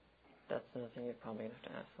 That's another thing you'd probably have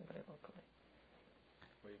to ask somebody locally.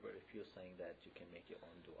 But if you're saying that you can make your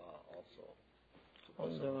own dua also,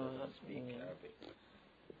 Own dua, speak Arabic.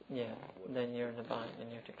 Yeah, then you're in a bind and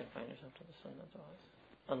you have to confine yourself to the sunnah du'as.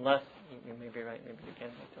 Unless, you may be right, maybe you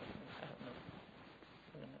can make dua. I don't know.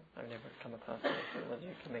 I've never come across an issue whether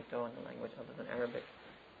you can make dua in a language other than Arabic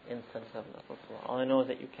in sense of nafil salah. All I know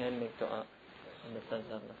is that you can make dua in the sense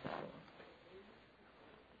of nafil salah.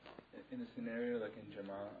 In a scenario like in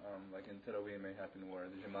Jama'ah, like in Tarawih, may happen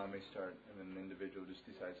where the Jama'ah may start and then an individual just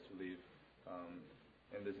decides to leave,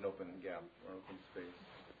 and there's an open gap or open space.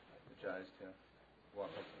 The jais to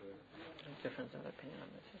walk up to it. Difference of opinion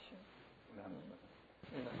on this issue.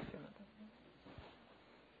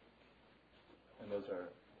 And those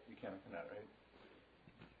are, you can't cannot, right?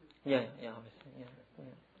 Yeah, obviously, yeah.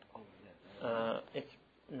 It's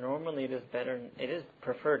normally it is better, it is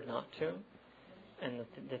preferred not to, and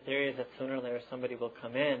the theory is that sooner or later somebody will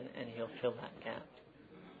come in and he'll fill that gap,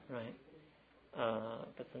 right?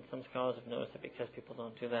 But then some scholars have noticed that because people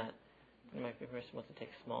don't do that, it might be permissible to take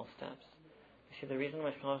small steps. You see, the reason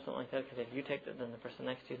why scholars don't like that is because if you take it, then the person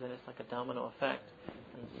next to you, then it's like a domino effect,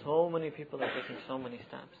 and so many people are taking so many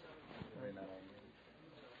steps. Right?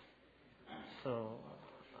 So,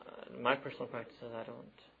 my personal practice is I don't.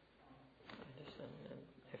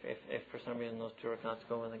 If for some reason those 2 rakats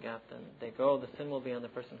go in the gap, then they go. The sin will be on the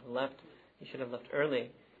person who left. You should have left early.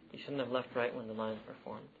 You shouldn't have left right when the lines were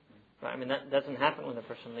formed. Right? I mean, that doesn't happen when the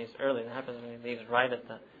person leaves early. That happens when he leaves right at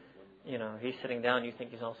the, he's sitting down, you think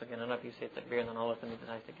he's also getting up, you say takbir, and then all of a sudden he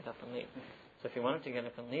decides to get up and leave. So if he wanted to get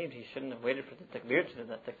up and leave, he shouldn't have waited for the takbir to do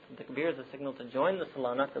that. The takbir is a signal to join the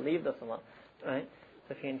salah, not to leave the salah. Right?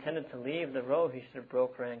 So if he intended to leave the row, he should have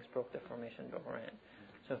broke ranks, broke the formation beforehand.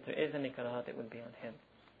 So if there is any karahat, it would be on him.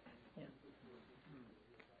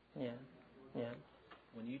 Yeah.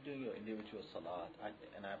 When you do your individual salat,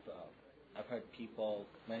 I've heard people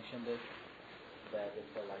mention this, that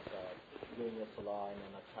it's like doing your salah and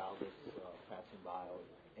then a child is passing by, or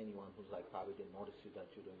anyone who's like probably didn't notice you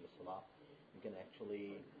that you're doing your salah, you can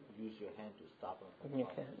actually use your hand to stop them.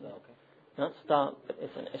 You can. Is that okay? Not stop, but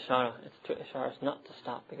it's an ishara. It's 2 isharas, not to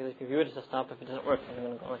stop. Because if you view it as a stop, if it doesn't work, then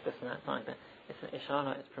you're going to go like this and that. It's not like that. It's an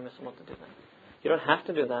ishara. It's permissible to do that. You don't have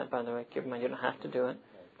to do that, by the way. Keep in mind, you don't have to do it.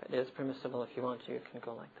 But it is permissible if you want to. You can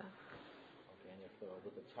go like that. Okay, and if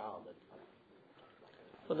with a child,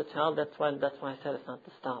 with the child, that's why I said it's not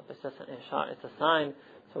to stop. It's just an ishara. It's a sign.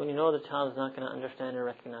 So when you know the child is not going to understand or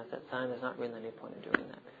recognize that sign, there's not really any point in doing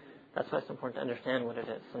that. That's why it's important to understand what it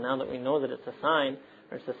is. So now that we know that it's a sign,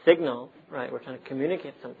 or it's a signal, right, we're trying to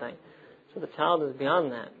communicate something. So the child is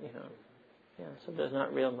beyond that, Yeah, so there's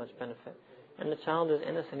not real much benefit. And the child is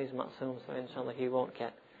innocent, he's ma'soom, so inshallah he won't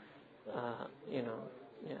get,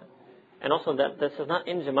 Yeah. And also this is not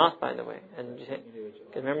in Jamaat, by the way. And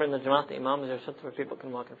because remember in the Jamaat, the Imam is your sutra where people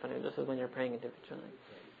can walk in front of you. This is when you're praying individually.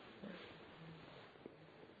 Yeah.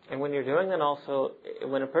 And when you're doing that also,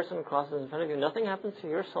 when a person crosses in front of you, nothing happens to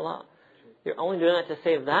your salah. You're only doing that to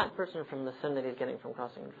save that person from the sin that he's getting from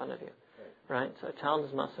crossing in front of you. Right? So a child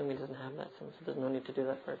is ma'soom, he doesn't have that sin, so there's no need to do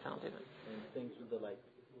that for a child even. And things with that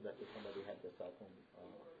if somebody had their cell phone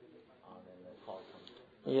on and they called something.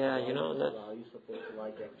 Yeah, are you supposed to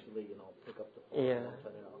actually, pick up the phone and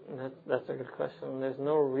turn it off? That's a good question. There's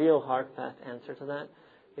no real hard, fast answer to that,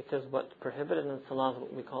 because what's prohibited in salah is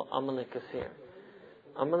what we call amal-i-kathir.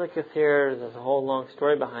 Amal-i-kathir, there's a whole long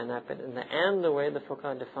story behind that, but in the end, the way the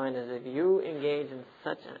fuqaha define is if you engage in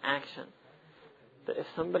such an action that if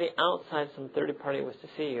somebody outside, some third party was to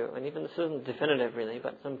see you, and even this isn't definitive really,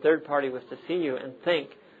 but some third party was to see you and think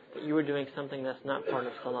that you were doing something that's not part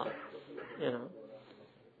of salah,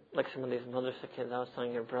 like some of these madrasa kids, I was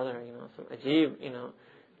telling your brother, some ajib,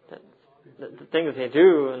 that the things they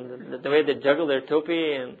do and the way they juggle their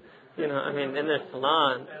topi and, in their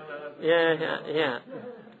salah. And, yeah.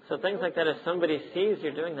 So things like that, if somebody sees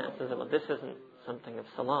you're doing that, says, well, this isn't something of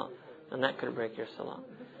salah, and that could break your salah.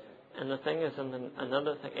 And the thing is, and then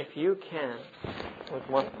another thing, if you can, with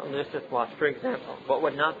one, let's just watch, for example, what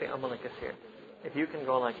would not be amalikis here? If you can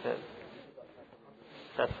go like this,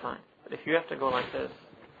 that's fine. But if you have to go like this,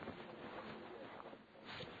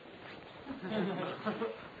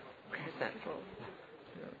 where's that from?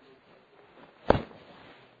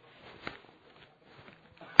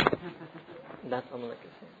 That's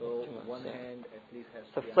amalikis here. So one hand at least has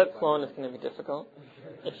to So be flip phone is going to be difficult.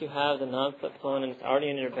 If you have the non-flip phone and it's already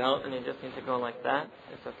in your belt and you just need to go like that,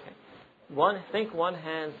 it's okay. One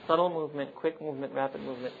hand, subtle movement, quick movement, rapid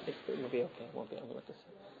movement, it will be okay. It won't be amalikis.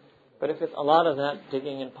 But if it's a lot of that,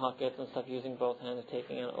 digging in pockets and stuff, using both hands,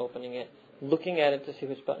 taking it, opening it, looking at it to see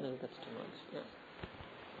which button it is, that's too much. Yeah.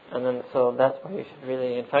 And then, so that's why you should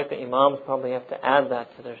really, in fact, the imams probably have to add that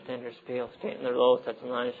to their standard spiel, straighten their low, set some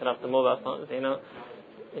line, shut off the mobile phones,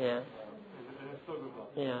 Yeah.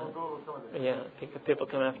 Yeah. People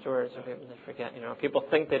come afterwards, or people, they forget, People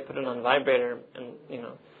think they put it on vibrator, and,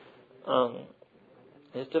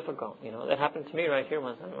 it's difficult, That happened to me right here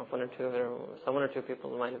once. I don't know if one or two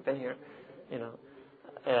people might have been here,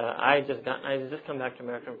 I just come back to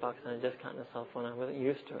America from Pakistan. I just got a cell phone. I wasn't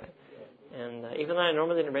used to it. And even though I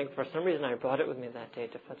normally didn't bring, for some reason I brought it with me that day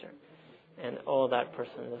to Fajr. And that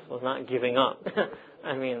person just was not giving up. They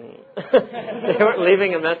weren't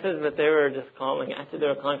leaving a message, but they were just calling. Actually, they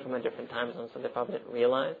were calling from a different time zone, so they probably didn't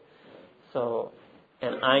realize. So,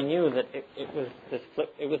 and I knew that it was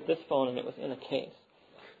this phone, and it was in a case.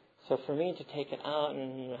 So for me to take it out,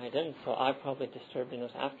 and I didn't, so I probably disturbed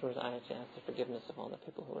it. Afterwards, I actually asked the forgiveness of all the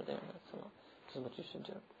people who were there. That's all. This is what you should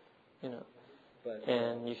do,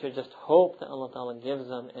 And you should just hope that Allah Ta'ala gives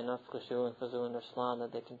them enough khushu and fuzu in their salah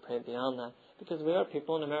that they can pray beyond that. Because we are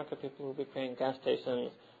people in America, people who will be praying gas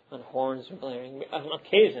stations and horns are blaring. On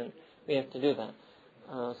occasion, we have to do that.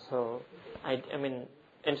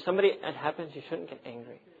 And somebody, it happens, you shouldn't get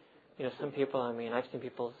angry. Some people, I've seen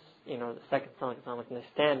people, the second Islamic, and they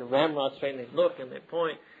stand ramrod straight and they look and they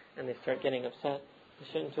point and they start getting upset. You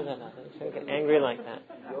shouldn't do that. You shouldn't get angry like that.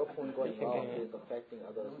 Your point going wrong is affecting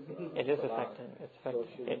others. It is affecting. It's affecting. So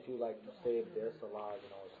shouldn't you like to save their salah,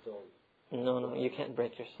 still? No, you can't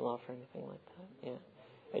break your salah for anything like that. Yeah,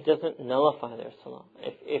 it doesn't nullify their salah.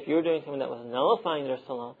 If you're doing something that was nullifying their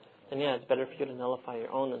salah, then yeah, it's better for you to nullify your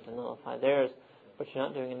own than to nullify theirs. But you're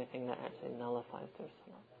not doing anything that actually nullifies their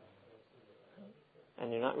salah. And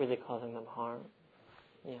you're not really causing them harm.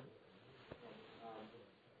 Yeah.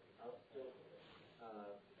 I was still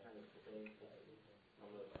kind of saying to some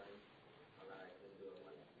of the friends that I couldn't do it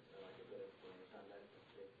like a good explanation. And then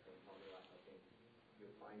they told me I think you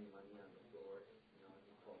find money on the floor,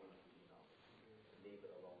 you told them, leave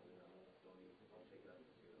it alone, don't take it up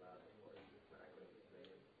to your lab or but I couldn't explain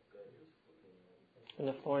it good. In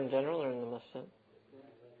the floor in general or in the masjid?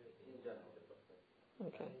 In general.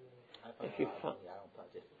 Okay.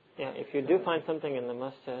 If you do find something in the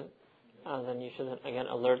masjid, then you should again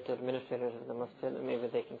alert the administrators of the masjid, and maybe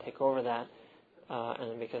they can take over that.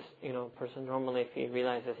 And because a person normally, if he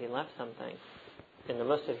realizes he left something in the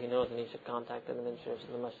masjid, he knows, and he should contact the administrators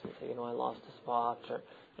of the masjid and say, I lost a spot, or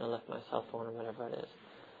I left my cell phone, or whatever it is.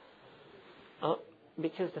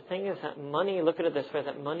 Because the thing is that money, look at it this way,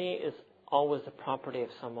 that money is always the property of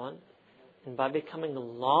someone. And by becoming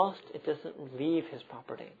lost, it doesn't leave his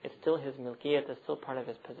property. It's still his milkiyat, it's still part of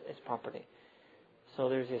his property. So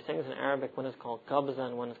there's these things in Arabic, one is called qabza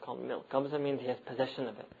and one is called milk. Qabza means he has possession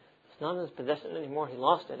of it. It's not in his possession anymore, he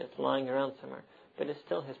lost it, it's lying around somewhere. But it's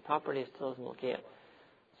still his property, it's still his milkiyat.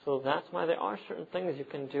 So that's why there are certain things you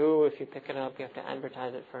can do. If you pick it up, you have to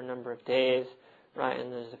advertise it for a number of days, right?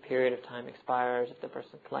 And there's a period of time expires. If the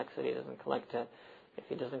person collects it, he doesn't collect it. If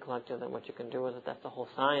he doesn't collect it, then what you can do with it, that's the whole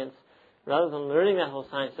science. Rather than learning that whole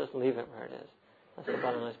science, just leave it where it is. That's the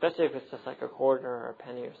bottom line. Especially if it's just like a quarter or a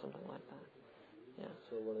penny or something like that. Yeah.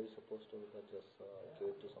 So what are you supposed to do? Just give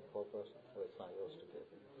it to some poor person, or it's not yours to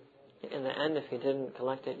give? In the end, if he didn't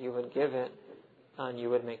collect it, you would give it, and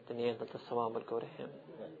you would make the niyat that the sawab would go to him.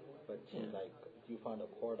 Yeah. But you find a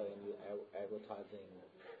quarter and you advertising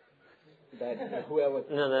that whoever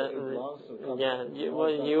belongs to.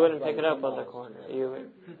 You wouldn't pick it up on the corner.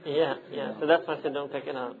 So that's why I said don't pick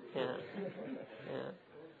it up. Yeah.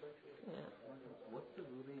 What's the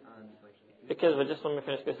ruling on Because, but just let me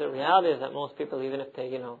finish, because the reality is that most people, even if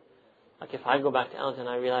they, like if I go back to Elgin and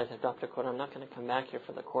I realize I've dropped a quarter, I'm not going to come back here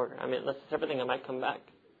for the quarter. I mean, that's everything. I might come back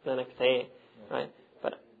the next day, right?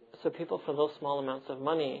 But, so people for those small amounts of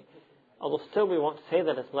money, although still we won't say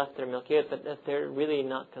that it's left their milkiyat, but that they're really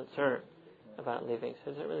not concerned about leaving.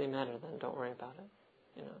 So does it really matter then? Don't worry about it.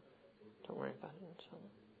 Don't worry about it,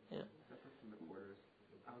 inshallah. Yeah.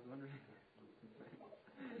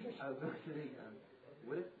 I was wondering,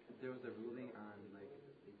 what if there was a ruling on,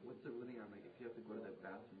 what's the ruling on, if you have to go to the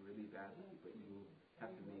bathroom really badly, but you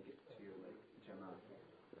have to make it to your, jama'ah?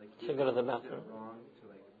 To go to the bathroom. Is it wrong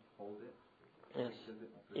to, hold it? Yes.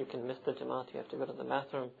 You can miss the jama'at, you have to go to the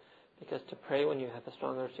bathroom, because to pray when you have a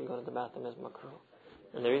strong urge to go to the bathroom is makruh.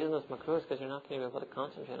 And the reason it's makruh is because you're not going to be able to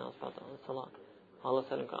concentrate on salat. Allah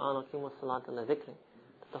said in Quran, "Aqimu salat ala dhikri."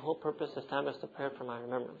 The whole purpose is established to prayer for my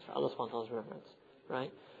remembrance, for Allah subhanahu wa ta'ala's remembrance,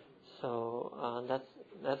 right? So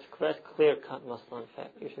that's clear-cut Muslim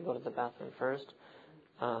fiqh. You should go to the bathroom first.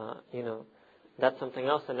 That's something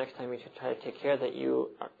else. The next time you should try to take care that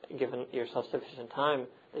you are given yourself sufficient time,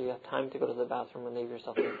 that you have time to go to the bathroom and leave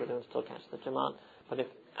yourself in the and still catch the Jamaat. But if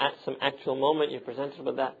at some actual moment you're presented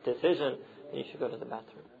with that decision, then you should go to the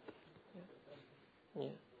bathroom. Yeah.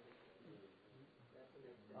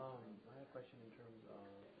 I have a question in terms of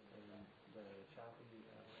the Shafi,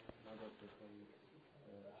 now that they say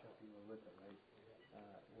Shafi were with them, right?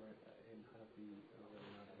 Where in Hanafi, we're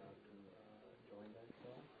not allowed to join that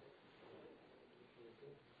call?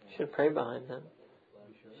 You should pray behind them.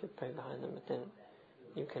 You should pray behind them, but then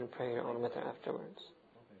you can pray your own with her afterwards.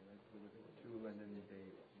 Okay, right. So with two, and then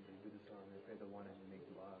they do the song, they pray the one and make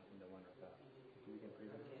dua in the one rak'ah. So we can pray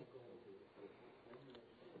that?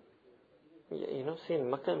 See,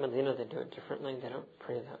 in Makkah and Medina they do it differently. They don't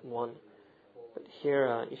pray that one. But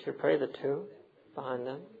here, you should pray the two behind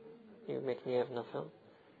them. You make niyah of nafil.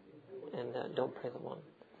 And don't pray the one.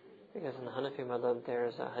 Because in the Hanafi madhab there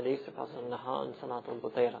is a hadith of Prophet Naha and Salat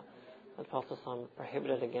al-Butayra. The Prophet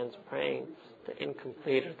prohibited against praying the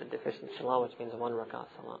incomplete or the deficient salah, which means one rak'ah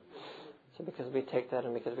salah. So because we take that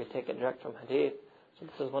and because we take it direct from hadith, so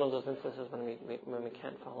this is one of those instances when we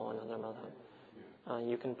can't follow another madhab.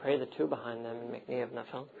 You can pray the two behind them and make niyah of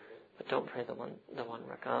nafil, but don't pray the one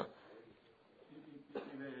rak'ah.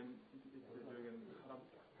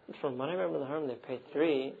 From what I remember the haram, they pray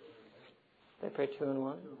three. They pray two and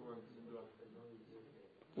one.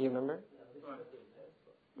 You remember?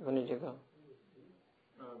 When did you go?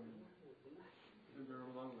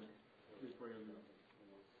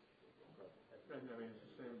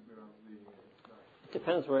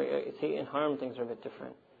 Depends where. See, in haram things are a bit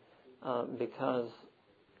different. Because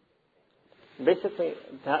basically,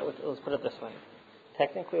 let's put it this way.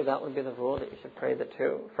 Technically, that would be the rule that you should pray the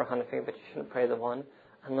two for Hanafi, but you shouldn't pray the one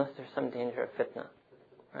unless there's some danger of fitna,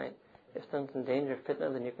 right? If there's some danger of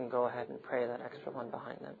fitna, then you can go ahead and pray that extra one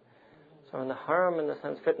behind them. So in the haram, in the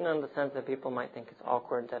sense, fitna in the sense that people might think it's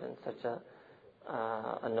awkward that in such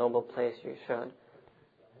a noble place you should.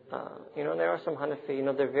 There are some Hanafi,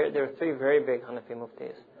 there are three very big Hanafi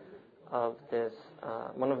muftis of this,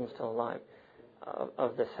 one of them still alive,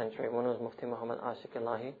 of this century. One was Mufti Muhammad Ashik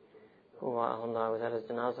Ilahi, who was at his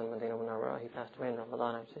janazah in Medina Munawwarah. He passed away in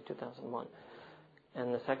Ramadan, actually, 2001.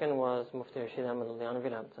 And the second was Mufti Rashid Ahmad Al-Lianavi,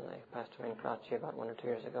 who passed away in Karachi about 1 or 2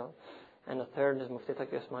 years ago. And the third is Mufti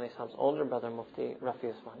Taqi Usmani Saab's older brother, Mufti Rafi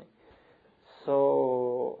Usmani.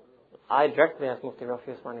 So I directly asked Mufti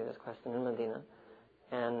Rafi Usmani this question in Medina,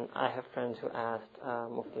 and I have friends who asked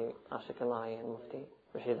Mufti Ashik Ilahi and Mufti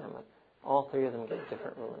Rashid Ahmad. All three of them gave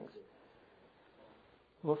different rulings.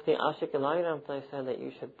 Mufti Ashik Ilahi said that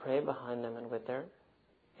you should pray behind them and with her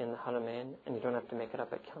in the Haramain, and you don't have to make it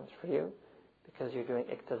up, it counts for you, because you're doing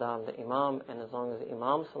iqtida of the Imam, and as long as the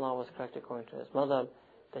Imam's salah was correct according to his madhab,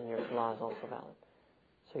 then your salah is also valid.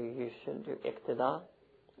 So you should do iqtida,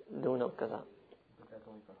 dun al-qaza. But that's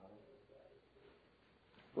only for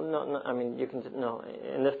No, haram? you can no.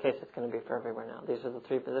 In this case, it's going to be for everywhere now. These are the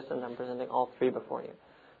three positions. I'm presenting all three before you.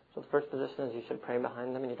 So the first position is you should pray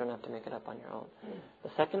behind them, and you don't have to make it up on your own. The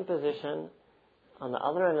second position, on the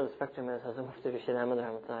other end of the spectrum, is Hazrat Mufti Rashid Ahmad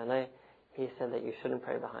Rahmatullahi Alayhi. He said that you shouldn't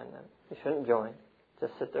pray behind them. You shouldn't join.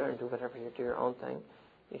 Just sit there and do whatever you do your own thing.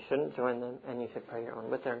 You shouldn't join them, and you should pray your own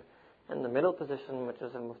with her. And the middle position, which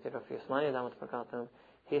is a Mufti Rafi Usmani Damat Fakatum,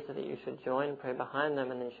 he said that you should join, pray behind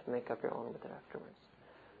them, and then you should make up your own with her afterwards.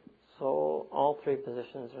 So all three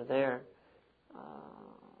positions are there.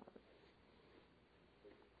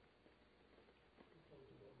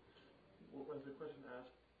 Was the question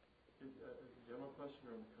asked a general question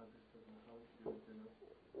or in the context of how you do?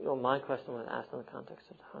 Well, my question was asked in the context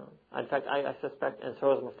of haram. In fact, I suspect, and so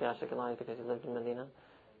was Mufti Ashik Ilahi because he lived in Medina,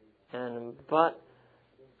 But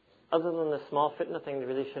other than the small fitna thing, there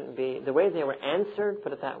really shouldn't be. The way they were answered,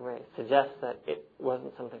 put it that way, suggests that it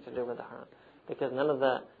wasn't something to do with the haram, because none of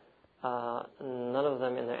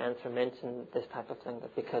them in their answer mentioned this type of thing,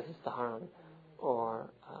 that because it's the haram, or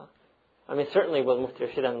certainly with Mufti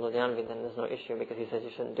Rashid Ahmad Ludhianvi, then there's no issue, because he says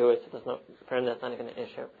you shouldn't do it, so there's no, for him that's not even an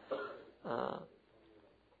issue.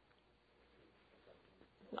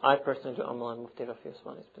 I personally do amal on Mufti Rafi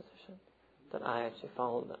Usmani's position, that I actually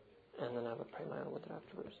followed that, and then I would pray my own witr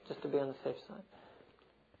afterwards, just to be on the safe side.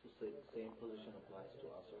 So the same position applies to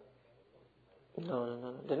Asr?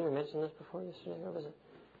 No. Didn't we mention this before yesterday, or was it?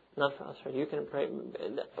 Not for Asr. You can pray.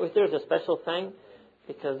 Witr is a special thing,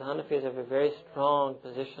 because the Hanafis have a very strong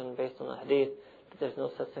position based on the hadith that there's no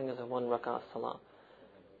such thing as a 1 rak'ah salah.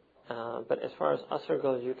 But as far as Asr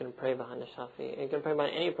goes, you can pray behind the Shafi. You can pray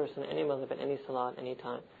behind any person, any madhab, at any salah, at any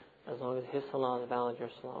time. As long as his salah is valid, your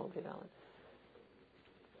salah will be valid.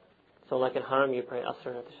 So like in Haram, you pray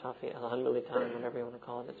Asr at the Shafi, Alhamdulillah time, whatever you want to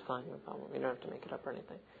call it, it's fine, no problem. You don't have to make it up or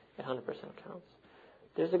anything. It 100% counts.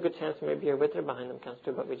 There's a good chance maybe your witr behind them counts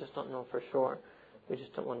too, but we just don't know for sure. We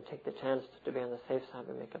just don't want to take the chance to be on the safe side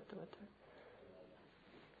and make up the witr.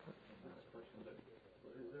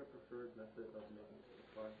 Is there a preferred method of making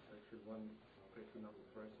istighfar? Like, should one pray to another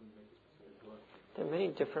person, make a specific dua? There are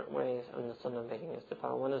many different ways on the sunnah of making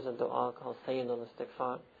istighfar. One is a dua called Sayyidul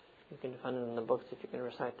Istighfar. You can find it in the books. If you can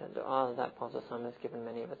recite that dua, that Prophet has given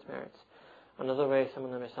many of its merits. Another way some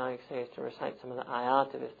of the Messiah say is to recite some of the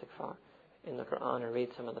ayat of istighfar in the Quran, or read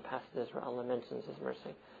some of the passages where Allah mentions His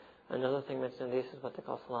mercy. Another thing mentioned in this is what they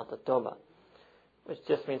call Salat al-Tawbah, which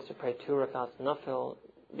just means to pray 2 rakats nafil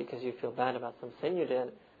because you feel bad about some sin you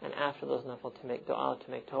did, and after those nafil to make dua, to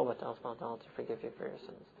make tawbah to Allah to forgive you for your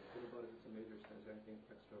sins. What about if it's a major sin? Is there anything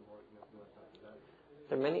extra more you have to do after that?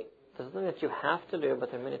 There's nothing that you have to do, but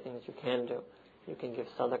there are many things you can do. You can give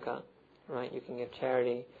sadaqah, right? You can give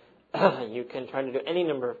charity. You can try to do any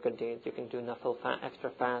number of good deeds. You can do nafil extra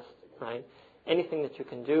fast, right? Anything that you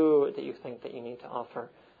can do that you think that you need to offer,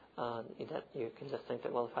 that you can just think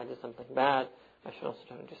that, well, if I did something bad, I should also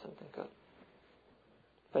try to do something good.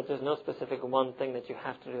 But there's no specific one thing that you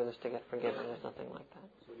have to do just to get forgiven. There's nothing like that.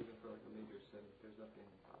 So even for like a major sin, there's nothing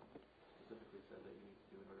specifically said that you need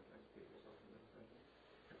to do in order to expiate yourself from that sin?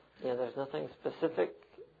 Yeah, there's nothing specific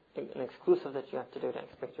and exclusive that you have to do to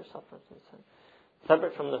expiate yourself from some sin.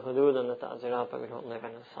 Separate from the hudud and the ta'zirat, but we don't live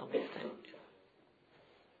in a Islamic state.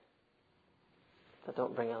 So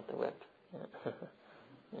don't bring out the whip.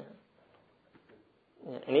 Yeah.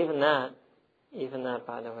 And even that,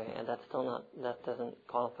 by the way, and that doesn't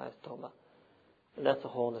qualify as tawbah. That's a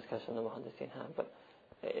whole discussion the muhaddithin have, but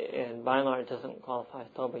by and large it doesn't qualify as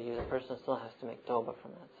tawbah. The person still has to make tawbah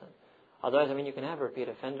from that sin. Otherwise, you can have repeat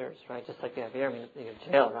offenders, right? Just like you have here, you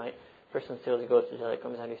have jail, right? Person steals, he goes to jail, he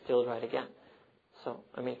comes out, he steals right again. So,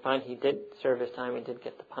 fine, he did serve his time, he did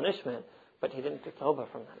get the punishment, but he didn't do tawbah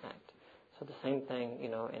from that act. So the same thing,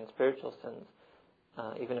 in spiritual sins,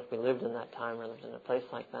 even if we lived in that time or lived in a place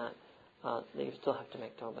like that, you still have to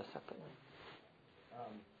make tawbah separately.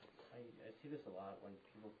 I see this a lot when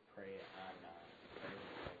people pray on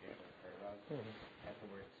prayer rug.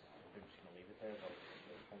 Afterwards, they're just going to leave it there,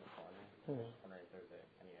 they'll turn the corner. I was wondering if there's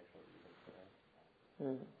any actual reason for that.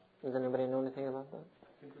 Does anybody know anything about that?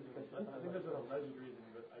 I think there's an alleged reason,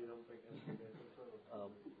 but I don't think anything is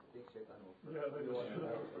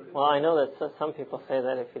Well, I know that some people say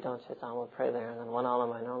that if you don't, shaitan will pray there. And then one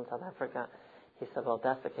alim I know in South Africa, he said, well, if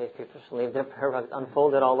that's the case, people should leave their prayer rugs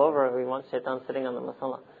unfolded all over. We want shaitan sitting on the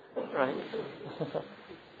masala, right?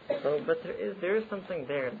 But there is something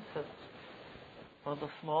there. It says, one of the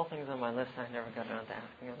small things on my list I never got around to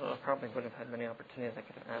asking. I probably would have had many opportunities I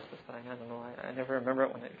could have asked this, but I don't know. I never remember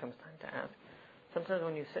it when it comes time to ask. Sometimes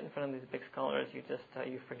when you sit in front of these big scholars, you just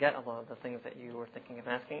you forget a lot of the things that you were thinking of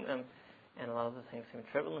asking them, and a lot of the things seem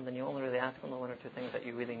trivial, and then you only really ask them the 1 or 2 things that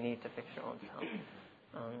you really need to fix your own self.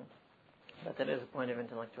 But that is a point of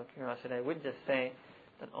intellectual curiosity. I would just say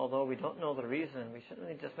that although we don't know the reason, we shouldn't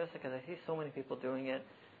really dismiss it, because I see so many people doing it.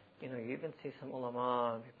 You even see some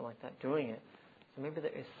ulama and people like that doing it. So maybe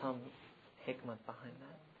there is some hikmah behind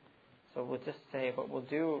that. So we'll just say what we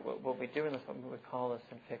do in this, what we call this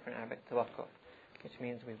in fiqh in Arabic, tawakkuf, which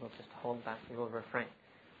means we will just hold back, we will refrain.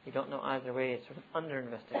 We don't know either way, it's sort of under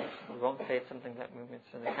investigation. We won't say it's something that we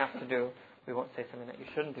necessarily have to do. We won't say something that you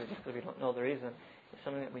shouldn't do just because we don't know the reason. It's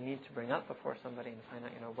something that we need to bring up before somebody and find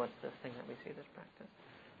out, what's this thing that we see this practice.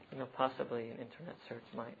 Possibly an internet search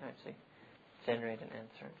might actually generate an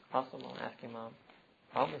answer. It's possible. Ask Imam.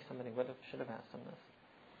 Probably somebody should have asked them this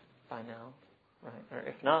by now, right? Or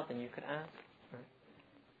if not, then you could ask. Right?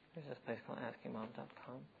 There's this place called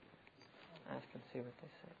askimam.com. Ask and see what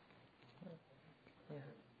they say. Yeah.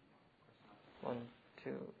 1, 2,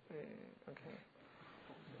 okay.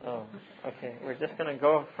 Oh, okay. We're just going to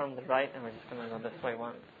go from the right and we're just going to go this way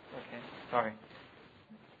once. Okay, sorry.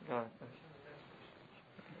 Go on.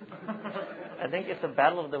 I think it's a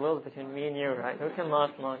battle of the wills between me and you, right? Who can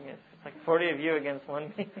last longest? It's like 40 of you against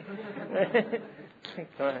one me.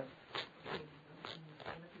 Go ahead.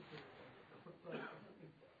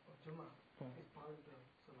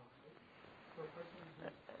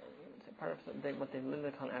 It's part of what they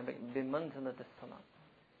literally call in Arabic bimanzilat as-salah.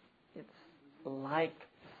 It's like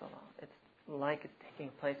salah. It's like it's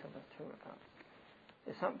taking place of those 2 rakats.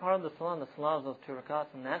 It's not part of the salah. The salah is those 2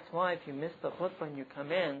 rakats, and that's why if you miss the khutbah and you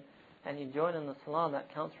come in and you join in the salah, that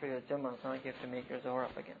counts for your Jummah. It's not like you have to make your Zohar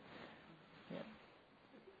up again. Yeah.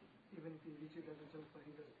 Even if you reach it as a Jummah,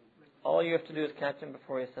 he does all you have to do is catch him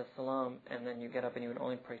before he says salam, and then you get up and you would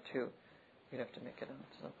only pray 2. You'd have to make it up.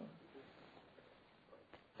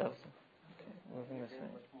 Okay, moving this way.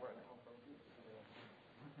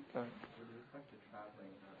 Go ahead. With respect to traveling,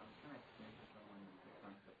 I was trying to explain to someone the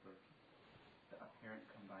concept of the apparent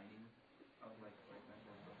combining of, like, for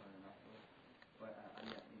example, Zohar and Asr. But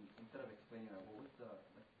instead of explaining that, what was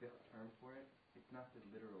the term for it? It's not the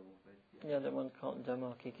literal, but the one's called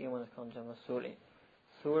Jama Hakiki, one is called Jama Suri.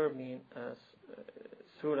 Sur means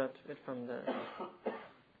surat, from the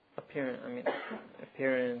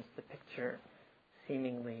appearance, the picture,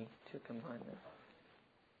 seemingly to combine them.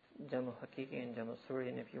 Jama Hakiki and Jama Suri,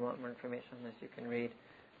 and if you want more information on this, you can read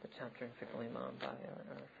the chapter in Fiqh al-Imam by our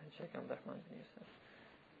friend Sheikh Abdurrahman bin Yusuf.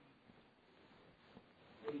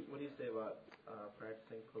 What do you say about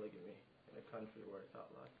practicing polygamy in a country where it's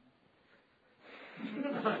outlawed?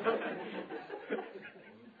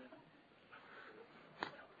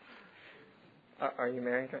 Are you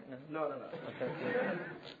married right now? No. Okay.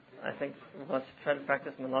 I think let's try to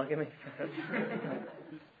practice monogamy first.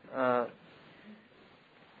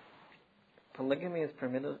 Polygamy is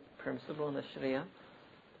permissible in the Sharia.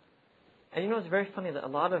 And it's very funny that a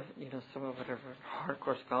lot of, some of whatever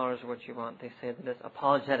hardcore scholars or what you want, they say that it's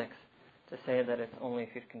apologetics to say that it's only if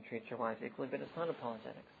you can treat your wives equally, but it's not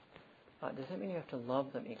apologetics. Does that mean you have to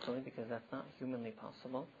love them equally? Because that's not humanly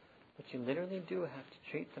possible. But you literally do have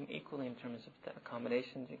to treat them equally in terms of the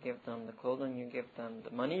accommodations you give them, the clothing you give them,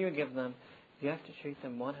 the money you give them. You have to treat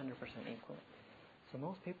them 100% equally. So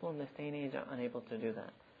most people in this day and age are unable to do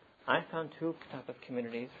that. I found 2 type of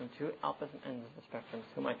communities from 2 opposite ends of the spectrum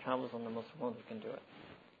whom I travel on the Muslim world who can do it.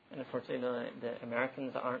 And unfortunately, the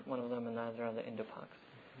Americans aren't one of them, and neither are the Indo-Pacs.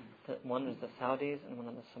 One is the Saudis and one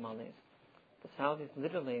of the Somalis. The Saudis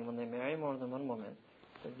literally, when they marry more than one woman,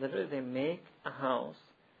 they make a house.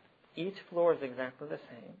 Each floor is exactly the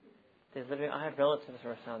same. I have relatives who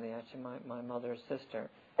are Saudi. Actually, my mother's sister,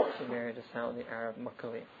 she married a Saudi Arab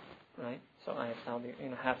Makkawi, right? So I have Saudi,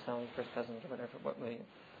 half Saudi, first cousins or whatever. What will you?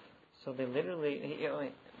 So they literally,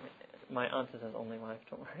 my aunt is his only wife,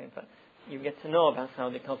 don't worry, but you get to know about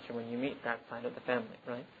Saudi culture when you meet that side of the family,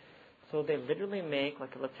 right? So they literally make,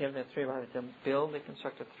 let's say they have 3 wives, they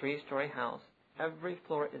construct a 3-story house. Every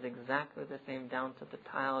floor is exactly the same, down to the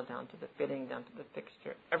tile, down to the fitting, down to the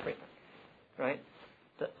fixture, everything, right?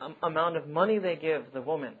 The amount of money they give the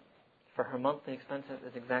woman for her monthly expenses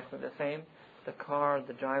is exactly the same. The car,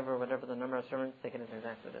 the driver, whatever the number of servants they get is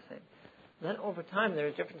exactly the same. Then over time there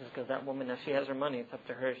are differences because that woman, now she has her money, it's up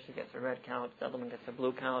to her. She gets a red couch, the other one gets a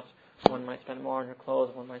blue couch. One might spend more on her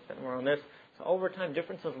clothes, one might spend more on this. So over time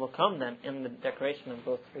differences will come then in the decoration of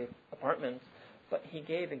those 3 apartments. But he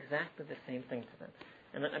gave exactly the same thing to them.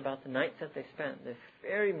 And then about the nights that they spent, they're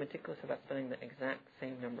very meticulous about spending the exact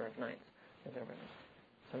same number of nights with their women.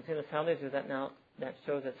 So I'm saying the Saudis do that now. That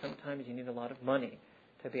shows that sometimes you need a lot of money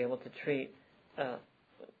to be able to treat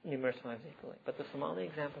numerous wives equally. But the Somali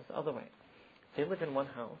example is the other way. They live in one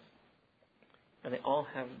house, and they all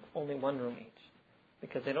have only 1 room each.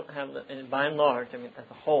 Because they don't have, and by and large, as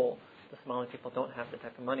a whole, the Somali people don't have the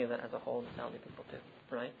type of money that as a whole the Saudi people do,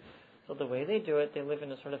 right? So the way they do it, they live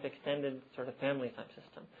in a sort of extended sort of family type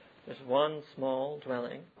system. There's one small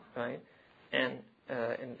dwelling, right? And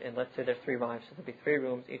let's say there's 3 wives, so there'll be 3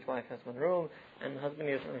 rooms. Each wife has 1 room, and the husband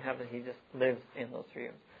doesn't really have it. He just lives in those 3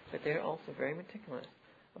 rooms. But they're also very meticulous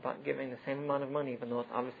about giving the same amount of money, even though it's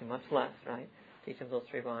obviously much less, right, to each of those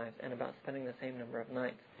 3 wives, and about spending the same number of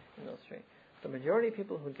nights in those 3. The majority of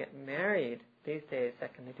people who get married these days, they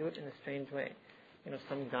do it in a strange way.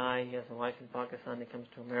 Some guy, he has a wife in Pakistan, he comes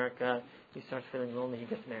to America, he starts feeling lonely, he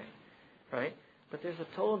gets married, right? But there's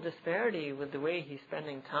a total disparity with the way he's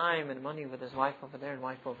spending time and money with his wife over there and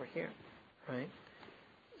wife over here, right?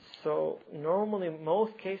 So normally,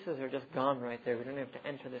 most cases are just gone right there. We don't have to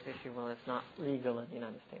enter this issue, well, it's not legal in the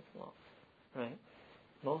United States law, right?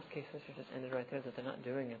 most cases are just ended right there, that they're not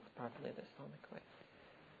doing it properly the Islamic way.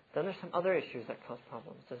 Then there's some other issues that cause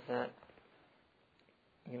problems, is that,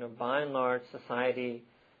 by and large, society,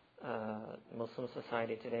 Muslim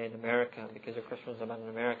society today in America, because of Christians about in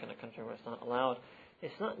America, in a country where it's not allowed,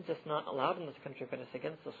 it's not just not allowed in this country, but it's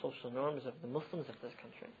against the social norms of the Muslims of this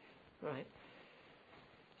country, right?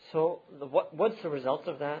 So what's the result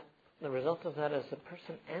of that? The result of that is the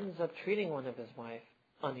person ends up treating one of his wife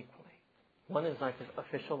unequally. One is like his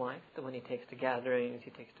official wife, the one he takes to gatherings,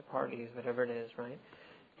 he takes to parties, whatever it is, right?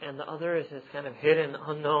 And the other is his kind of hidden,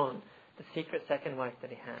 unknown, the secret second wife that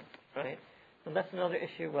he had, right? And that's another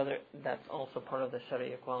issue, whether that's also part of the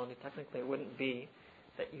Sharia equality. Technically, it wouldn't be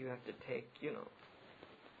that you have to take, you have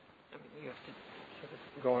to sort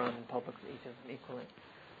of go around in public with each of them equally.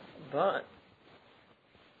 But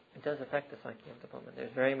it does affect the psyche of the woman.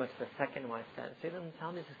 There's very much the second wife status. See, in the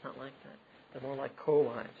Saudis, it's not like that. They're more like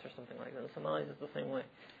co-wives or something like that. In the Somalis, it's the same way.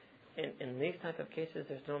 In these type of cases,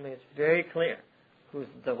 it's very clear who's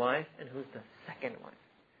the wife and who's the second wife,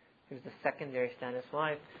 who's the secondary status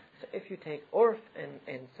wife. So if you take urf,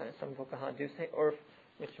 and some fuqaha do say urf,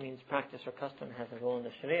 which means practice or custom, has a role in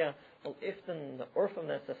the Sharia. Well, if then the urf of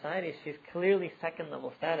that society, she's clearly second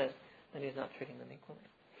level status, then he's not treating them equally.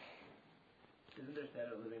 Isn't their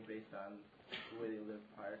standard of living based on the way they lived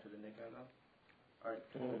prior to the nikah, though? Or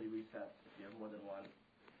totally reset if you have more than one?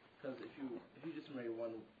 Because if you just marry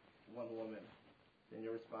one woman, then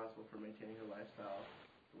you're responsible for maintaining her lifestyle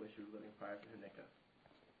the way she was living prior to her nikah.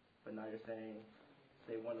 But now you're saying,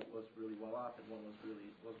 say one was really well off and one was really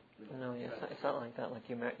No, it's not like that. Like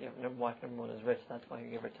wife number one is rich, that's why you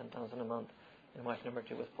give her 10,000 a month, and wife number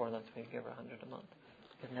two was poor, that's why you give her 100 a month.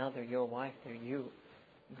 Because now they're your wife, they're you.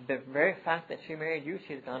 The very fact that she married you,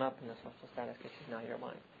 she's gone up in the social status because she's now your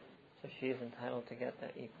wife. So she is entitled to get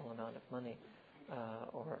that equal amount of money,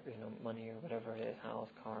 or money or whatever it is, house,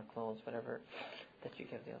 car, clothes, whatever that you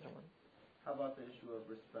give the other one. How about the issue of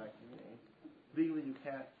respect? Meaning, legally you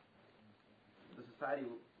can't. The society,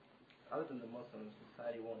 other than the Muslims,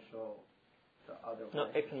 society won't show the other. No,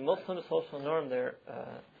 if in Muslim social norm,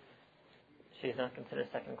 she's not considered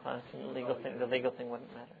second class, and the legal thing wouldn't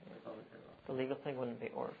matter. Yeah. The legal thing wouldn't be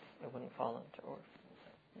urf. It wouldn't fall into urf.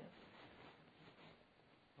 Yeah.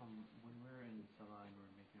 When we're in Salah and we're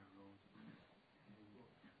making our rows,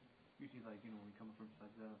 usually when we come from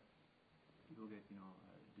sajda, people get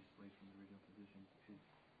displaced from the original position.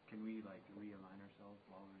 Can we realign ourselves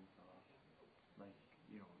while we're in Salah?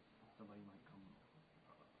 Somebody might come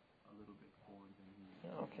a little bit forward than he.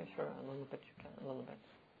 Yeah, okay, sure. A little bit you can. A little bit.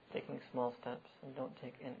 Taking small steps, and don't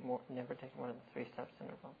take never take more than 3 steps in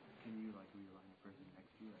a row. Can you realign the person next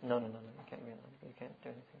to you? No. You can't realign. You can't do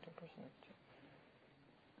anything to a person next to you.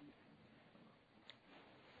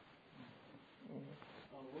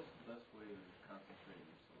 What's the best way to concentrate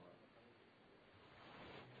in Salah?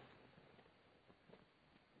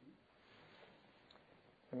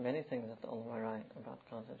 There are many things that the ulama write about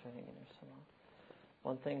concentrating in your Salah.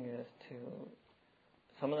 One thing is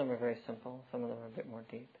some of them are very simple, some of them are a bit more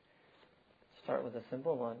deep. Start with a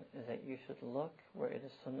simple one, is that you should look where it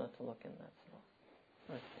is sunnah to look in that salah.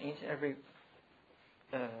 Every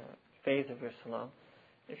phase of your salah,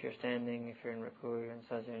 if you're standing, if you're in ruku, you're in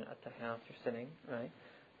sajda, you're in at-tahiyyat, you're sitting, right?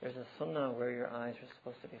 There's a sunnah where your eyes are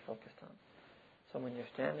supposed to be focused on. So when you're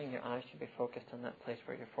standing, your eyes should be focused on that place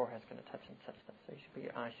where your forehead's going to touch and touch that. So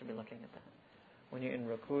your eyes should be looking at that. When you're in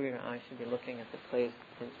ruku, your eyes should be looking at the place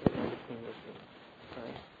in between ruku,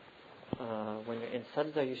 right? When you're in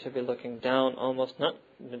sajda, you should be looking down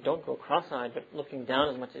don't go cross-eyed, but looking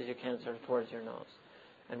down as much as you can sort of towards your nose.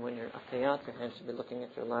 And when you're at-tahiyyat, your hands should be looking at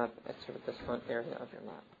your lap, at sort of this front area of your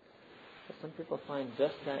lap. So some people find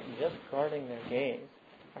just guarding their gaze,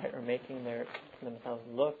 right, or making themselves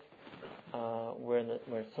look where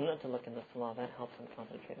it's sunnah to look in the salah, that helps them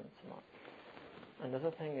concentrate in the salah.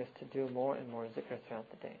 Another thing is to do more and more zikr throughout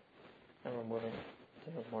the day. And we're moving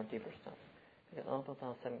to the more deeper stuff. Because Allah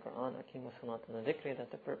Ta'ala said in the Quran, Aqimu salat and dhikri,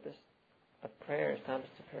 that the purpose of prayer is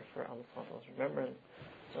established to pray for Allah's remembrance.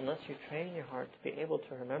 So unless you train your heart to be able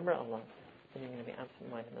to remember Allah, then you're going to be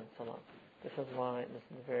absent-minded in salah. This is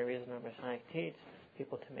the very reason our Mashaykh teach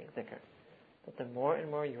people to make dhikr. That the more and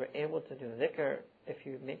more you are able to do dhikr, if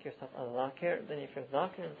you make yourself a zakir, then if you're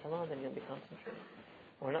zakir in salah, then you'll be concentrating.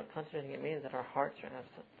 When we're not concentrating, it means that our hearts are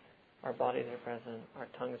absent. Our bodies are present, our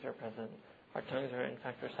tongues are present. Our tongues are, in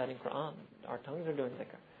fact, reciting Quran. Our tongues are doing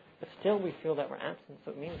dhikr. But still we feel that we're absent.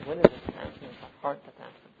 So it means when is this absent? It's our heart that's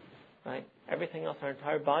absent. Right? Everything else, our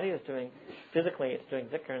entire body is doing, physically it's doing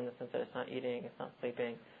dhikr in the sense that it's not eating, it's not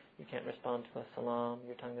sleeping. You can't respond to a salam.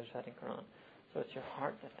 Your tongue is reciting Quran. So it's your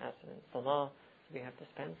heart that's absent in salah. So we have to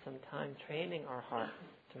spend some time training our heart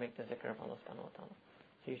to make the zikr of Allah subhanahu wa ta'ala.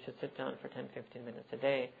 So you should sit down for 10-15 minutes a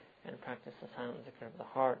day and practice the silent zikr of the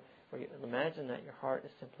heart, where you imagine that your heart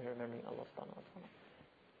is simply remembering Allah subhanahu wa ta'ala.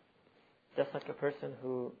 Just like a person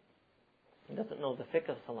who doesn't know the fiqh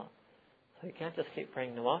of salah. So you can't just keep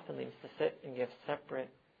praying nawafil. He needs to sit and give separate,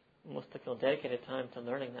 mustaqil, dedicated time to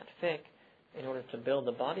learning that fiqh in order to build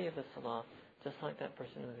the body of the salah. Just like that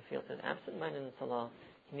person who feels is absent-minded in salah,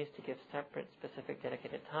 he needs to give separate, specific,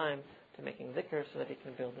 dedicated time to making dhikr so that he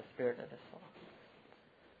can build the spirit of his salah.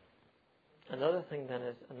 Another thing that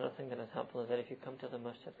is helpful is that if you come to the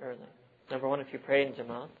masjid early, number one, if you pray in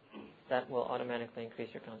Jamaat, that will automatically increase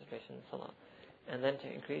your concentration in salah. And then to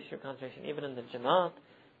increase your concentration even in the Jamaat,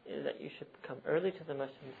 is that you should come early to the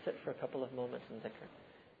masjid and sit for a couple of moments in dhikr.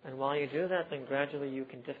 And while you do that, then gradually you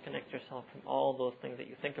can disconnect yourself from all those things that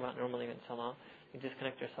you think about normally in salah. You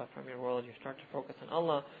disconnect yourself from your world, you start to focus on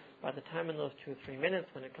Allah. By the time in those 2-3 minutes,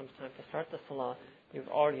 when it comes time to start the salah, you've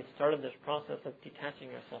already started this process of detaching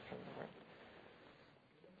yourself from the world.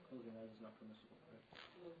 Closing eyes is not permissible,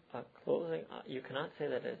 Closing, you cannot say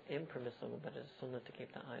that it's impermissible, but it's sunnah to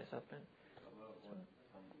keep the eyes open.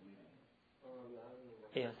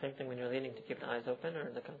 Yeah, same thing when you're leading, to keep the eyes open,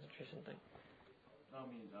 or the concentration thing? I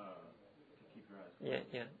mean, to keep your eyes open.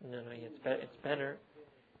 Yeah, no, it's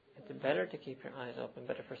better to keep your eyes open,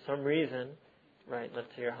 but if for some reason, right,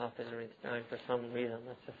 let's say your hafiz reads down for some reason,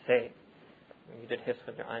 let's just say, you did hifz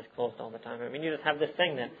with your eyes closed all the time. I mean, you just have this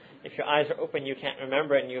thing that if your eyes are open, you can't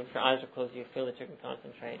remember it, and if your eyes are closed, you feel that you can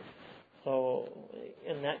concentrate. So,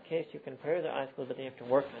 in that case, you can pray with your eyes closed, but then you have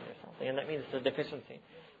to work on yourself. And that means it's a deficiency.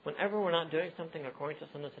 Whenever we're not doing something according to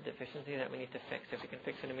sunnah, it's a deficiency that we need to fix. If we can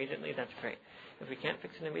fix it immediately, that's great. If we can't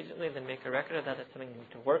fix it immediately, then make a record of that. That's something we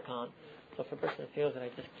need to work on. So if a person feels that I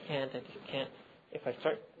just can't, if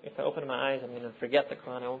I open my eyes, I'm going to forget the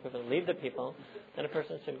Quran, I won't be able to lead the people, then a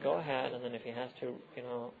person should go ahead, and then if he has to,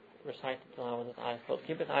 recite the tilawah with his eyes closed,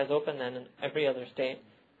 keep his eyes open then in every other state,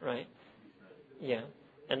 right? Yeah.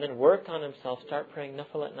 And then work on himself, start praying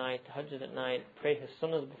nafil at night, tahajjud at night, pray his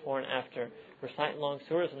sunnahs before and after, recite long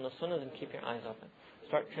surahs in the sunnahs, and keep your eyes open.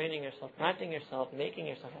 Start training yourself, practicing yourself, making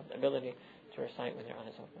yourself have the ability to recite with your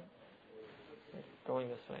eyes open. Going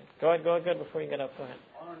this way. Go ahead, before you get up, go ahead.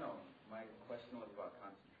 Oh, no. My question was about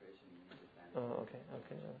concentration. Oh, okay.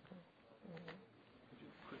 Could you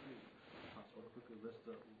quickly list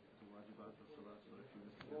the wajibat of salah so that you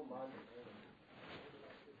list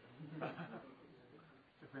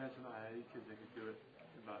If we had some ayahs, they could do it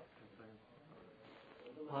about 10 seconds.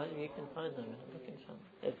 Well, you can find them in looking some.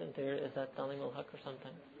 Is that Talim al-Haq or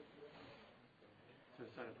something?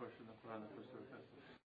 It's a portion of the Quran, the first surah.